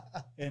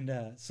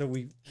 And so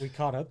we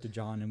caught up to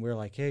John, and we were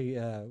like, hey,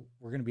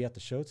 we're gonna be at the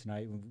show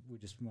tonight. We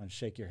just want to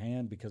shake your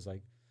hand because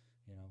like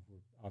we're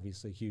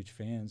obviously huge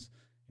fans.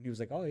 And he was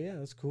like, oh yeah,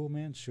 that's cool,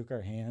 man. Shook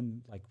our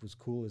hand, like was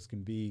cool as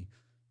can be.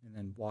 And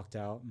then walked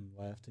out and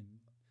left,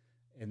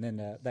 and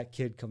then that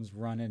kid comes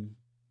running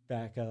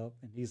back up,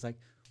 and he's like,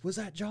 was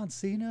that John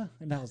Cena?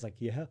 And I was like,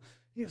 yeah.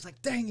 He was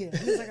like, dang it.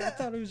 He was like, I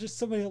thought it was just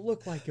somebody that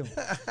looked like him.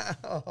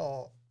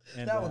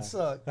 And that would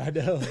suck. I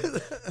know.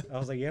 I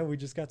was like, yeah, we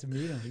just got to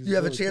meet him. You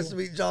have a chance to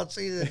meet John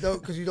Cena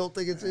because you don't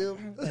think it's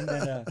him? And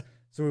then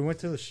so we went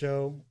to the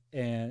show,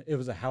 and it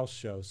was a house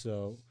show,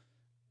 so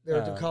there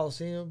at the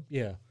Coliseum.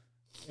 Yeah,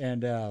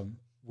 and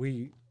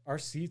our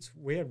seats,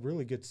 we had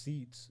really good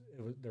seats.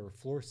 There were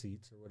floor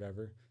seats or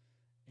whatever,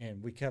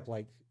 and we kept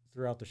like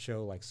throughout the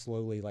show like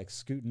slowly like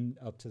scooting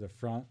up to the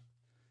front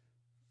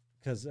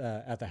because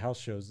at the house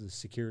shows the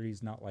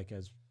security's not like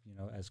as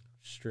as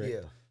strict.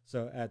 Yeah.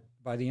 So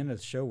by the end of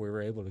the show, we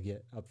were able to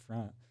get up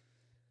front,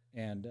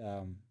 and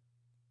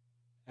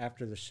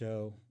after the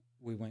show,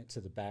 we went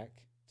to the back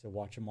to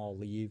watch them all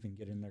leave and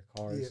get in their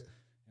cars. Yeah.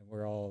 And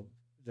we're all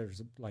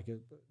there's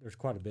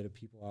quite a bit of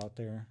people out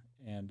there,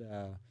 and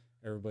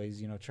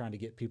everybody's trying to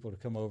get people to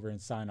come over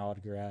and sign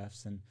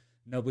autographs, and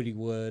nobody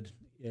would.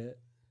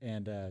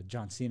 And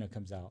John Cena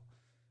comes out,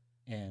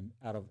 and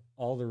out of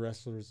all the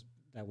wrestlers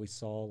that we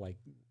saw like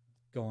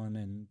going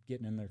and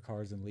getting in their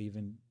cars and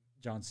leaving,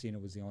 John Cena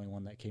was the only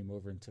one that came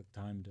over and took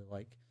time to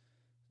like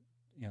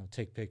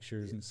take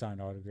pictures and sign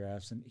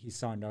autographs. And he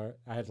signed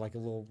I had like a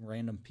little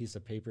random piece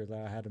of paper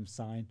that I had him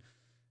sign,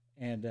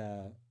 and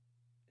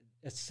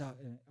it's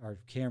our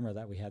camera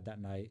that we had that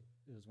night.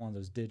 It was one of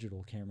those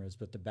digital cameras,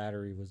 but the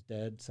battery was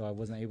dead, so I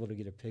wasn't able to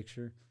get a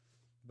picture.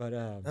 But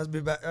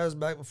that was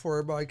back before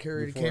everybody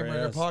carried a camera in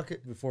their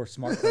pocket, before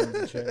smartphones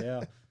and shit.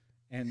 Yeah,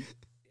 and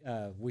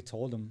we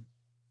told him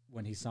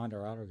when he signed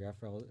our autograph,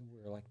 we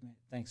were like, "Man,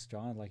 thanks,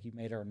 John. Like, you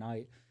made our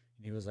night."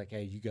 And he was like,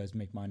 "Hey, you guys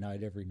make my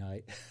night every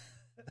night."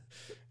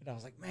 And I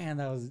was like, "Man,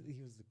 he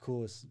was the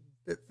coolest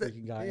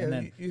freaking guy." Yeah, and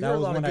then that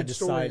was when I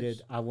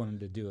decided I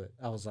wanted to do it.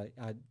 I was like,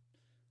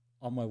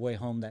 on my way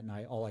home that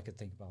night, all I could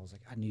think about was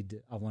like,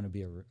 I want to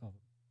be a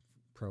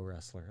pro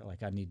wrestler.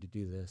 Like, I need to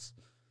do this.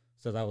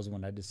 So that was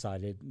when I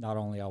decided not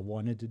only I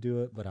wanted to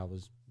do it, but I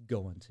was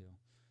going to.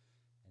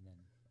 And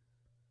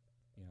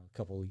then, a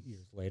couple of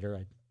years later,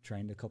 I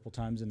trained a couple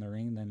times in the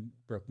ring, then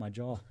broke my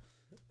jaw.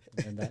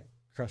 And that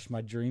crushed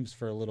my dreams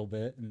for a little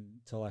bit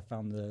until I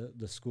found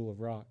the School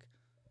of Rock.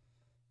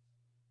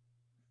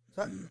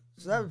 So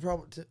that would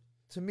probably,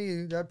 to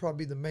me, that'd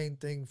probably be the main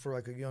thing for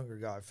like a younger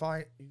guy.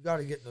 You got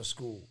to get in a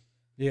school.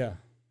 Yeah,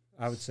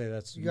 I would say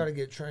that's you got to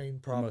get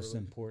trained properly. The most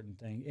important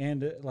thing.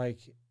 And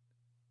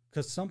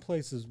because some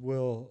places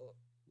will,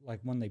 like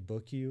when they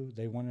book you,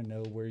 they want to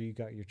know where you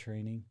got your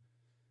training.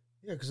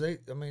 Yeah, because they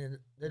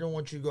don't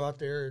want you to go out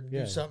there and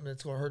do something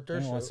that's going to hurt their show.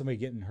 They don't want somebody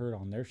getting hurt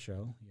on their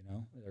show,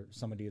 or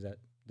somebody that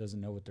doesn't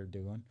know what they're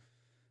doing.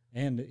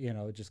 And,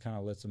 it just kind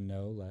of lets them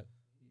know that,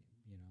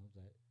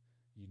 that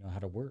you know how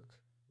to work.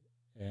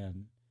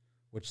 And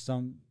which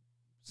some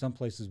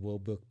places will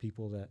book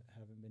people that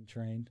haven't been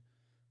trained,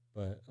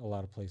 but a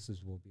lot of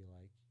places will be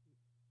like,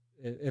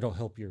 it'll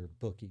help your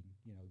booking,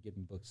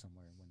 getting booked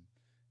somewhere when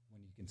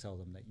you can tell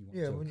them that you went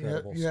to a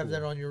credible when you have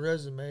that on your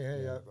resume.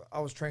 Hey, I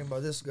was trained by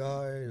this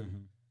guy.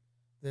 And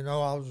then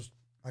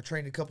I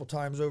trained a couple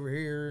times over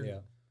here. Yeah.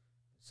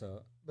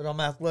 So. But I'm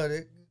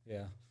athletic.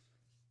 Yeah.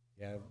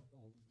 Yeah.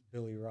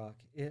 Billy Rock.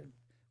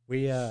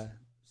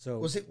 So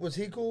was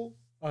he cool?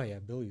 Oh yeah,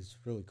 Billy's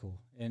really cool,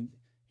 and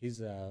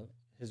he's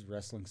his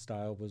wrestling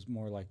style was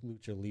more like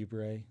lucha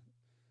libre,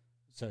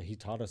 so he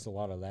taught us a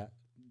lot of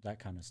that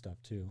kind of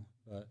stuff too.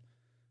 But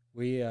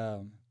we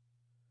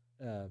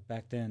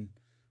back then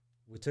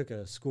we took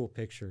a school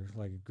picture,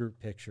 like a group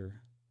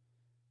picture,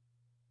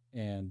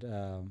 and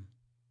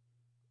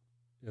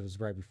it was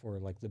right before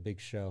like the big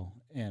show,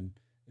 and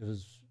it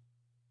was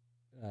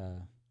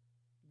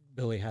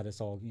Billy had us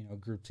all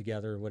grouped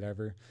together or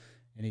whatever.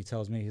 And he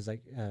tells me, he's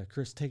like,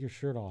 Chris, take your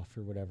shirt off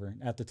or whatever.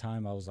 And at the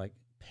time, I was like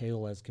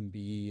pale as can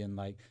be. And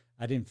like,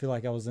 I didn't feel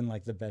like I was in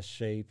like the best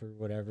shape or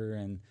whatever.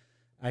 And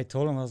I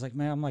told him, I was like,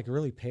 man, I'm like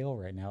really pale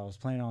right now. I was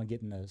planning on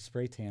getting a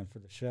spray tan for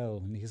the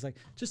show. And he's like,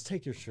 just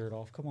take your shirt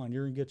off. Come on,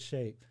 you're in good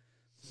shape.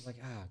 I was like,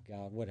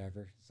 God,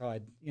 whatever. So I,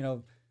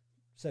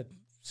 said,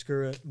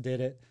 screw it, did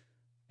it.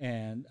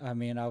 And I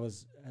mean, I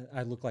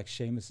looked like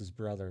Sheamus's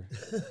brother.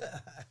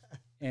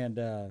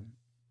 And,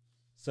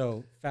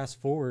 so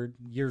fast forward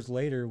years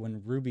later,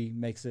 when Ruby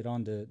makes it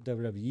onto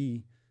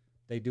WWE,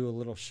 they do a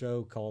little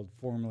show called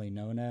Formerly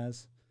Known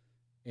As,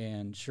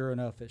 and sure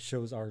enough, it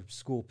shows our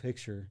school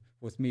picture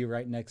with me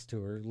right next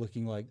to her,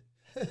 looking like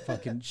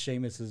fucking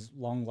Sheamus's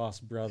long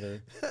lost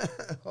brother.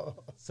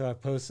 So I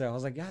posted, I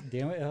was like, God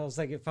damn it! I was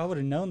like, if I would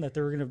have known that they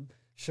were gonna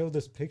show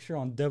this picture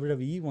on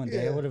WWE one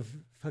day, I would have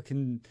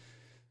fucking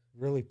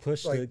really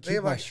pushed to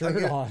keep my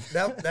shirt on.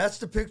 That's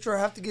the picture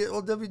I have to get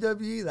on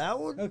WWE. That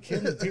one. No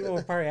kidding. People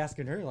were probably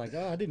asking her like,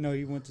 "Oh, I didn't know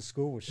you went to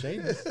school with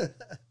Sheamus."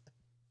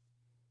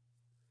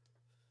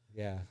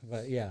 Yeah,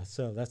 but yeah.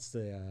 So that's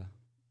the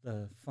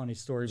funny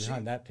story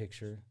behind that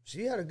picture.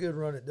 She had a good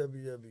run at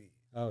WWE.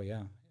 Oh yeah,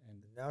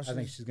 and now I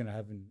think she's gonna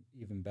have an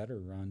even better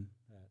run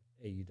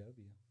at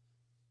AEW.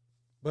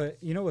 But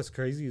you know what's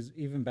crazy is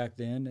even back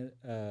then,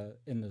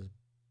 in the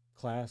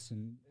class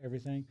and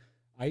everything.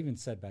 I even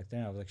said back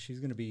then, I was like, she's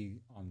going to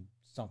be on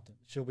something.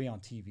 She'll be on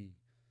TV.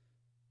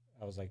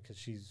 I was like, because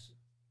she's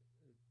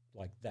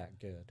like that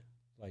good.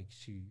 Like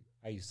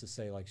I used to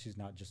say like, she's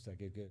not just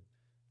like a good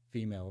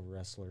female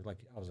wrestler. Like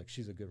I was like,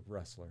 she's a good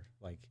wrestler.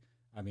 Like,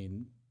 I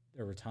mean,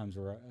 there were times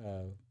where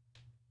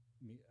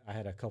I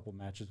had a couple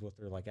matches with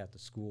her like at the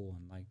school,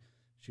 and like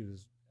she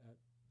was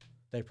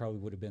they probably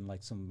would have been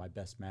like some of my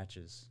best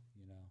matches,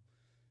 you know.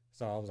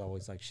 So I was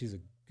always like, she's a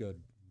good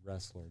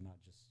wrestler, not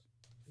just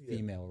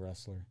female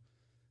wrestler.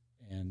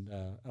 And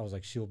I was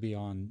like, she'll be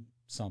on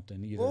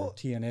something, either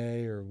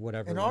TNA or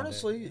whatever. And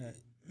honestly,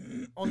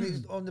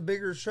 on the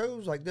bigger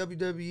shows like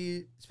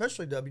WWE,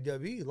 especially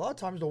WWE, a lot of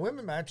times the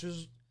women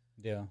matches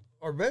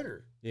are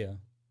better. Yeah.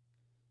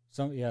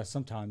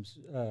 Sometimes.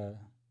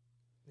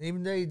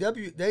 Even the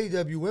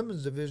AEW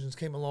women's divisions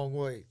came a long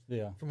way.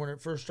 Yeah. From when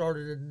it first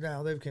started and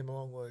now they've came a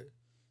long way.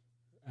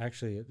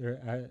 Actually,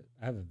 I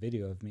have a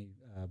video of me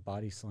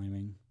body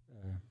slamming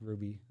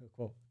Ruby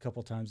a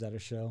couple times at a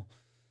show.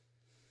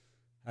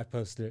 I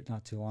posted it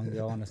not too long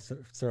ago on a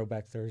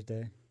Throwback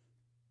Thursday.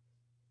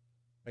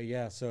 But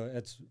yeah, so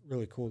it's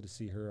really cool to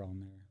see her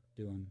on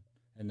there doing.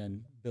 And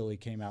then Billy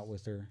came out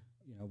with her,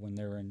 you know, when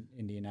they were in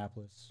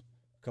Indianapolis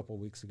a couple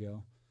weeks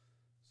ago.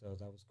 So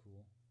that was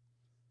cool.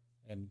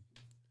 And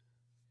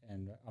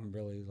I'm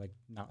really like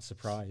not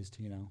surprised,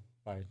 you know,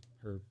 by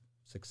her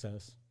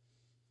success.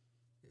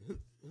 Who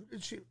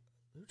did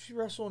she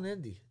wrestle in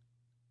Indy?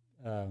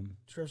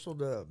 She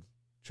wrestled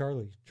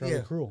Charlie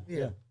Cruel.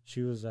 Yeah.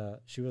 She was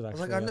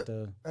actually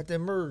at the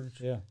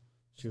Merge. Yeah.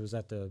 She was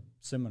at the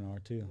seminar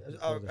too.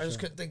 I just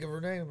couldn't think of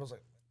her name. I was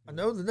like, I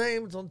know the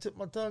name, it's on the tip of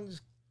my tongue.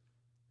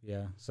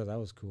 Yeah, so that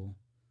was cool.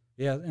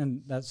 Yeah,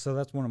 and that's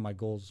one of my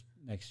goals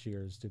next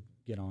year is to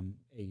get on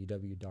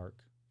AEW Dark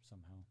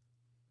somehow.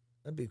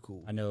 That'd be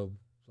cool. I know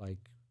like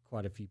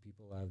quite a few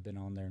people have been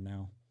on there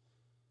now.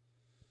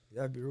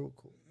 That'd be real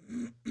cool.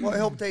 What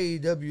helped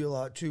AEW a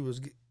lot too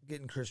was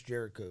getting Chris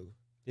Jericho.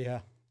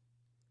 Yeah.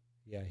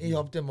 Yeah. He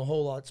helped them a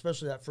whole lot,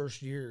 especially that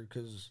first year,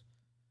 because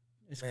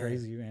it's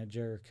crazy, man.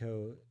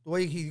 Jericho, the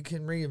way he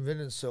can reinvent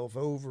himself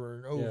over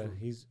and over.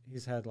 Yeah,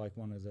 he's had like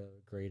one of the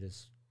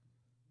greatest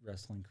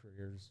wrestling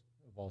careers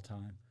of all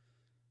time.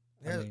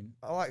 Yeah,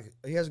 I like it.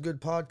 He has a good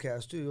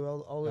podcast too.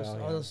 I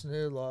listen to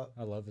it a lot.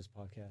 I love his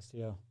podcast.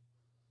 Yeah.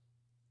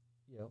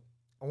 Yep.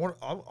 I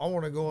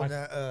want to go on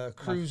that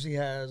cruise he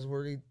has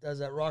where he does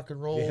that rock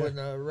and roll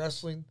and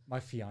wrestling. My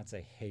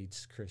fiance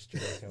hates Chris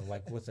Jericho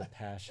like with a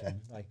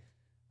passion. Like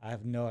I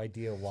have no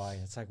idea why.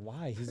 It's like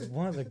why? He's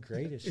one of the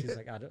greatest. She's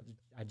like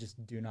I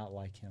just do not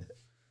like him.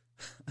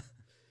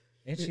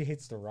 And she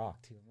hates The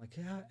Rock too. I'm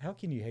like how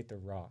can you hate The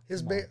Rock?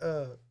 His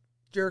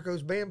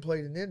Jericho's band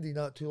played in Indy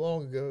not too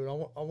long ago.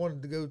 And I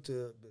wanted to go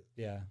to it.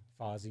 Yeah,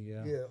 Fozzy.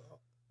 Yeah.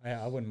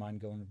 Yeah. I wouldn't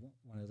mind going to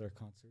one of their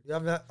concerts.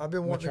 Yeah, I've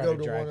been wanting to go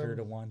to drag one. Her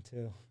to one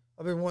too.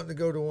 I've been wanting to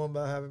go to one,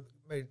 but I haven't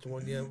made it to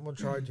one yet. I'm gonna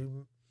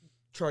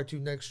try to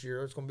next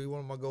year. It's gonna be one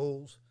of my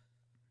goals.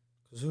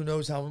 Because who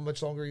knows how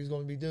much longer he's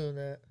going to be doing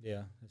that.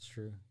 Yeah, that's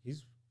true.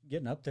 He's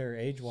getting up there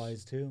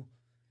age-wise too.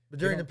 But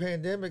during the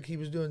pandemic, he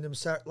was doing them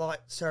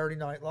Saturday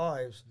Night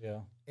Lives.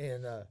 Yeah,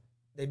 and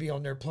they'd be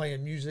on there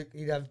playing music.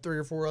 He'd have 3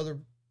 or 4 other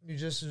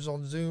musicians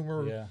on Zoom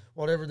or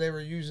whatever they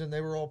were using.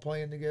 They were all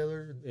playing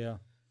together. Yeah.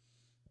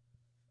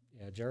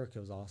 Yeah,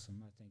 Jericho's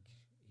awesome. I think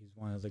he's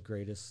one of the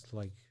greatest,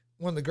 like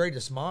one of the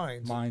greatest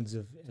minds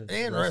of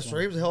and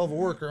wrestler. He was a hell of a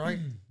worker. I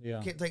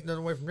can't take nothing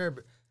away from there,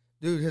 but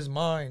dude, his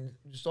mind,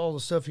 just all the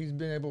stuff he's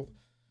been able,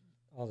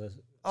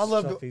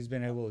 he's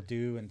been able to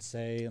do and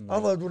say. And I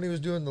loved when he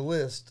was doing the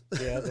list.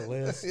 Yeah, the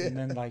list, and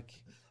then like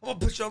I'm gonna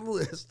put you on the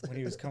list when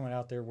he was coming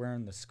out there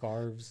wearing the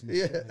scarves. And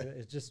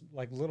it's just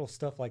like little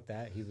stuff like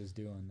that he was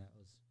doing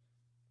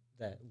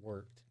that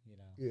worked. You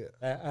know,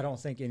 that I don't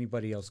think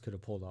anybody else could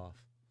have pulled off.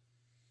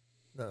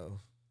 No.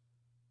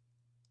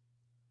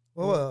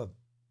 Well,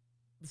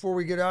 before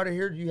we get out of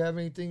here, do you have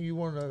anything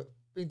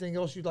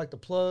else you'd like to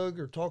plug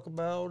or talk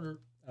about? Or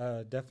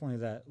definitely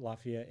that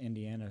Lafayette,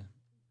 Indiana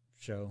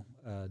show,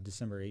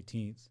 December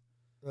 18th.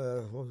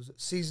 What was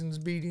it? Seasons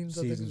Beatings,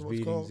 I think is what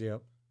it's called.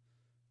 Yep.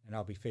 And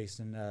I'll be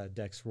facing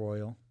Dex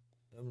Royal.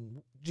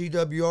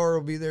 GWR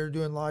will be there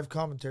doing live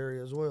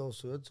commentary as well,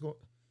 so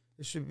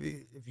it should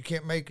be. If you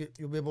can't make it,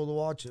 you'll be able to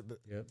watch it. But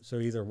so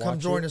either come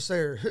join us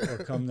there or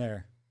come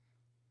there.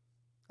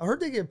 I heard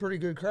they get a pretty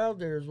good crowd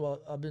there, is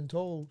what I've been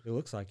told. It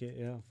looks like it,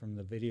 yeah, from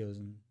the videos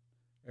and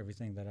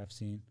everything that I've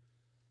seen.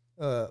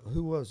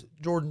 Who was it?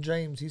 Jordan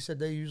James. He said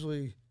they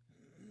usually,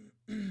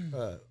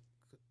 it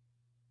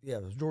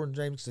was Jordan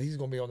James. So he's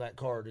going to be on that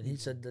card, and he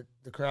said that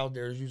the crowd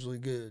there is usually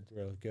good.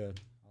 Really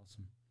good,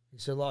 awesome. He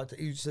said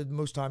he said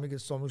most time he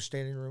gets almost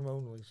standing room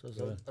only.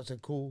 So I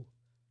said cool.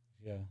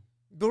 Yeah,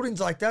 buildings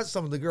like that's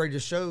some of the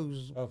greatest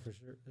shows. Oh, for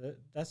sure.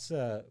 That's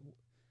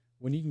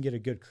when you can get a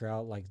good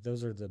crowd, like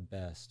those are the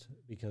best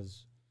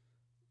because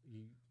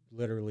you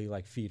literally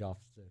like feed off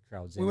the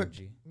crowd's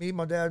energy. Me,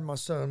 my dad, and my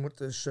son went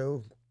to this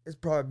show. It's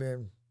probably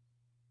been,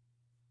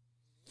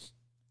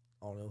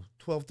 I don't know,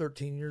 12,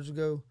 13 years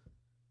ago.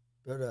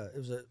 But it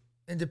was an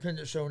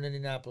independent show in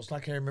Indianapolis. And I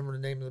can't remember the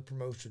name of the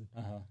promotion.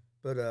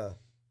 But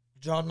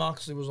John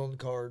Moxley was on the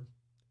card.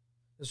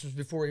 This was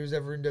before he was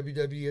ever in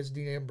WWE as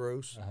Dean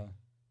Ambrose.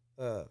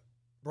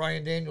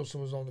 Bryan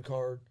Danielson was on the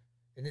card.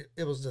 And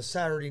it was the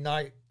Saturday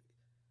night.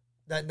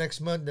 That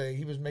next Monday,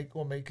 he was going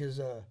to make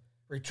his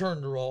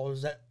returned to Raw.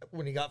 Was that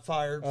when he got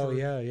fired? Oh, for,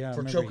 yeah.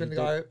 For choking the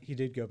guy. He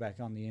did go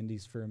back on the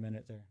Indies for a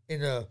minute there.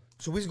 And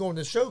so we was going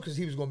to the show because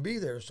he was going to be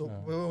there. So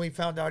when we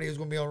found out he was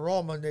going to be on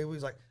Raw Monday, we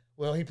was like,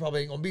 well, he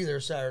probably ain't going to be there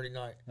Saturday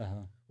night.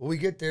 Well, we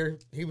get there.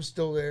 He was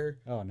still there.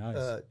 Oh,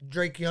 nice.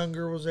 Drake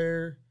Younger was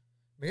there.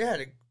 I mean, they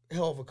had a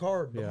hell of a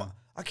card. But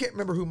I can't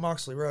remember who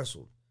Moxley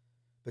wrestled.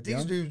 But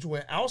these dudes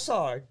went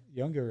outside.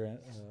 Younger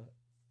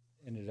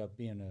ended up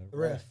being a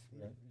ref. Right?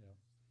 Yeah.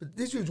 But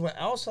these dudes went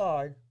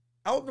outside,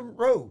 out in the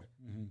road.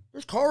 Mm-hmm.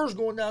 There's cars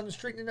going down the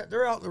street, and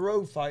they're out in the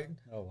road fighting.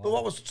 Oh, wow. But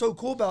what was so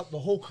cool about the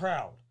whole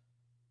crowd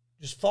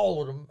just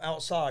followed them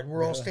outside.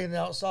 We're all standing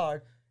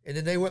outside. And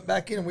then they went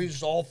back in, and we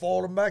just all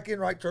followed them back in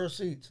right to our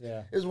seats.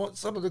 Yeah. It was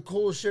some of the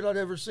coolest shit I'd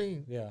ever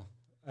seen. Yeah.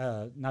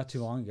 Not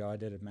too long ago, I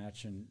did a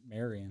match in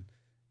Marion,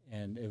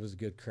 and it was a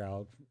good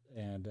crowd.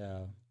 And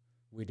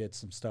we did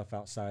some stuff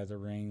outside of the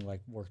ring,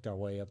 like worked our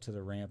way up to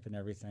the ramp and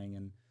everything.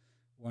 And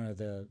one of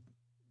the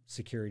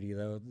security,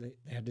 though, they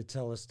had to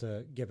tell us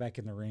to get back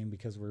in the ring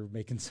because we were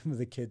making some of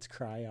the kids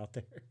cry out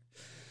there.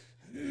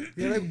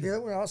 They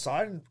went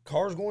outside, and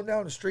cars going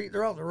down the street.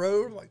 They're out the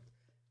road, like.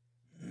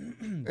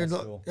 And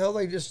cool.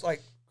 They just like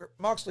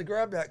Moxley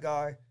grabbed that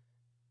guy,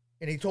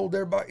 and he told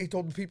everybody, he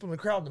told the people in the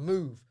crowd to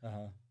move,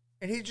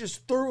 and he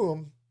just threw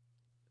him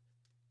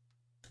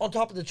on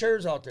top of the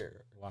chairs out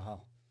there.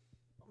 Wow!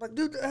 I'm like,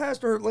 dude, that has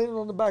to hurt landing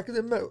on the back of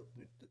them.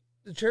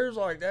 The chairs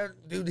like that.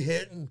 Dude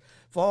hit and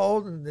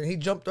fall, and then he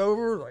jumped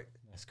over. Like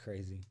that's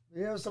crazy.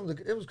 Yeah,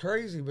 it was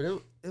crazy, but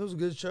it was a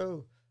good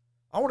show.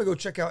 I want to go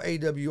check out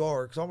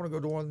AWR because I want to go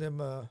to one of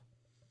them.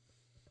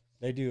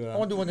 They do. I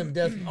want to do one of them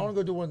death. I want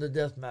to go to one of the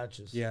death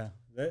matches. Yeah,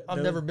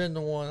 I've never been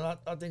to one.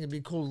 I think it'd be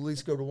cool to at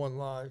least go to one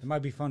live. It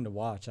might be fun to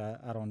watch. I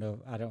don't know.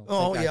 I don't.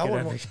 Oh think yeah, I could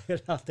ever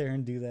get out there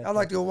and do that. I'd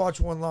like to go watch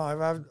one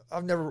live.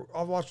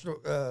 I've watched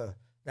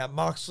that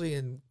Moxley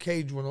and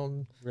Cage one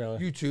on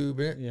YouTube.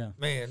 And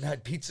man, it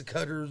had pizza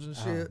cutters and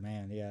shit. Oh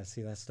man, yeah.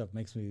 See, that stuff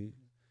makes me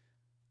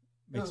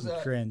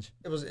cringe.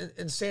 It was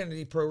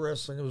Insanity Pro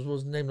Wrestling. It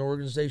was the name of the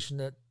organization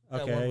that.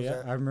 Okay,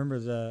 yeah, I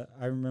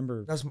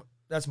remember.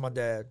 That's my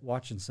dad.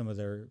 Watching some of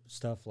their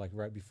stuff like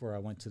right before I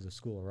went to the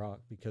School of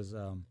Rock because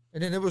and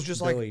then it was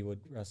just Billy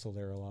would wrestle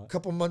there a lot. A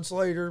couple months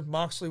later,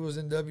 Moxley was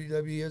in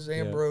WWE as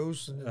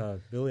Ambrose.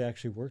 And Billy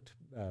actually worked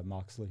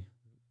Moxley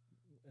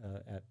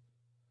at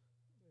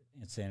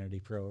Insanity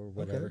Pro or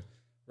whatever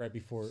right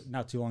before,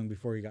 not too long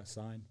before he got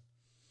signed.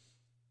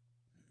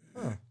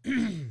 Huh.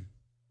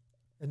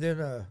 And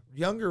then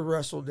Younger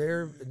wrestled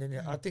there, and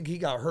then I think he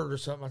got hurt or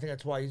something. I think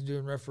that's why he's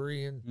doing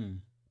refereeing.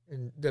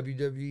 In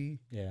WWE.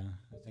 Yeah.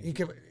 I think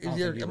he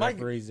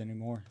referees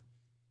anymore.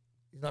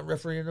 He's not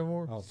refereeing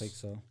anymore? I don't think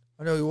so.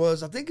 I know he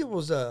was. I think it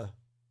was, might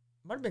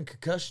have been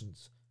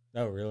concussions.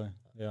 Oh, really?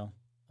 Yeah.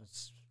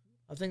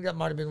 I think that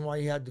might have been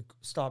why he had to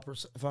stop,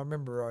 if I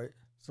remember right.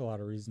 It's a lot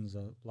of reasons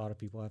a lot of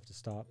people have to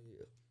stop.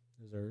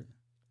 Yeah.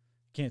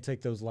 Can't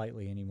take those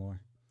lightly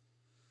anymore.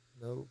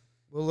 No.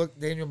 Well, look,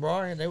 Daniel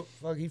Bryan,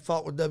 he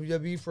fought with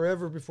WWE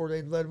forever before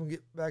they'd let him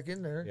get back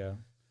in there. Yeah.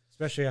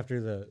 Especially after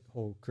the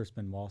whole Chris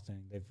Benoit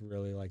thing. They've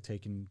really,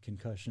 taken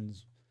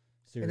concussions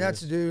serious. And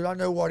that's a dude. I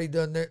know what he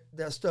done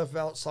that stuff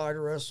outside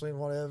of wrestling,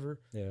 whatever.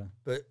 Yeah.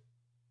 But.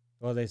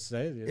 Well, they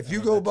say. If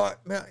you go by.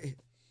 Man,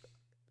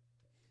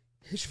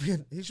 he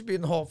should be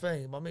in the Hall of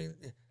Fame. I mean.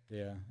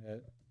 Yeah.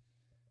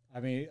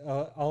 I mean,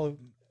 all.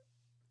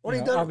 What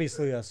he done?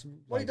 Obviously, us.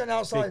 What he done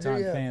outside big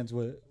time fans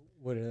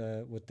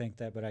would think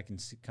that, but I can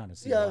kind of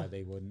see why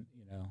they wouldn't,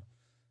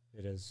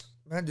 It is.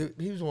 Man, dude,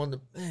 he was one of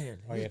the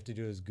All you have to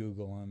do is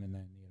Google him, and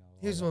then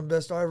he's one of the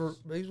best I ever.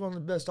 He's one of the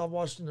best I've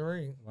watched in the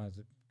ring. One of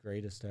the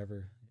greatest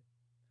ever.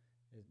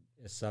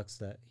 It sucks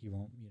that he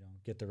won't,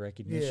 get the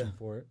recognition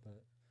for it,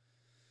 but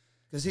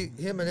because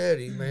him and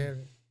Eddie,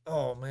 man.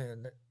 Oh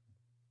man.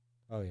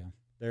 Oh yeah,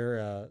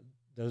 they're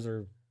those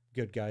are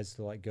good guys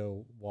to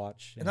go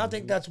watch. And I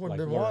think that's when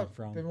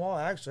Benoit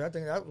actually. I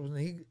think that was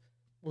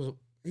when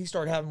he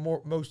started having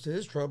most of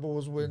his trouble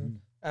was when. Mm-hmm.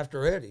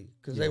 After Eddie,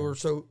 because they were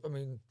so. I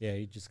mean,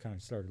 he just kind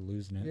of started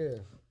losing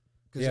it.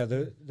 Yeah,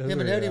 him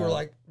and Eddie were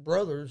like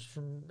brothers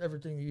from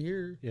everything you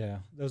hear. Yeah,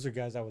 those are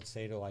guys I would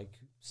say to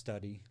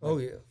study. Oh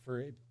yeah,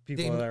 for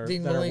people that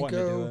are wanting to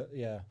do it.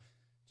 Yeah,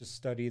 just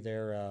study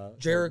their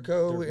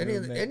Jericho, their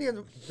any of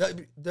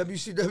the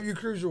WCW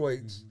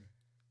cruiserweights,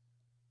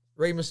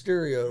 Rey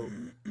Mysterio.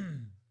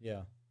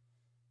 Yeah,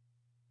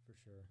 for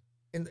sure.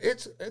 And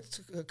it's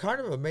kind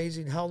of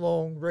amazing how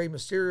long Rey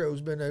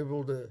Mysterio's been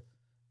able to.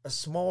 As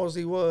small as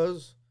he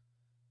was,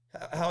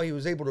 how he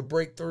was able to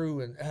break through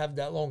and have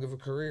that long of a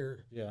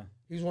career. Yeah.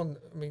 He's one,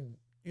 I mean,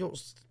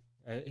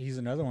 he's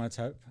another one that's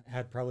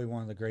had probably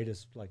one of the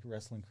greatest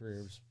wrestling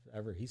careers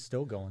ever. He's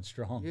still going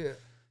strong. Yeah.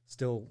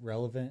 Still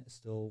relevant,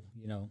 still,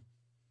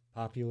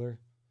 popular.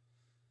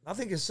 I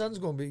think his son's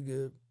going to be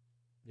good.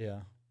 Yeah.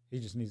 He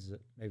just needs to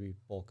maybe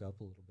bulk up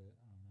a little bit.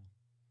 I don't know.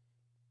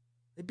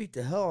 They beat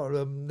the hell out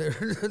of him there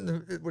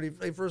when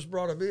they first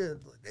brought him in.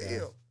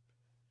 Damn.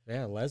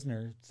 Yeah,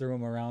 Lesnar threw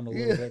him around a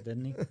little bit,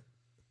 didn't he?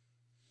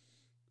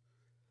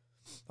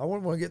 I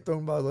wouldn't want to get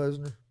thrown by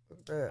Lesnar.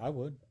 I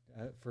would.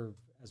 For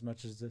as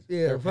much as the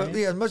Yeah, but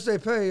as much as they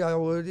pay, I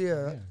would.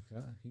 Yeah.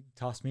 He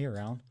tossed me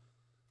around.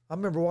 I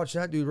remember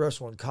watching that dude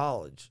wrestle in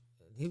college.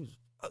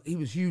 He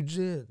was huge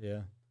then.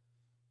 Yeah,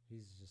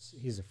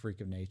 he's a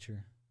freak of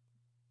nature.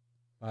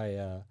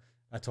 I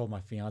told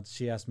my fiance.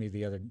 She asked me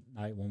the other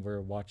night when we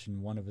were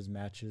watching one of his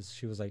matches.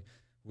 She was like,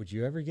 "Would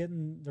you ever get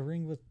in the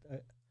ring with a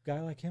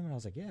guy like him?" And I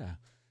was like, "Yeah."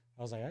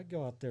 I was like, "I'd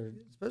go out there,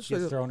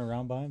 get thrown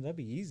around by him. That'd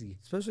be easy."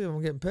 Especially if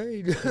I'm getting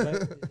paid.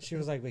 She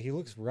was like, "But he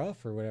looks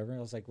rough or whatever." And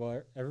I was like,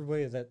 "Well,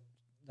 everybody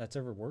that's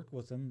ever worked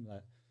with him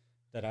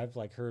that I've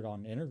like heard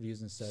on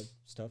interviews and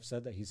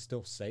said that he's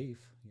still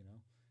safe. You know,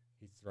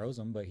 he throws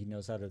them, but he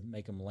knows how to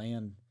make them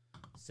land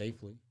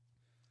safely."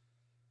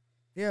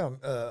 Yeah,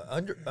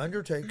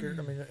 Undertaker.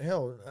 I mean,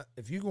 hell,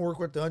 if you can work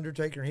with the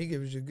Undertaker and he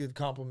gives you good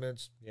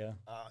compliments, yeah.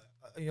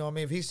 You know, I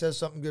mean, if he says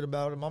something good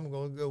about him, I'm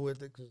going to go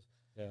with it because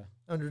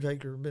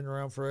Undertaker been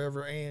around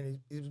forever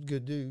and he's a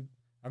good dude.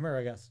 I remember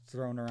I got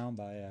thrown around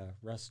by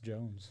Russ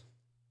Jones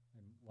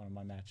in one of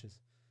my matches.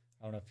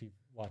 I don't know if you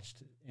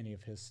watched any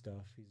of his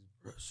stuff. He's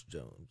Russ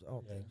Jones. I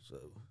don't think so.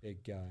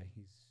 Big guy.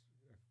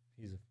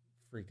 He's a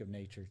freak of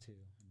nature too.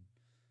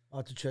 I'll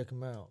have to check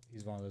him out.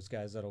 He's one of those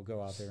guys that'll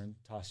go out there and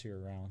toss you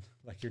around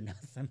like you're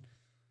nothing.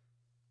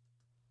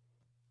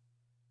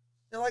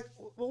 Yeah, like,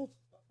 well,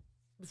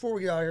 before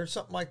we get out of here,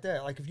 something like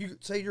that. Like if you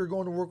say you're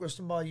going to work with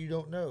somebody you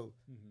don't know,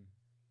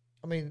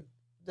 I mean,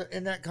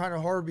 and that kind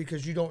of hard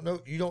because you don't know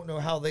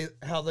how they're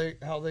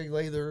going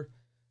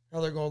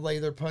to lay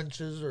their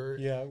punches or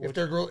if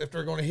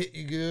they're going to hit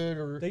you good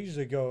or they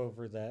usually go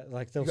over that.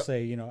 Like they'll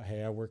say, you know,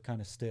 hey, I work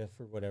kind of stiff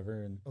or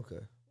whatever, and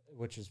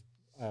which is.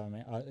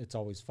 It's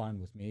always fine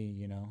with me,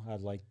 you know. I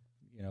like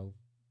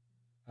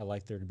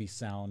there to be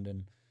sound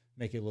and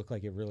make it look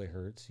like it really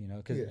hurts, you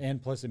know. And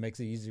plus, it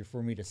makes it easier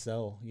for me to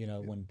sell, you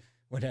know, when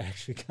it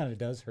actually kind of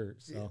does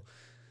hurt. So,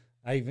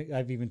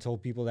 I've even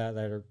told people that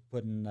are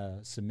putting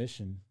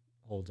submission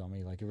holds on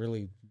me, like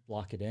really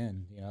lock it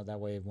in, you know. That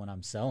way, when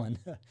I'm selling,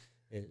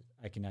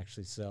 I can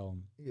actually sell.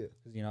 Yeah.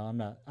 Because you know,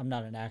 I'm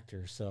not an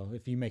actor, so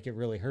if you make it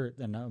really hurt,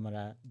 then I'm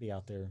gonna be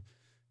out there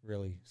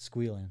really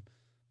squealing.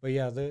 But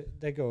yeah,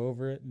 they go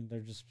over it and they're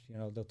just, you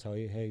know, they'll tell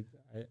you, hey,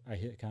 I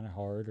hit kind of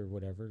hard or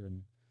whatever.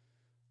 And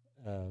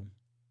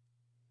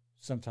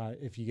sometimes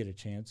if you get a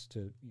chance to,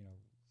 you know,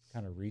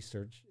 kind of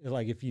research,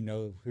 like if you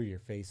know who you're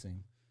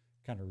facing,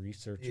 kind of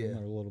research them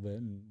a little bit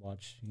and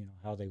watch, you know,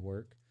 how they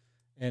work.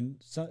 And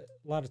so,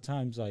 a lot of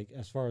times, like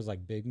as far as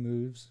like big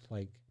moves,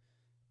 like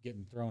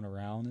getting thrown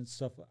around and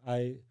stuff,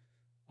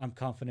 I'm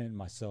confident in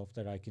myself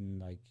that I can,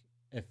 like,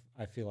 if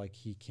I feel like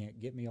he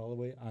can't get me all the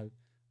way, I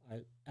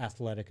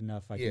athletic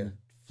enough, I can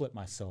flip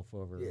myself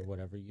over or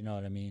whatever. You know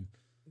what I mean?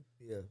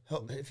 Yeah.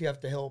 Help, if you have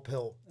to help.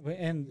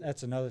 And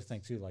that's another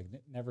thing too. Like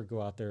never go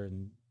out there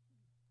and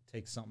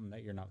take something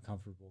that you're not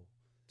comfortable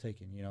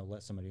taking. You know,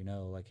 let somebody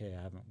know, like, hey,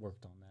 I haven't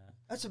worked on that.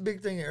 That's a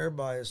big thing that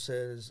everybody has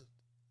said is,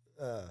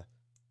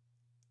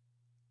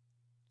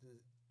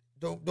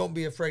 don't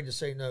be afraid to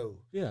say no.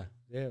 Yeah.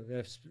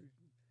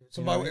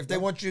 Somebody, if they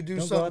want you to do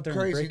don't something go out there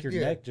crazy, and break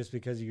your neck just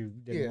because you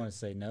didn't want to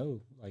say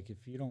no. Like if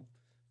you don't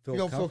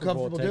feel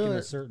comfortable taking doing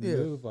a certain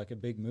move, like a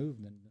big move,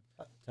 then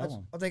tell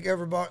them. I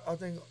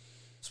think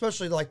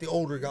especially like the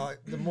older guy,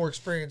 the more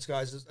experienced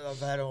guys that I've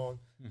had on,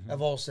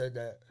 have all said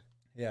that.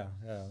 Yeah.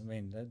 I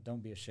mean,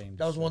 don't be ashamed.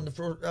 That was one of the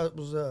first. That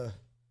was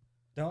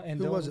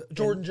was it?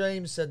 Jordan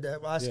James said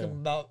that. I asked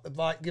him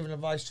about giving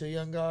advice to a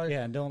young guy.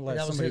 Yeah, and don't let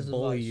somebody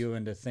bully you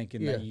into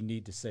thinking that you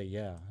need to say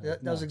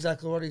That was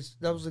exactly what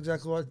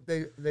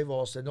they've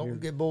all said. Don't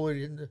get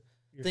bullied into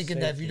thinking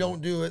that if you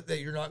don't do it, that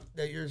you're going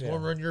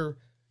to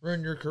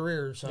ruin your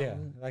career or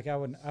something. Yeah, like I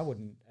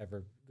wouldn't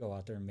ever go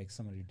out there and make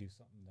somebody do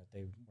something that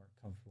they weren't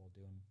comfortable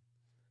doing.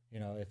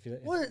 You know,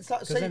 it's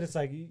not safe. Then it's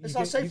like it's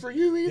not safe for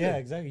you either. Yeah,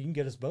 exactly. You can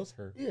get us both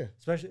hurt. Yeah,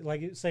 especially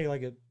like say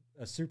like a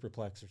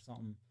superplex or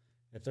something.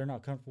 If they're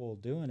not comfortable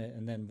doing it,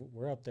 and then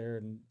we're up there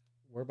and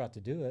we're about to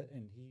do it,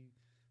 and he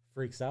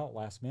freaks out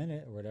last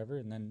minute or whatever,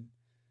 and then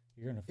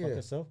you're gonna fuck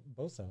us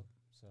both up.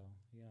 So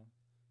you know,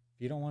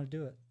 if you don't want to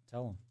do it,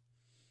 tell them.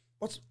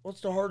 What's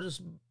the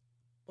hardest?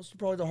 What's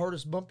probably the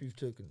hardest bump you've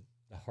taken?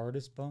 The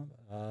hardest bump?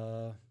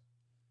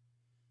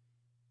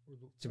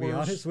 To be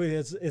honest with you,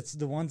 it's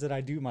the ones that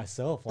I do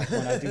myself. Like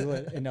when I do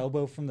an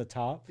elbow from the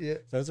top,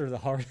 those are the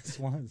hardest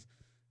ones.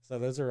 So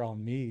those are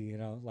on me, you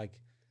know, like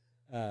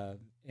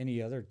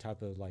any other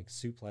type of like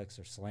suplex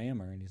or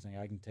slam or anything,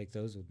 I can take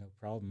those with no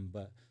problem.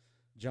 But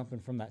jumping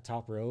from that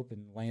top rope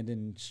and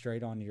landing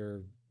straight on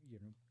your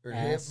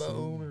hip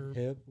bone or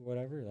hip,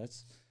 whatever,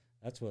 that's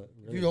what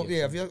really you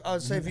don't.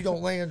 I'd say if you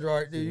don't land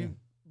right, you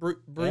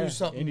bruise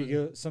something.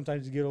 And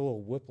sometimes you get a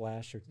little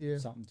whiplash or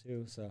something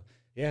too. So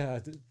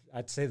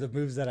I'd say the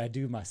moves that I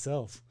do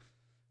myself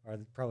are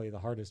probably the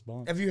hardest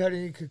bumps. Have you had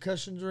any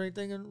concussions or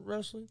anything in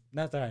wrestling?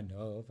 Not that I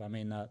know of. I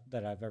mean, not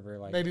that I've ever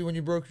like. Maybe when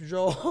you broke your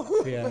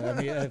jaw. Yeah,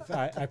 I mean,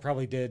 I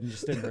probably did and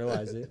just didn't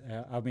realize it.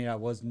 I mean, I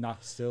was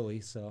knocked silly,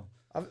 so.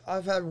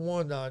 I've had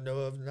one that I know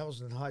of, and that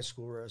was in high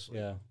school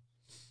wrestling.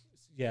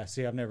 Yeah.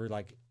 See, I've never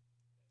like.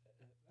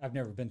 I've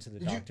never been to the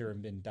doctor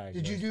and been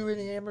diagnosed. Did you do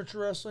any amateur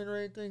wrestling or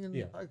anything?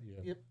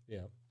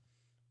 Yeah.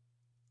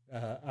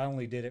 I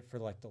only did it for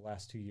like the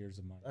last 2 years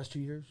of my last 2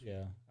 years.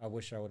 Yeah, I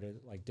wish I would have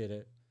like did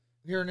it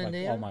here in like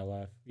Indiana all my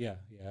life. Yeah.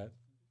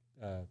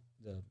 The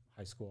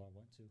high school I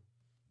went to.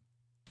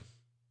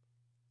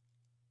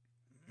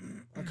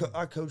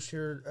 I coached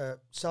here at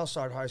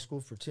Southside High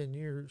School for 10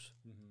 years.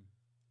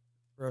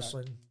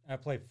 Wrestling. I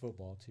played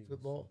football too.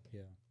 Football. So,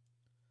 yeah.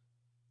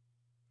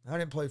 I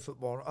didn't play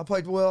football. I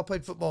played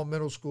football in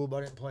middle school, but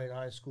I didn't play in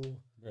high school.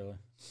 Really?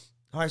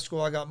 High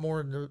school, I got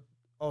more into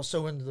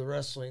the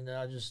wrestling that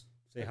I just.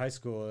 Say high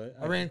school.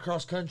 I ran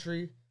cross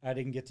country. I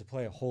didn't get to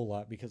play a whole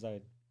lot because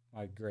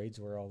my grades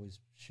were always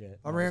shit.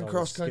 I ran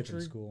cross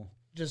country. School.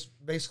 Just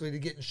basically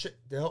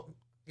to help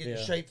get in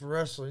shape for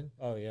wrestling.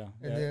 Oh yeah.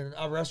 And then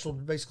I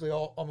wrestled basically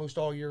almost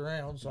all year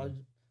round. So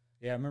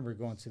I remember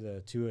going to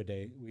the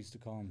two-a-day. We used to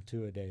call them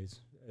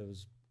two-a-days. It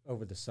was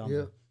over the summer.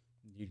 Yeah.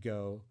 You'd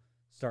go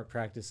start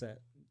practice at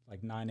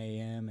like 9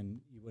 a.m. and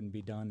you wouldn't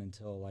be done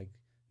until like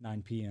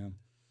 9 p.m.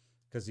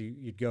 because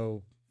you'd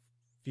go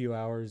a few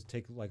hours,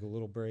 take like a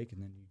little break,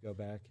 and then you'd go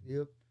back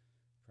and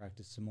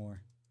practice some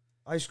more.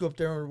 I used to go up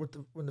there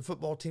when the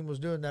football team was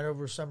doing that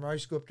over the summer. I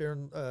used to go up there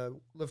and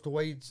lift the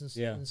weights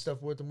and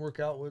stuff with them, work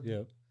out with them.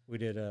 Yeah, we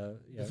did.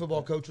 The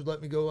football coach would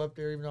let me go up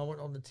there even though I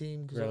went on the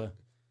team. Really?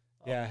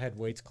 I had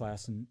weights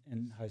class in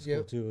high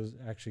school too. It was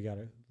actually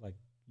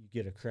you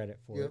get a credit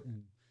for it.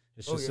 And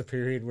it's just a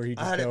period where you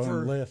just go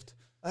and lift.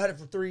 I had it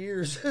for 3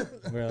 years.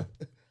 Well,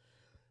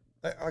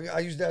 I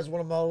used that as one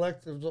of my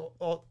electives.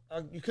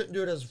 You couldn't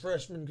do it as a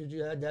freshman because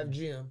you had to have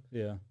gym.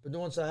 Yeah. But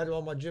once I had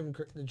all my gym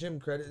credit,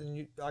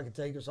 then I could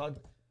take it. So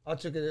I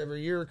took it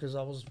every year because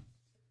I was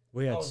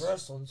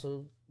wrestling.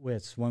 So we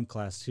had swim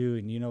class too,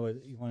 and you know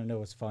what? You want to know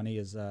what's funny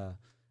is I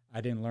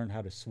didn't learn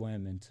how to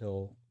swim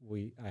until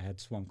I had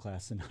swim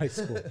class in high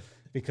school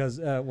because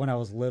when I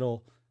was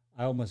little,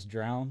 I almost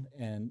drowned,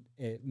 and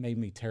it made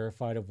me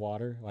terrified of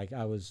water. Like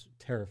I was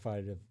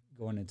terrified of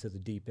going into the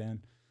deep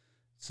end.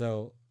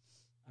 So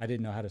I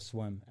didn't know how to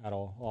swim at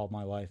all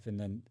my life. And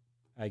then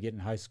I get in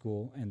high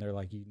school, and they're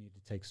like, you need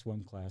to take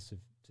swim class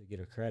to get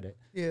a credit.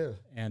 Yeah.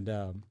 And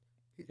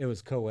it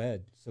was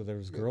co-ed, so there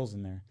was girls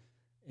in there.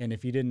 And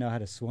if you didn't know how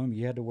to swim,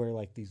 you had to wear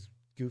like these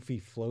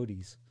goofy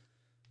floaties.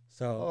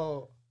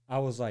 So I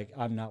was like,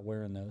 I'm not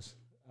wearing those.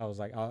 I was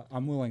like,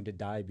 I'm willing to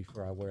die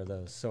before I wear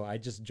those. So I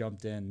just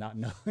jumped in not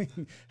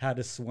knowing how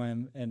to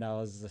swim, and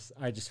I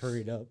just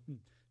hurried up,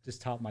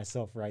 just taught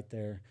myself right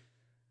there.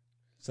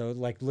 So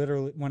like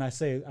literally, when I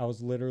say I was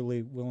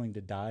literally willing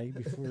to die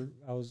before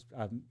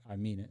I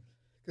mean it.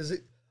 Because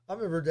I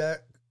remember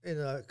that,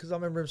 because I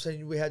remember him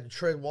saying we had to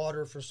tread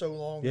water for so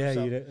long. Yeah,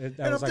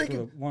 that was like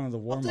one of the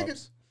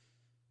warm-ups.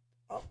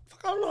 I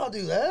don't know how to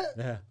do that.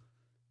 Yeah.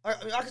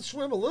 I mean, I could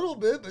swim a little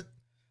bit, but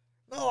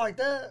not like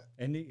that.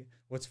 And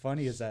what's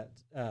funny is that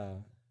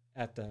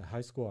at the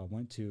high school I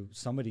went to,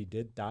 somebody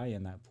did die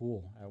in that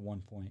pool at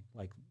one point.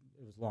 Like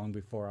it was long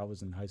before I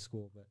was in high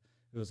school, but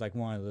it was like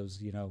one of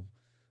those,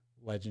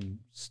 legend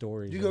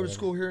stories. Did you go to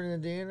school here in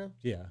Indiana?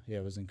 Yeah,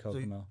 it was in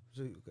Kokomo.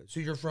 So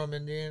you're from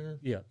Indiana?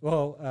 Yeah.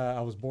 Well, I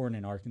was born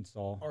in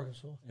Arkansas.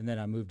 Arkansas. And then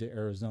I moved to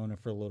Arizona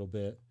for a little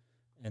bit,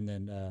 and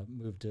then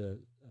moved to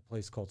a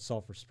place called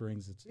Sulphur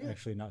Springs. It's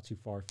actually not too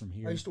far from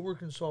here. I used to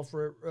work in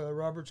Sulphur at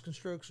Roberts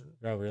Construction.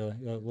 Oh, really?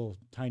 A little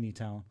tiny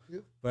town.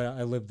 Yep. But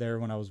I lived there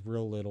when I was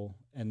real little,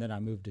 and then I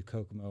moved to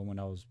Kokomo when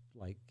I was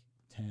like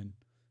 10,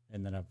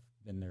 and then I've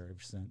been there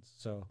ever since.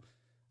 So,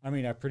 I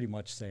mean, I pretty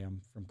much say I'm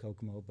from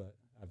Kokomo, but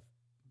I've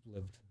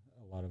lived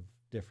a lot of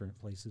different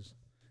places.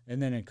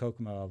 And then in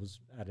Kokomo, I was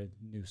at a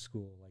new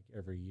school like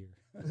every year.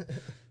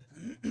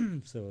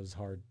 So it was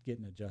hard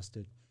getting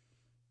adjusted.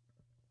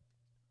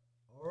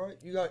 All right.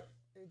 You got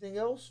anything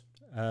else?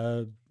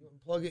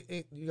 Plug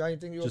it. You got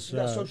anything else? Just, you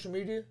got social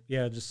media?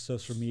 Yeah, just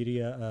social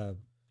media.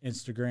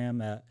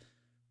 Instagram at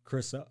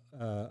Chris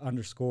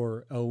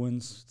 _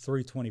 Owens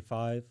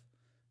 325.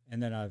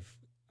 And then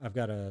I've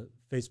got a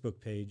Facebook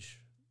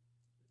page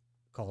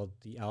called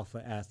the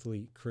Alpha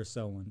Athlete Chris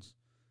Owens.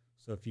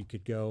 So if you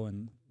could go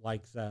and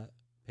like that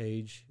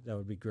page, that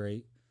would be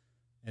great.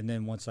 And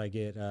then once I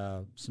get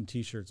some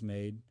T-shirts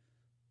made,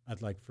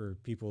 I'd like for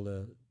people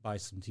to buy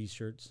some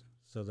T-shirts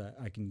so that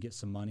I can get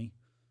some money,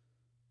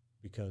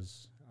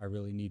 because I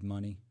really need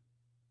money.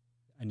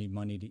 I need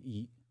money to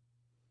eat.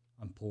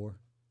 I'm poor.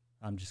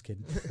 I'm just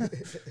kidding.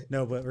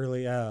 No, but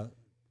really,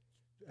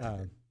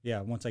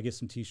 once I get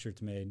some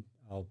T-shirts made,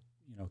 I'll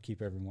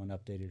keep everyone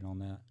updated on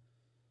that.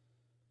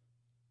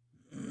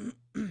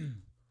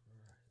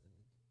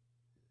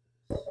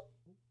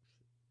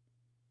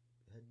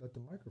 Headbutt the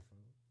microphone.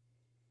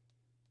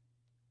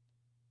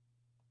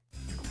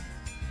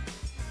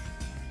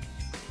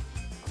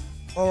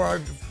 All right,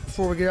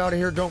 before we get out of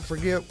here, don't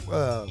forget,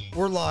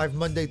 we're live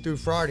Monday through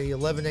Friday,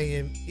 11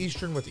 a.m.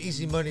 Eastern with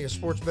Easy Money, a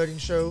sports betting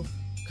show.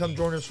 Come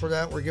join us for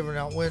that. We're giving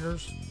out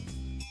winners.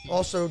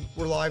 Also,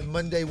 we're live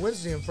Monday,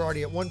 Wednesday, and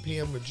Friday at 1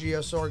 p.m. with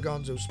GSR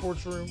Gonzo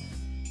Sports Room.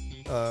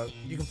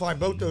 You can find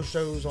both those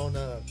shows on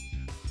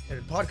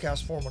in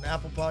podcast form on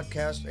Apple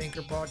Podcasts,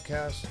 Anchor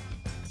Podcasts,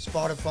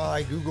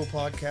 Spotify, Google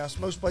Podcasts,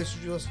 most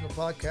places you listen to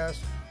podcasts,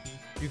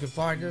 you can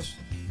find us.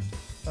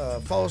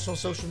 Follow us on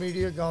social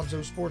media,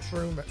 Gonzo Sports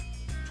Room,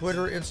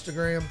 Twitter,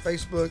 Instagram,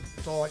 Facebook.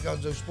 It's all like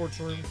Gonzo Sports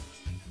Room.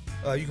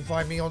 You can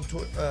find me on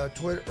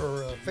Twitter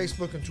or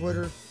Facebook and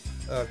Twitter,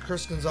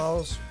 Chris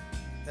Gonzalez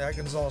at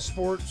Gonzalez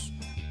Sports.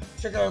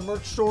 Check out our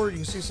merch store. You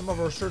can see some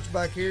of our shirts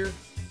back here.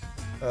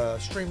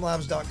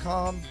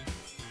 Streamlabs.com.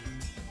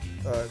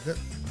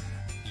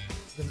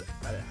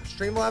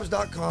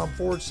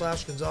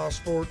 Streamlabs.com/Gonzalez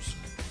Sports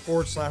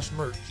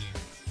 /merch.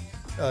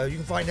 You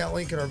can find that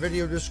link in our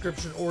video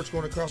description, or it's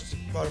going across the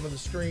bottom of the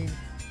screen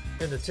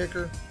in the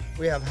ticker.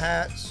 We have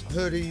hats,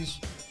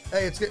 hoodies.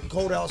 Hey, it's getting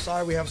cold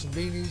outside. We have some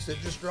beanies that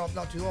just dropped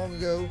not too long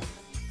ago.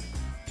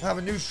 I have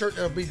a new shirt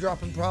that'll be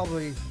dropping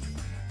probably,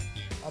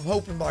 I'm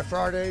hoping by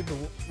Friday, but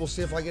we'll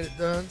see if I get it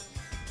done.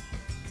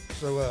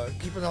 So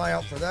keep an eye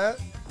out for that.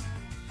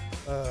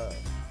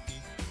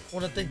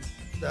 Want to thank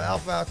the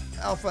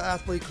Alpha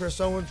athlete Chris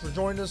Owens for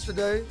joining us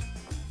today,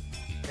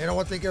 and I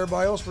want to thank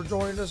everybody else for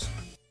joining us.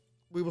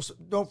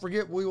 Don't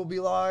forget, we will be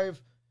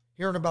live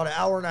here in about an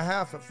hour and a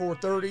half at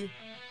 4:30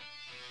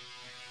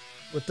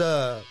 with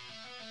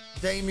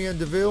Damian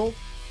DeVille.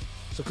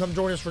 So come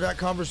join us for that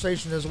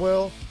conversation as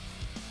well.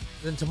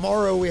 Then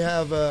tomorrow we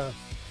have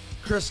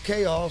Chris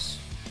Chaos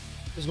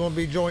is going to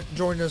be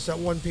joining us at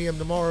 1 p.m.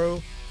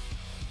 tomorrow.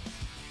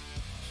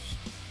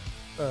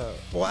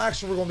 Well,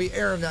 actually, we're going to be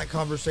airing that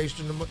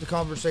conversation, the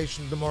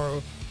conversation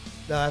tomorrow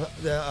that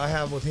I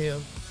have with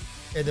him.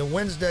 And then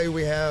Wednesday,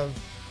 we have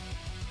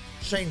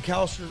Shane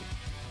Kauser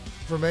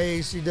from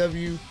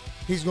AACW.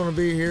 He's going to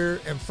be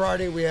here. And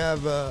Friday, we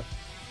have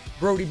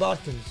Brody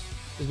Botkins.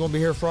 He's going to be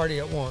here Friday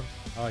at 1.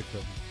 I like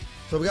that.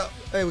 So we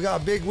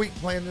got a big week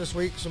planned this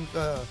week.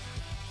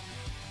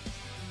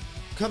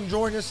 Come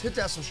join us. Hit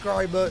that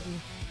subscribe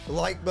button, the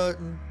like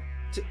button.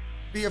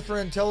 Be a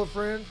friend, tell a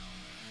friend.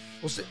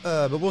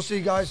 But we'll see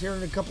you guys here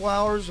in a couple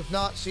hours. If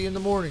not, see you in the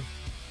morning.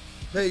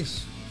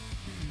 Peace.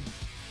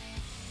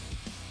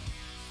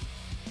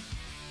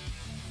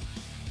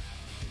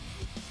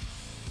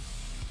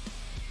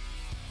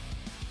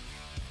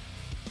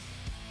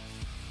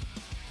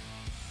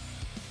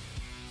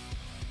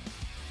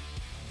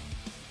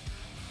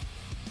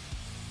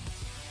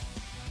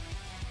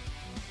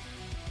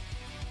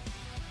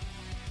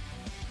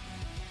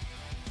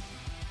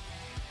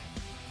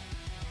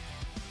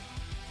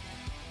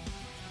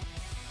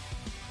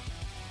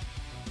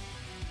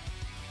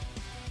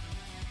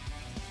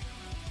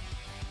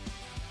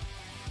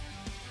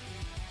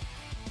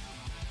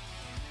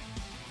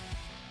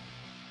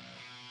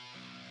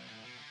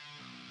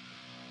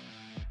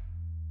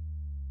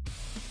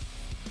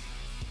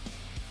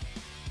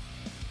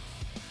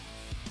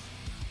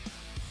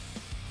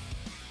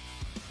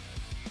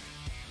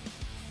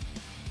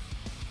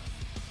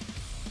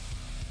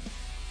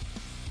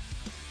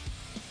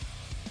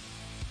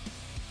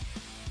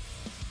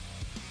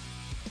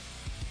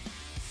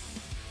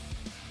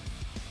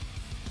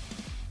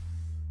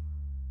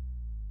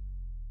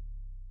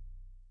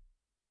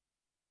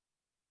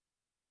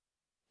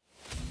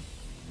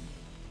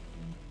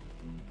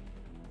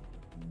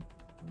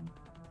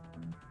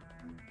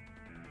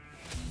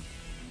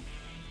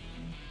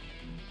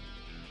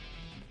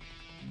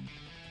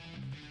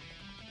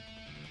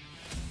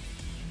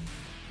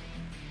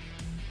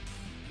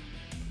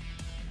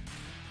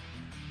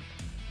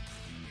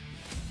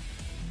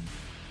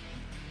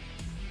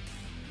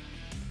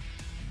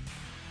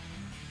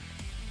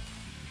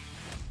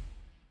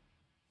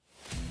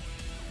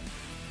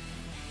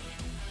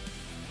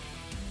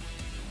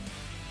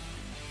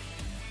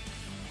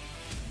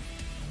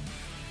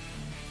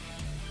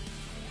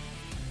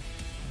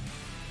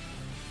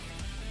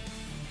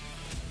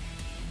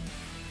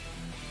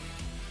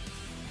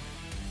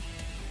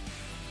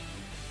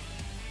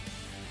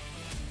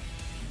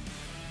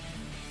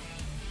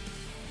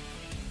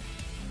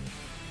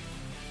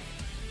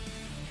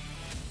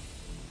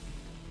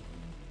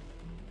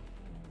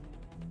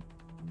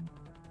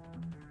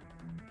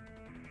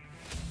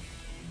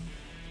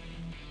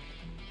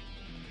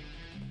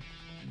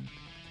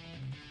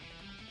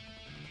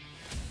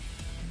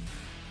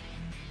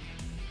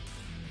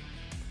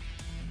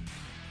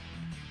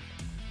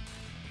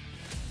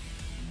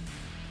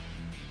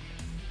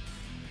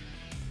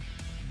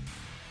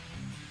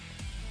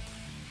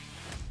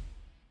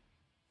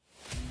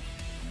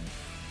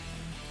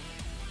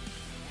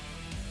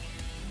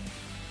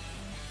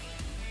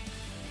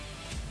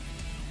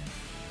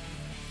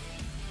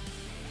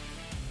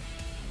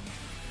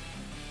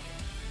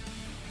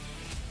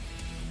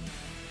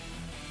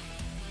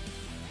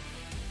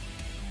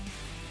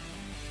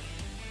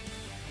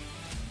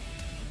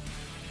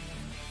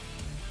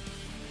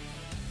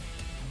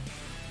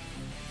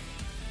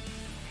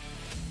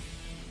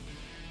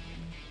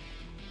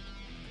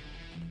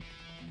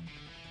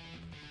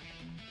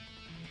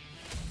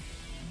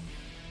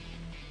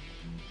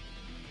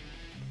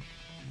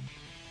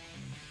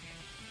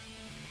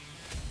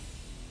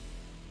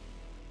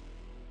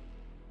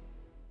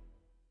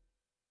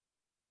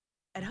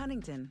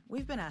 Huntington,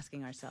 we've been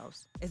asking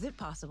ourselves, is it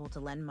possible to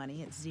lend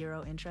money at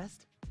 0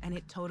 interest? And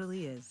it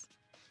totally is.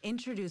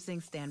 Introducing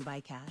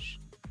Standby Cash.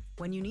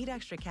 When you need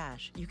extra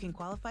cash, you can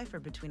qualify for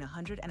between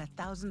 $100 and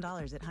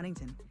 $1,000 at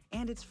Huntington,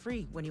 and it's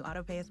free when you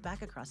auto pay us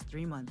back across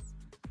 3 months.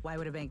 Why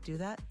would a bank do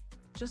that?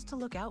 Just to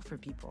look out for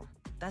people.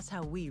 That's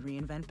how we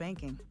reinvent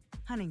banking.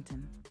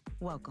 Huntington,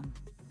 welcome.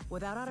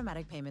 Without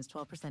automatic payments,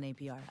 12%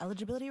 APR.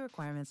 Eligibility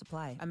requirements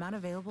apply. Amount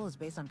available is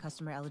based on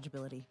customer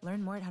eligibility.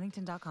 Learn more at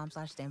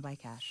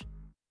huntington.com/standbycash.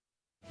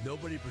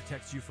 Nobody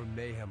protects you from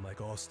mayhem like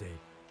Allstate.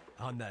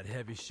 On that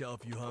heavy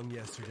shelf you hung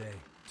yesterday.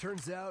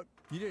 Turns out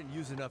you didn't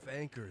use enough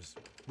anchors.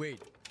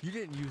 Wait, you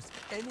didn't use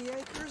any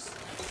anchors?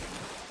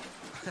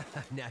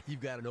 Now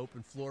you've got an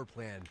open floor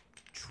plan.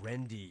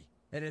 Trendy.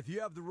 And if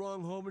you have the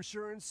wrong home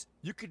insurance,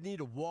 you could need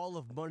a wall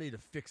of money to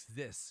fix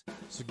this.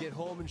 So get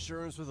home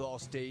insurance with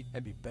Allstate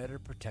and be better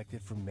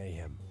protected from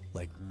mayhem,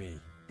 like me.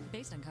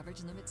 Based on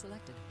coverage and limits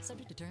selected.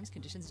 Subject to terms,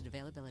 conditions, and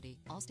availability.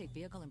 Allstate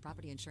Vehicle and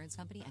Property Insurance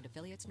Company and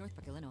affiliates,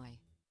 Northbrook, Illinois.